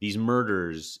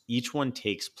murders, each one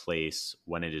takes place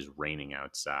when it is raining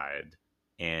outside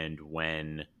and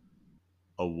when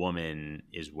a woman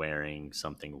is wearing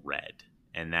something red.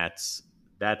 And that's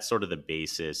sort of the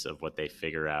basis of what they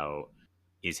figure out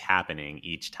is happening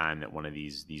each time that one of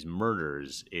these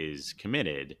murders is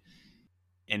committed.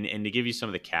 And to give you some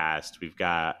of the cast, we've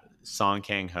got Song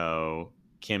Kang-ho,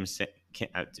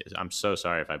 I'm so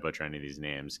sorry if I butcher any of these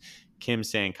names, Kim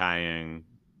Sang-kyung,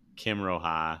 Kim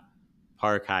Ro-ha,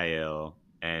 Park Hae-il,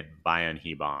 and Byun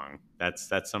Hee-bong.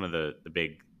 That's some of the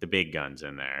big guns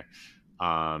in there.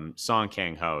 Song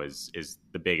Kang-ho is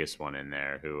the biggest one in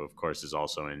there, who of course is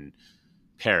also in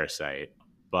Parasite.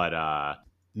 But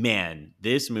man,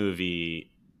 this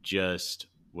movie just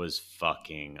was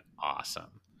fucking awesome.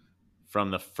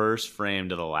 From the first frame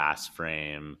to the last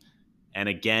frame. And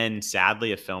again,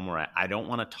 sadly, a film where I don't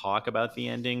want to talk about the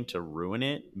ending to ruin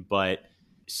it, but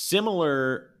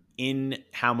similar in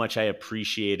how much I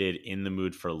appreciated In the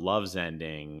Mood for Love's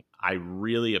ending, I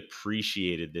really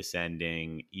appreciated this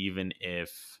ending, even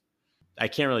if I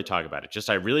can't really talk about it. Just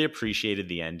I really appreciated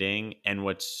the ending. And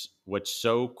what's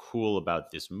so cool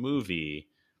about this movie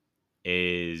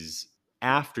is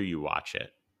after you watch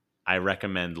it, I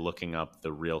recommend looking up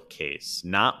The Real Case,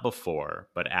 not before,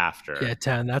 but after. Yeah,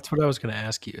 Tan, that's what I was going to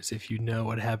ask you, is if you know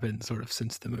what happened sort of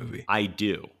since the movie. I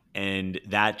do. And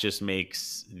that just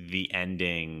makes the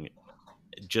ending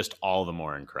just all the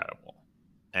more incredible.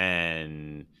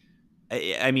 And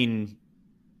I mean,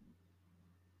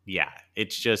 yeah,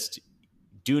 it's just,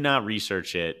 do not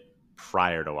research it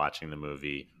prior to watching the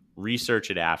movie.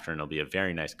 Research it after, and it'll be a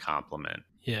very nice compliment.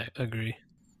 Yeah, agree.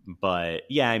 But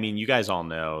yeah, I mean, you guys all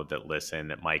know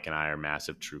that Mike and I are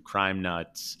massive true crime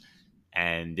nuts,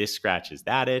 and this scratches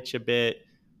that itch a bit.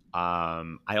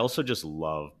 I also just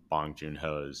love Bong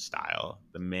Joon-ho's style.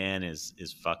 The man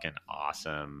is fucking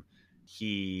awesome.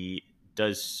 He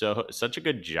does such a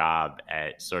good job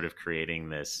at sort of creating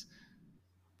this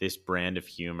brand of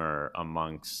humor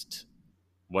amongst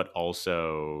what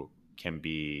also can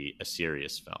be a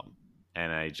serious film.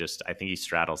 And I think he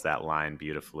straddles that line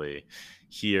beautifully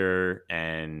here.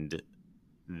 And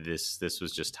this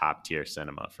was just top tier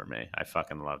cinema for me. I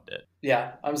fucking loved it.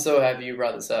 Yeah, I'm so happy you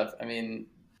brought this up. I mean,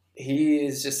 he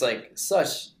is just like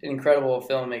such an incredible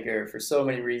filmmaker for so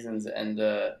many reasons, and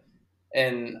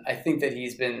I think that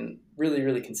he's been really,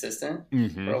 really consistent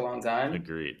for a long time.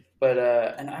 Agreed. But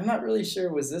and I'm not really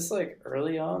sure, was this like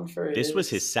early on for this was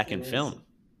his second film.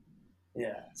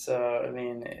 Yeah. So I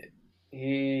mean,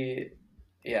 he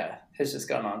has just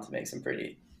gone on to make some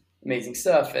pretty amazing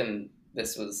stuff, and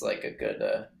this was like a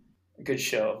good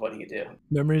show of what he could do.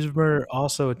 Memories of Murder,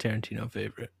 also a Tarantino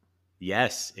favorite.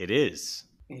 Yes, it is.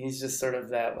 He's just sort of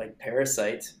that like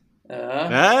parasite.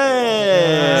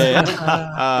 Hey!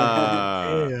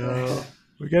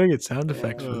 We gotta get sound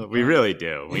effects. We really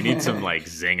do. We need some like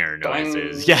zinger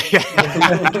noises.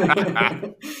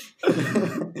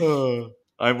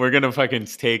 We're gonna fucking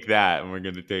take that, and we're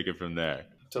gonna take it from there.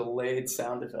 Delayed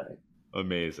sound effect.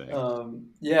 Amazing.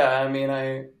 I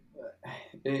mean,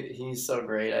 he's so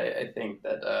great. I think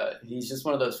that he's just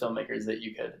one of those filmmakers that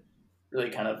you could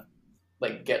really kind of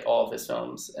like get all of his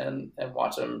films and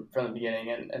watch them from the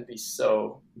beginning and be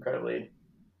so incredibly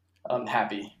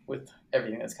happy with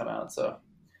everything that's come out. So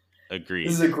agreed.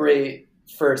 This is a great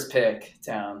first pick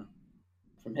down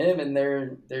from him, and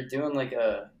they're doing like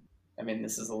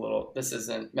this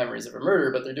isn't Memories of a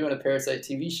Murder, but they're doing a Parasite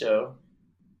TV show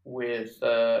with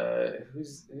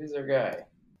who's our guy?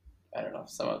 I don't know,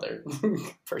 some other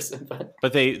person,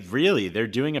 but they're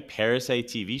doing a Parasite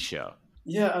TV show.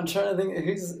 Yeah, I'm trying to think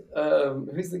who's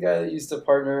the guy that used to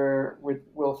partner with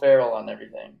Will Ferrell on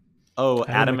everything. Oh,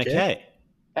 Adam McKay.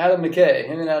 Adam McKay.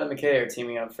 Him and Adam McKay are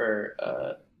teaming up for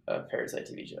a Parasite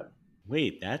TV show.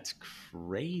 Wait, that's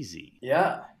crazy.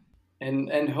 Yeah,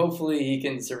 and hopefully he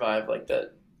can survive like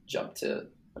the jump to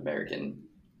American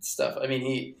stuff. I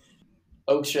mean,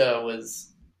 Okja was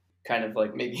kind of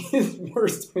like maybe his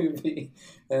worst movie,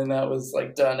 and that was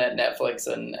like done at Netflix,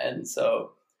 and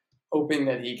so hoping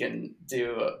that he can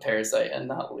do a Parasite and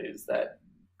not lose that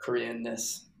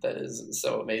Koreanness that is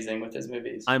so amazing with his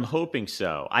movies. I'm hoping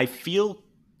so. I feel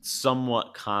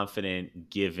somewhat confident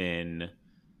given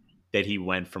that he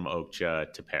went from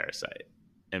Okja to Parasite.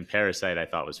 And Parasite I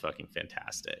thought was fucking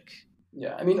fantastic.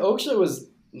 Yeah, I mean, Okja was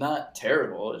not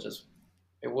terrible.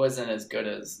 It wasn't as good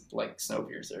as like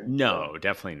Snowpiercer. No,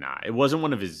 definitely not. It wasn't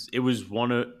one of his. It was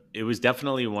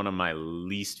definitely one of my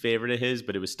least favorite of his,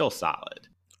 but it was still solid.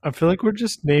 I feel like we're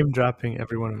just name dropping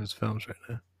every one of his films right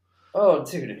now. Oh,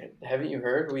 dude, haven't you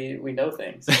heard? We know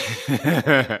things.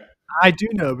 I do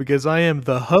know because I am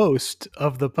the host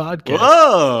of the podcast.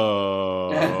 Whoa!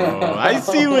 I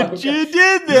see what you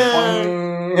did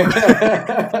there.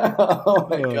 Oh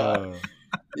my god,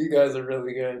 you guys are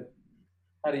really good.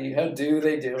 How do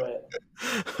they do it?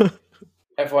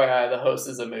 FYI, The Host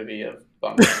is a movie of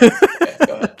Bong. Okay,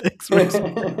 go ahead. Thanks,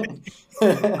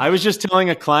 I was just telling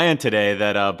a client today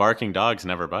that barking dogs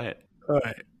never bite. All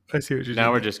right, I see what you're doing.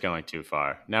 Now we're just going too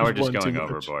far. Now we're just going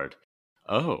overboard.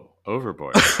 Oh,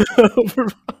 overboard.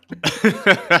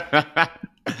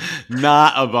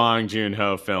 Not a Bong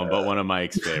Joon-ho film, but one of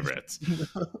Mike's favorites.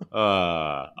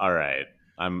 All right,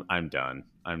 I'm done.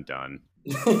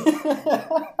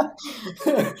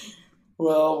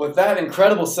 Well, with that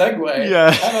incredible segue,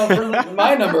 yeah. For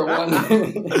my number one.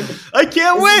 I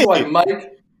can't wait.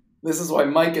 This is why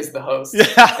Mike is the host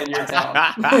in your town.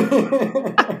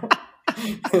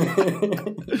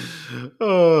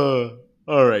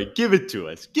 All right, give it to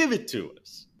us.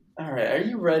 All right, are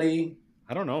you ready?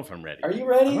 I don't know if I'm ready. Are you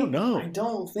ready? I don't know. I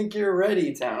don't think you're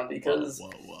ready, Town, because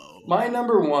whoa. My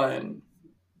number one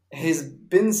has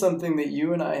been something that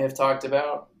you and I have talked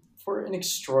about for an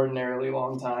extraordinarily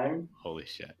long time. Holy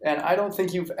shit. And I don't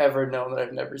think you've ever known that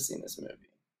I've never seen this movie.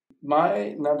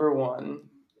 My number one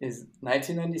is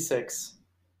 1996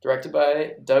 directed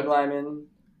by Doug Liman,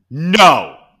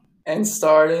 No. and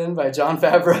starred in by Jon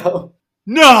Favreau.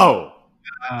 No.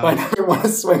 My number one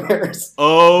is Swingers. That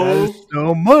Oh, is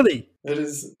so money. It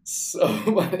is so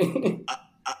funny.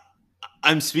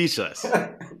 I'm speechless.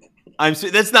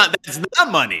 That's not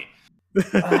money.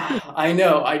 I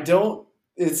know. I don't.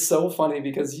 It's so funny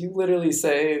because you literally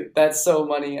say that's so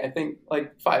money. I think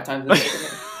like 5 times a day.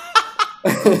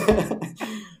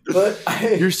 But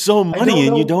You're so money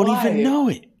and you don't even know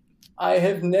it. I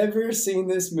have never seen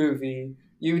this movie.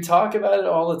 You talk about it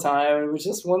all the time. It was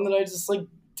just one that I just like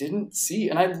didn't see,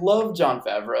 and I love Jon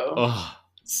Favreau Oh,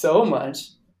 so much.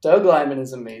 Doug Liman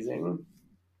is amazing.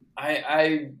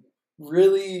 I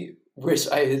really wish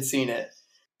I had seen it.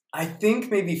 I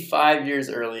think maybe 5 years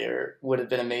earlier would have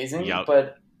been amazing. Yep.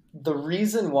 But the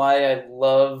reason why I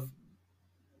love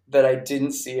that I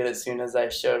didn't see it as soon as I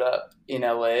showed up in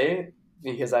LA,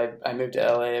 because I moved to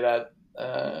LA about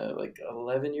like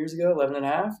 11 years ago, 11 and a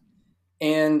half,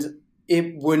 and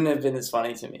it wouldn't have been as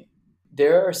funny to me.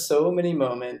 There are so many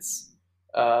moments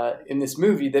in this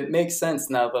movie that make sense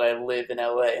now that I live in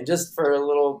LA. And just for a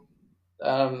little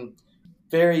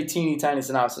very teeny tiny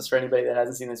synopsis for anybody that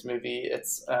hasn't seen this movie,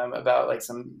 it's about like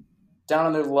some down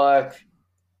on their luck,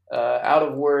 out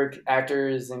of work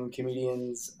actors and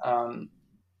comedians.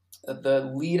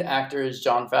 The lead actor is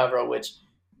Jon Favreau, which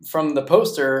from the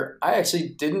poster, I actually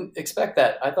didn't expect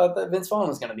that. I thought that Vince Vaughn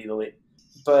was going to be the lead.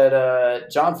 But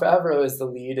Jon Favreau is the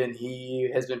lead, and he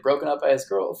has been broken up by his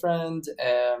girlfriend,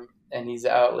 and he's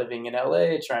out living in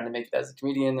LA trying to make it as a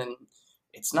comedian, and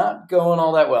it's not going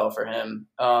all that well for him.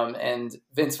 And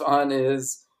Vince Vaughn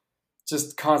is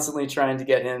just constantly trying to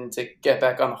get him to get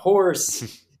back on the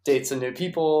horse, date some new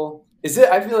people.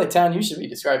 I feel like, Town, you should be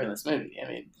describing this movie. I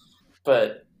mean,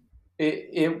 but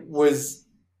it was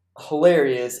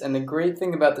hilarious. And the great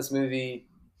thing about this movie,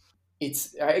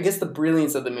 I guess the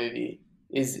brilliance of the movie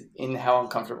is in how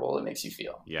uncomfortable it makes you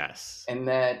feel. yes. And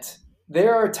that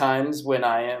there are times when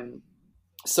I am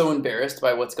so embarrassed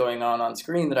by what's going on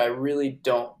screen that I really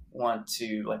don't want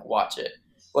to like watch it.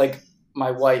 Like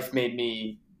my wife made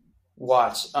me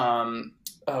watch one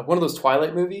of those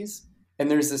Twilight movies, and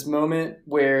there's this moment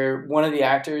where one of the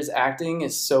actors acting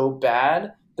is so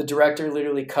bad, the director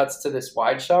literally cuts to this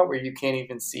wide shot where you can't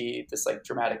even see this like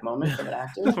dramatic moment from an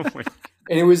actor.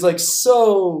 And it was like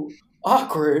so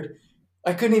awkward,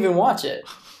 I couldn't even watch it.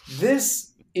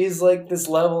 This is like this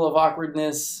level of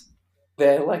awkwardness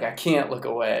that like I can't look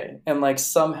away, and like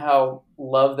somehow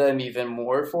love them even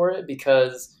more for it,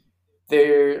 because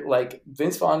they're like,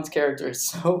 Vince Vaughn's character is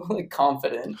so like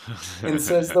confident and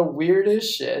says the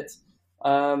weirdest shit.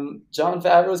 Jon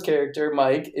Favreau's character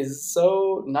Mike is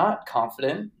so not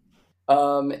confident,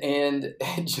 and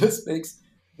it just makes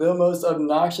the most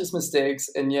obnoxious mistakes,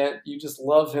 and yet you just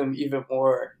love him even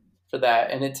more for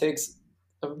that. And it takes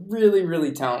a really,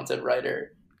 really talented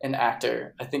writer and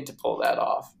actor, I think, to pull that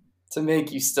off, to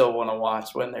make you still want to watch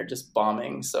when they're just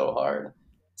bombing so hard.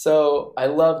 So I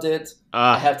loved it.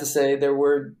 I have to say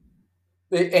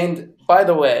and by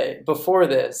the way, before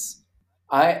this,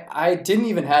 I didn't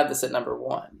even have this at number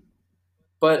 1,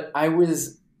 but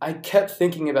I kept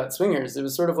thinking about Swingers. It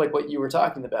was sort of like what you were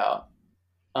talking about.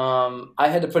 I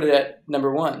had to put it at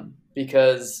number 1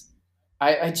 because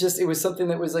it was something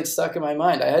that was like stuck in my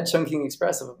mind. I had Chungking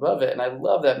Express up above it, and I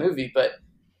love that movie, but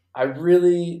I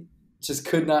really just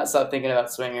could not stop thinking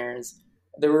about Swingers.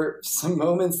 There were some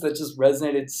moments that just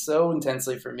resonated so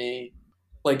intensely for me.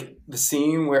 Like the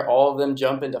scene where all of them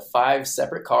jump into 5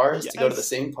 separate cars to go to the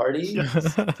same party.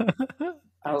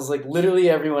 I was like, literally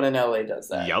everyone in LA does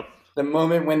that. Yep. The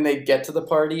moment when they get to the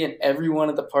party and everyone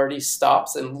at the party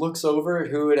stops and looks over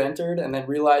who had entered and then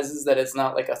realizes that it's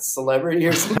not like a celebrity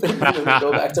or something, and then they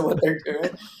go back to what they're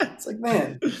doing. It's like,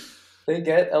 man, they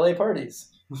get LA parties.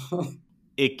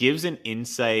 It gives an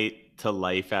insight to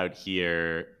life out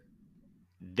here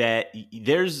that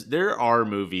there are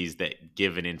movies that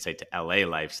give an insight to LA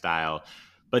lifestyle,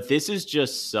 but this is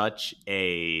just such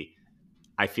I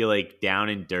feel like down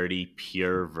and dirty,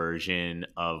 pure version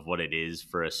of what it is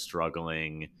for a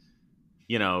struggling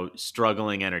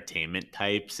entertainment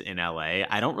types in LA.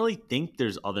 I don't really think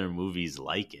there's other movies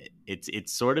like it.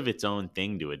 It's sort of its own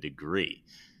thing to a degree.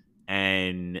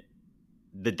 And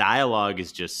the dialogue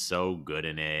is just so good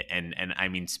in it. And I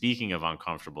mean, speaking of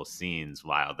uncomfortable scenes,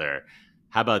 Wilder,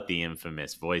 how about the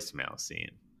infamous voicemail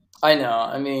scene? I know.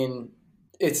 I mean,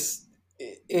 it's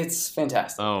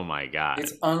fantastic. Oh my God.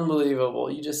 It's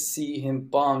unbelievable. You just see him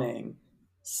bombing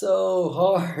so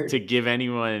hard. To give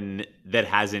anyone that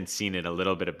hasn't seen it a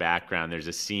little bit of background, there's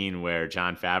a scene where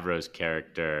Jon Favreau's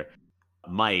character,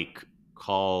 Mike,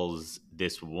 calls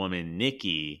this woman,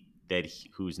 Nikki,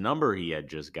 whose number he had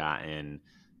just gotten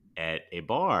at a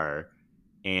bar,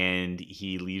 and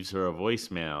he leaves her a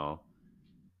voicemail,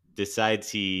 decides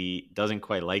he doesn't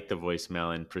quite like the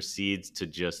voicemail, and proceeds to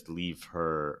just leave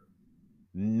her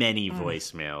many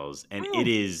voicemails, and it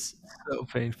is so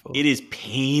painful. It is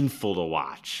painful to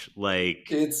watch. Like,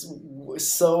 it's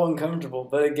so uncomfortable,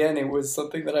 but again, it was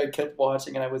something that I kept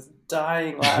watching and I was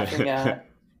dying laughing at,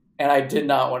 and I did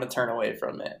not want to turn away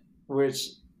from it,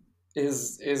 which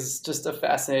is just a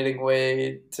fascinating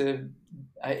way to.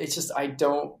 I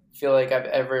don't feel like I've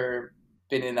ever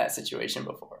been in that situation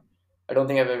before. I don't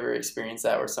think I've ever experienced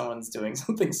that where someone's doing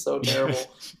something so terrible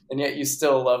and yet you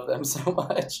still love them so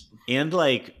much. And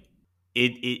like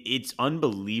it's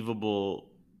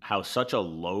unbelievable how such a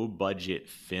low budget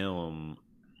film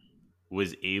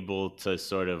was able to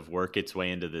sort of work its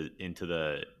way into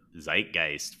the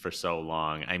zeitgeist for so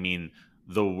long. I mean,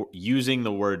 using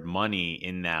the word money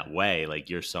in that way, like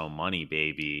 "you're so money,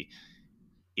 baby,"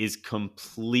 is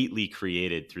completely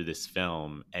created through this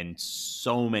film, and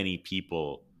so many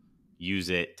people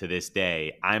use it to this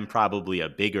day. I'm probably a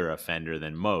bigger offender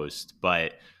than most,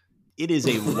 but it is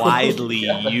a widely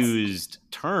used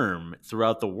term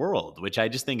throughout the world, which I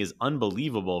just think is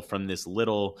unbelievable from this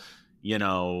little,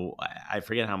 I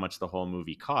forget how much the whole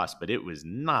movie cost, but it was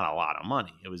not a lot of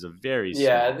money. It was a very small.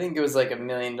 I think it was like $1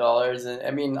 million. And I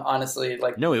mean, honestly,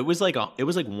 like, no, it was like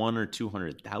 $100,000 or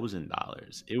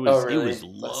 $200,000. It was really? It was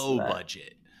low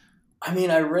budget. I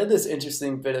mean, I read this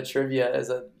interesting bit of trivia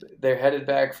as they're headed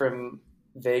back from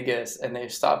Vegas and they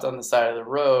stopped on the side of the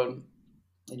road,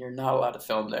 and you're not allowed to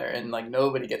film there, and like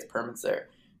nobody gets permits there,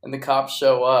 and the cops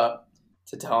show up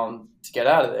to tell them to get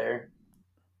out of there,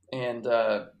 and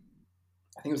I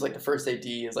think it was like the first AD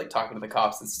is like talking to the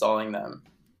cops and stalling them,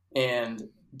 and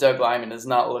Doug Liman is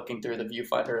not looking through the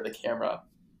viewfinder of the camera,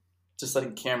 just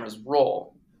letting cameras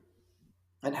roll,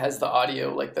 and has the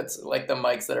audio like that's like the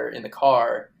mics that are in the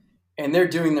car. And they're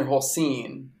doing their whole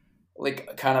scene,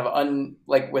 like kind of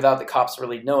like without the cops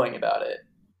really knowing about it.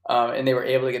 And they were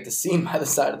able to get the scene by the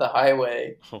side of the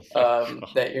highway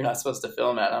that you're not supposed to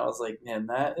film at. And I was like, man,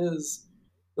 those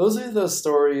are those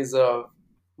stories of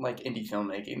like indie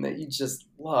filmmaking that you just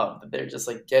love, that they're just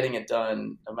like getting it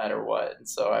done no matter what. And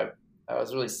so I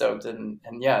was really stoked. And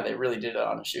yeah, they really did it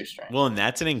on a shoestring. Well, and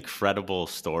that's an incredible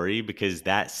story, because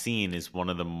that scene is one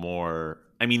of the more,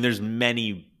 I mean, there's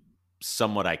many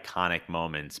somewhat iconic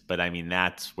moments, but I mean,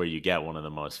 that's where you get one of the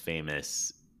most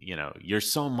famous, "you're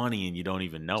so money and you don't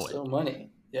even know it." So money.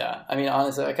 Yeah. I mean,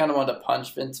 honestly, I kind of wanted to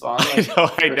punch Vince Vaughn I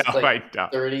know.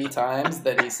 30 times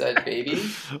that he said baby.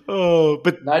 Oh,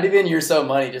 but not even "you're so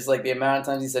money," just like the amount of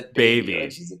times he said baby.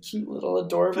 Like, she's a cute little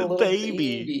adorable little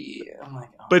baby. I'm like,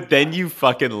 oh, but then you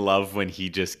fucking love when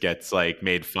he just gets like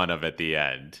made fun of at the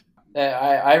end.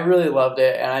 I really loved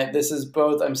it. And this is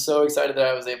both, I'm so excited that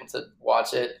I was able to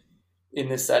watch it in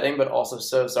this setting, but also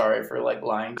so sorry for like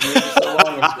lying to you for so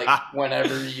long. And like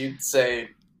whenever you'd say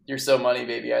 "you're so money,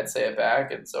 baby," I'd say it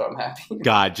back, and so I'm happy.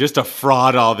 God, just a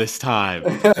fraud all this time.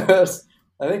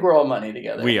 I think we're all money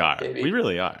together. We are. Baby. We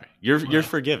really are. You're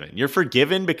forgiven. You're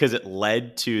forgiven because it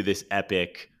led to this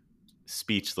epic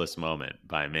speechless moment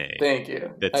by me. Thank you.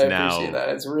 I appreciate that.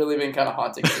 It's really been kind of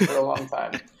haunting me for a long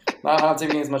time. Not haunting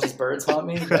me as much as birds haunt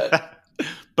me,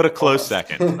 but a close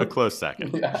second. A close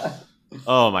second. Yeah.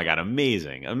 Oh my God,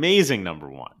 amazing number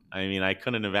one. I mean, I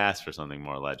couldn't have asked for something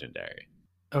more legendary.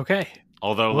 Okay.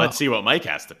 Although, let's see what Mike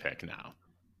has to pick now.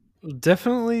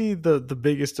 Definitely the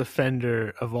biggest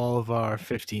offender of all of our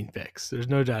 15 picks. There's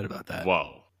no doubt about that.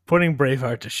 Whoa. Putting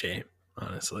Braveheart to shame,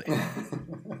 honestly.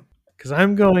 Because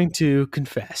I'm going to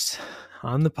confess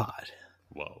on the pod.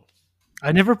 Whoa.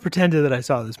 I never pretended that I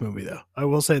saw this movie, though. I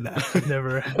will say that. I've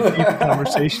never had deep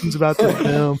conversations about the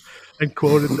film and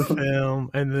quoted the film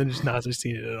and then just not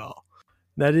seen it at all.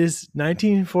 That is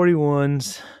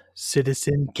 1941's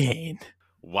Citizen Kane.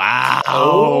 Wow.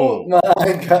 Oh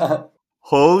my God.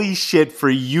 Holy shit, for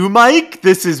you, Mike,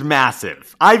 this is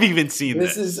massive. I've even seen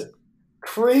this. This is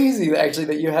crazy, actually,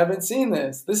 that you haven't seen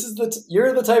this. This is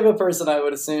you're the type of person I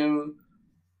would assume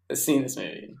has seen this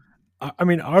movie. I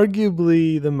mean,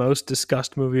 arguably the most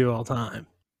discussed movie of all time.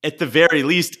 At the very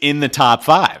least, in the top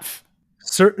 5.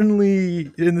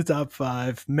 Certainly in the top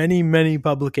 5. Many, many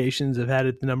publications have had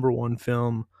it the number one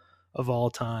film of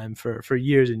all time for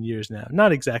years and years now.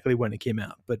 Not exactly when it came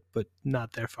out, but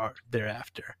not that far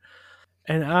thereafter.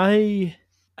 And I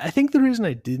think the reason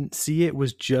I didn't see it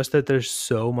was just that there's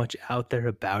so much out there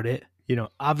about it.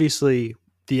 Obviously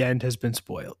the end has been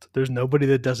spoiled. There's nobody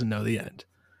that doesn't know the end.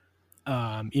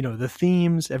 The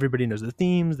themes, everybody knows the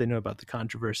themes. They know about the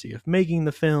controversy of making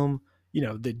the film.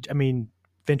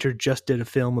 Fincher just did a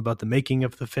film about the making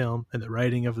of the film and the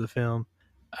writing of the film.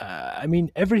 I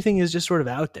mean, everything is just sort of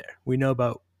out there. We know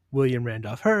about William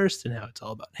Randolph Hearst and how it's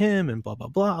all about him and blah, blah,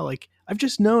 blah. Like, I've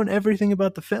just known everything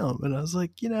about the film. And I was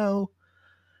like, I'll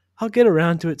get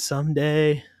around to it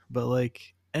someday. But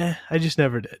like, I just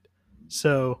never did.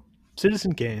 So,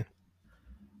 Citizen Kane,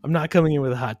 I'm not coming in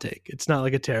with a hot take. It's not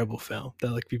like a terrible film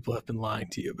that like people have been lying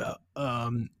to you about.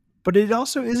 But it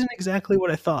also isn't exactly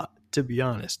what I thought, to be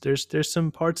honest. There's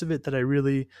some parts of it that I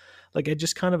really like. I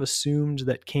just kind of assumed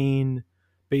that Kane,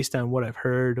 based on what I've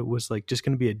heard, was like just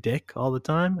going to be a dick all the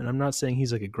time. And I'm not saying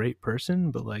he's like a great person,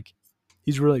 but like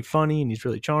he's really funny and he's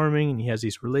really charming and he has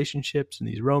these relationships and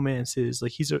these romances.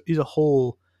 Like he's a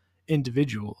whole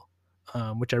individual,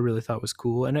 which I really thought was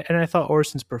cool. And I thought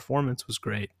Orson's performance was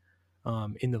great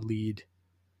in the lead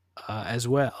as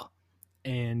well.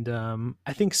 And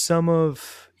I think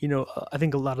I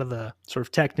think a lot of the sort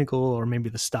of technical or maybe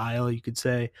the style, you could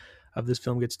say, of this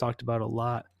film gets talked about a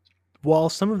lot. While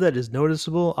some of that is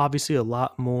noticeable, obviously a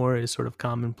lot more is sort of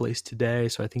commonplace today.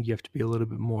 So I think you have to be a little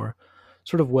bit more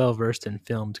sort of well-versed in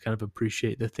film to kind of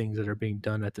appreciate the things that are being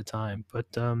done at the time. But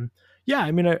yeah,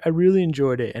 I mean, I really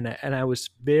enjoyed it. And I was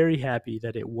very happy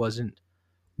that it wasn't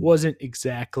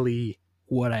exactly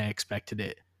what I expected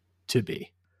it to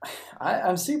be.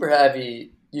 I'm super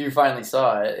happy you finally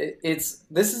saw it.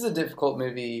 This is a difficult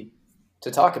movie to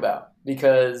talk about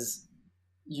because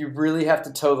you really have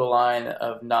to toe the line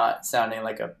of not sounding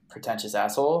like a pretentious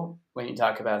asshole when you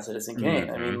talk about Citizen Kane.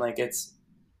 Mm-hmm. I mean, like it's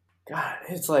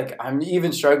like I'm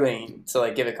even struggling to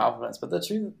like give it compliments, but the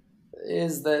truth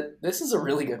is that this is a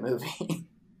really good movie.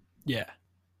 Yeah.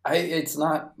 It's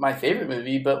not my favorite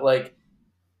movie, but like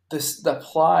the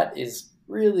plot is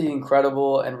really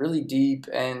incredible and really deep,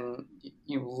 and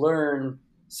you learn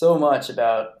so much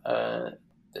about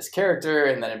this character,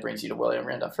 and then it brings you to William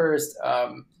Randolph Hearst.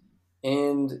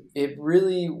 And it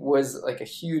really was like a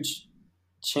huge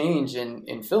change in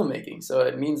filmmaking. So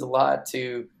it means a lot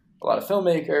to a lot of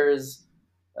filmmakers.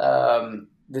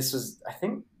 This was, I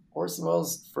think, Orson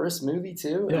Welles' first movie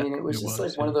too. Yeah, I mean, it was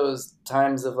one of those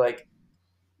times of like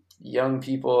young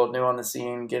people new on the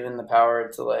scene, given the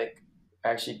power to like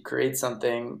actually create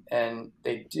something, and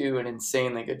they do an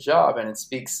insanely good job, and it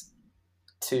speaks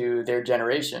to their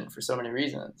generation for so many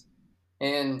reasons.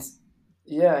 And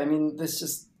yeah, I mean, this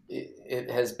just it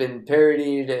has been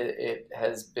parodied, it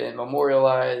has been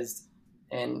memorialized,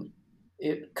 and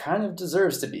it kind of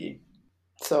deserves to be.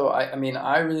 So I mean,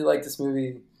 I really like this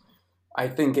movie. I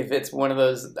think if it's one of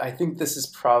those, I think this is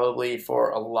probably for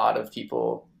a lot of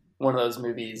people one of those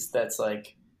movies that's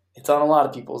like, it's on a lot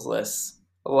of people's lists.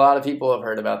 A lot of people have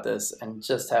heard about this and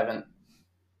just haven't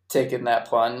taken that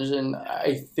plunge. And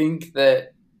I think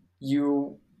that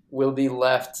you will be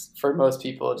left, for most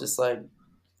people, just like,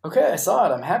 okay, I saw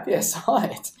it. I'm happy I saw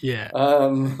it. Yeah.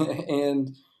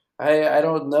 And I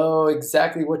don't know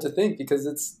exactly what to think because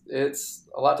it's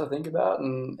a lot to think about.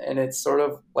 And it's sort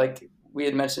of like we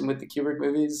had mentioned with the Kubrick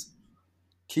movies,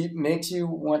 makes you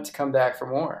want to come back for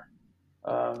more.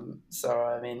 So,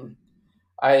 I mean,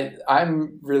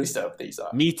 I'm really stoked that you saw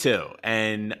it. Me too.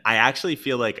 And I actually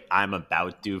feel like I'm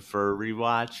about due for a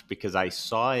rewatch because I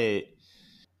saw it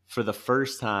for the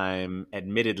first time,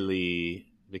 admittedly,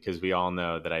 because we all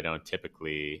know that I don't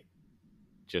typically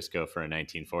just go for a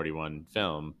 1941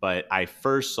 film. But I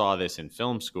first saw this in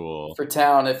film school. For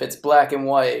town, if it's black and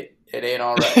white, it ain't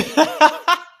all right.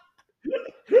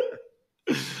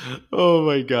 Oh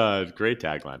my God. Great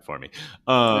tagline for me.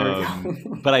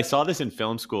 But I saw this in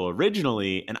film school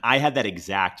originally, and I had that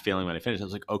exact feeling when I finished. I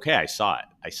was like, okay, I saw it.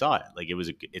 Like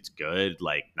it's good.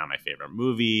 Like not my favorite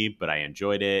movie, but I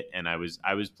enjoyed it. And I was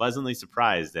pleasantly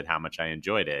surprised at how much I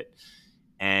enjoyed it.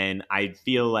 And I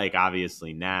feel like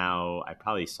obviously now I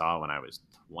probably saw it when I was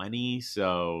 20.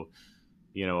 So,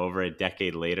 over a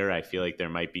decade later, I feel like there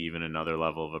might be even another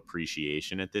level of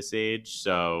appreciation at this age.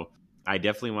 So I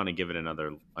definitely want to give it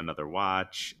another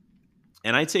watch.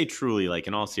 And I'd say truly, like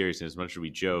in all seriousness, as much as we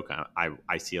joke,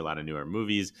 I see a lot of newer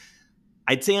movies.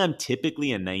 I'd say I'm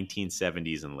typically a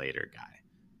 1970s and later guy.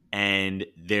 And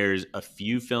there's a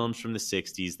few films from the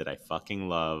 60s that I fucking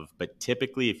love. But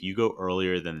typically, if you go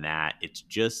earlier than that, it's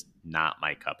just not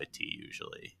my cup of tea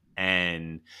usually.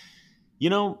 And,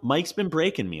 Mike's been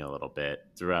breaking me a little bit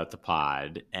throughout the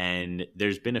pod. And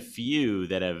there's been a few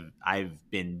that I've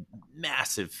been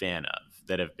massive fan of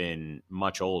that have been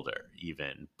much older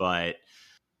even. But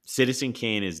Citizen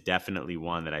Kane is definitely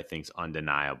one that I think is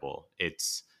undeniable.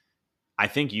 I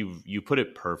think you put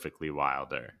it perfectly,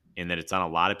 Wilder, in that it's on a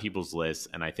lot of people's lists.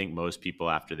 And I think most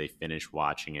people, after they finish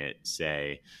watching it,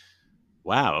 say,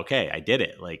 wow, okay, I did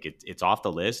it. Like it's off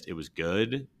the list. It was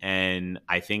good. And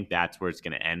I think that's where it's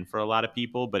going to end for a lot of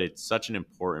people, but it's such an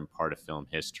important part of film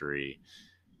history.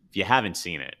 If you haven't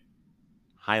seen it,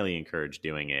 highly encourage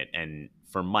doing it. And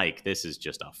for Mike, this is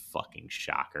just a fucking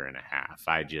shocker and a half.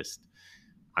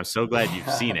 I'm so glad you've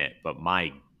seen it, but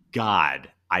my God,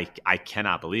 I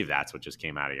cannot believe that's what just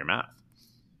came out of your mouth.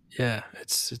 Yeah,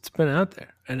 it's been out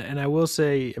there. And I will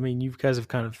say, I mean, you guys have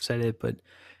kind of said it, but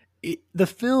the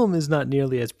film is not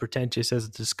nearly as pretentious as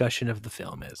the discussion of the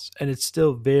film is. And it's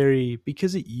still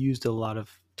because it used a lot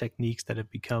of techniques that have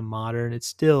become modern, it's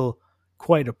still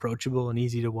quite approachable and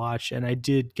easy to watch. And I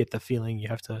did get the feeling you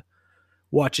have to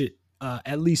watch it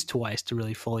at least twice to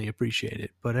really fully appreciate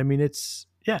it. But I mean,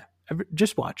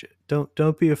 just watch it.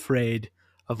 Don't be afraid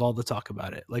of all the talk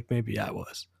about it, like maybe I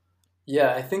was.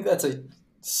 Yeah, I think that's a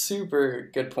super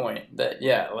good point. That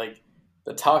like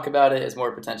the talk about it is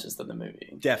more pretentious than the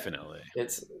movie. Definitely.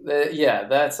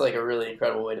 That's like a really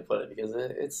incredible way to put it, because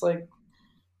it's like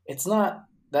it's not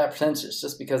that pretentious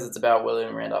just because it's about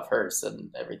William Randolph Hearst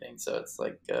and everything. So it's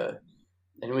like and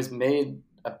it was made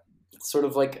sort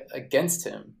of like against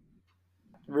him.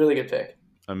 Really good pick.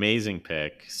 Amazing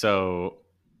pick. So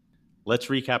let's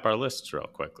recap our lists real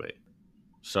quickly.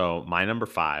 So my number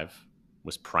 5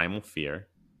 was Primal Fear.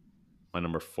 My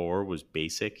number 4 was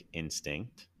Basic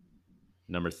Instinct.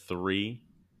 Number 3,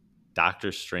 Dr.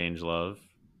 Strangelove,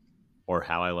 or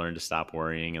How I Learned to Stop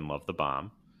Worrying and Love the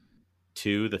Bomb.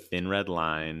 2, The Thin Red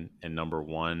Line. And number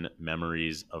 1,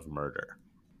 Memories of Murder.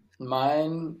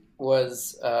 Mine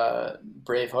was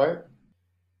Braveheart.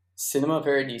 Cinema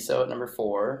Paradiso at number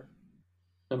 4.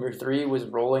 Number 3 was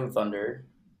Rolling Thunder.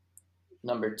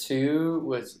 Number 2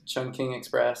 was Chungking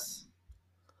Express.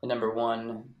 And number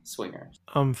 1, Swingers.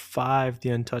 5, The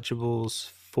Untouchables.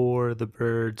 4, The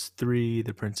Birds. 3,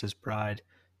 The Princess Bride.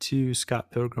 2,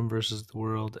 Scott Pilgrim vs. the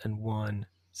World. And 1,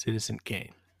 Citizen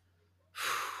Kane.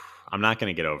 I'm not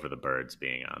going to get over The Birds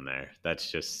being on there. That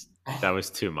was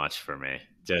too much for me.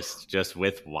 Just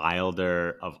with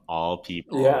Wilder of all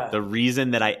people. Yeah. The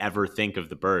reason that I ever think of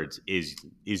The Birds is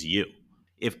you.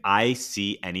 If I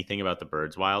see anything about The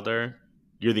Birds, Wilder,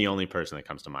 you're the only person that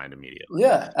comes to mind immediately.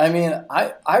 Yeah, I mean,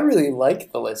 I really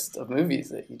like the list of movies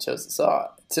that you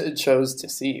chose to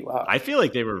see. Wow. I feel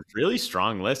like they were really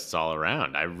strong lists all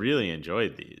around. I really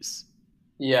enjoyed these.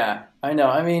 Yeah, I know.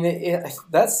 I mean,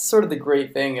 that's sort of the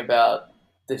great thing about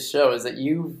this show, is that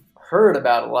you've heard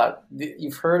about a lot.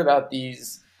 You've heard about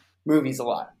these movies a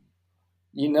lot.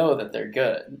 You know that they're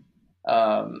good.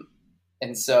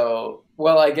 And so,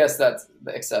 well, I guess that's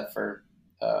except for,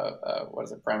 what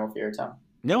is it, Primal Fear, Tom?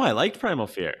 No, I liked Primal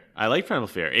Fear.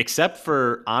 Except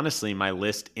for, honestly, my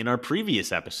list in our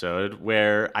previous episode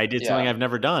where I did something I've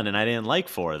never done and I didn't like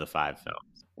 4 of the 5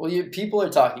 films. Well, people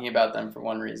are talking about them for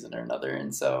one reason or another,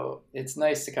 and so it's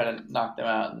nice to kind of knock them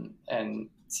out and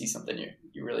see something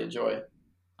you really enjoy.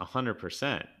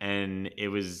 100%. And it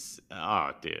was,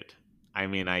 oh, dude. I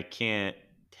mean, I can't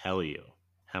tell you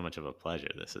how much of a pleasure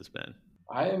this has been.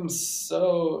 I'm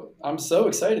so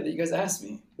excited that you guys asked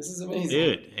me. This is amazing,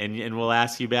 dude. And we'll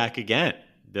ask you back again.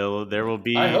 There will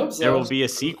be I hope so. There will be a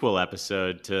sequel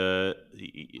episode to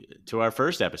our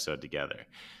first episode together,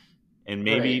 and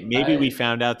maybe we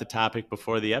found out the topic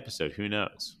before the episode. Who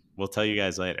knows? We'll tell you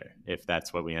guys later if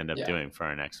that's what we end up doing for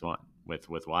our next one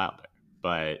with Wilder.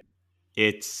 But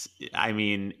I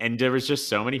mean, and there was just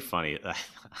so many funny.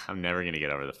 I'm never gonna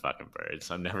get over the fucking birds.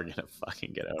 I'm never gonna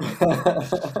fucking get over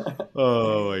it.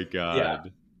 Oh my god, yeah.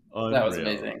 Unreal. That was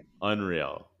amazing.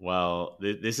 Unreal. Well,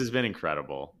 this has been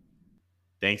incredible.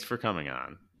 Thanks for coming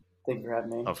on. Thank you for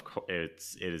having me. Of course,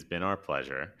 it has been our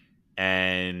pleasure.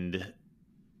 And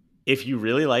if you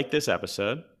really like this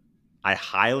episode, I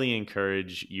highly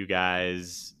encourage you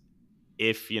guys,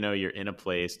 if you're in a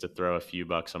place to throw a few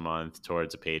bucks a month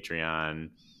towards a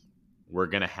Patreon, we're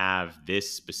going to have this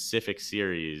specific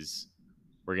series.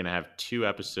 We're going to have 2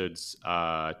 episodes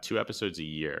a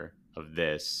year of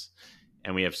this.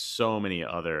 And we have so many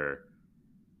other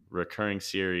recurring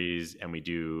series, and we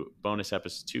do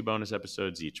 2 bonus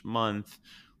episodes each month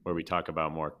where we talk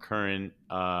about more current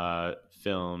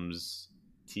films,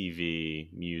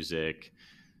 TV, music.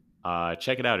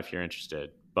 Check it out if you're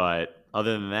interested. But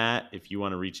other than that, if you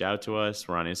want to reach out to us,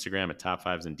 we're on Instagram at Top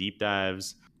Fives and Deep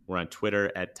Dives. We're on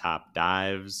Twitter at Top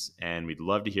Dives, and we'd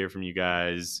love to hear from you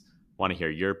guys. Want to hear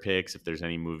your picks if there's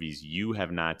any movies you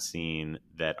have not seen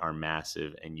that are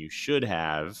massive and you should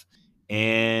have.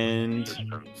 And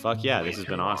fuck yeah, this has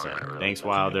been awesome. Thanks,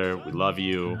 Wilder. We love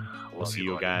you. We'll see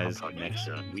you guys next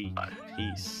week.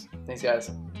 Peace. Thanks,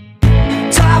 guys.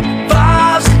 Top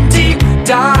fives and deep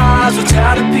dives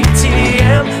without a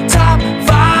PTM. Top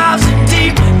fives and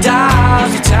deep dives.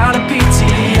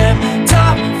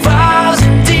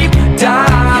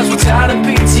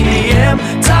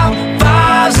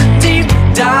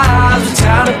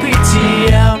 town of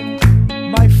PTM.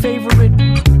 My favorite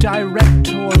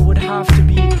director would have to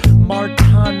be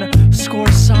Martin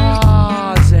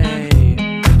Scorsese,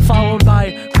 followed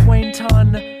by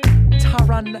Quentin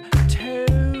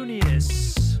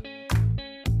Tarantinius.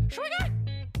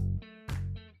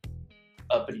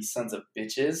 Uppity sons of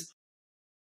bitches.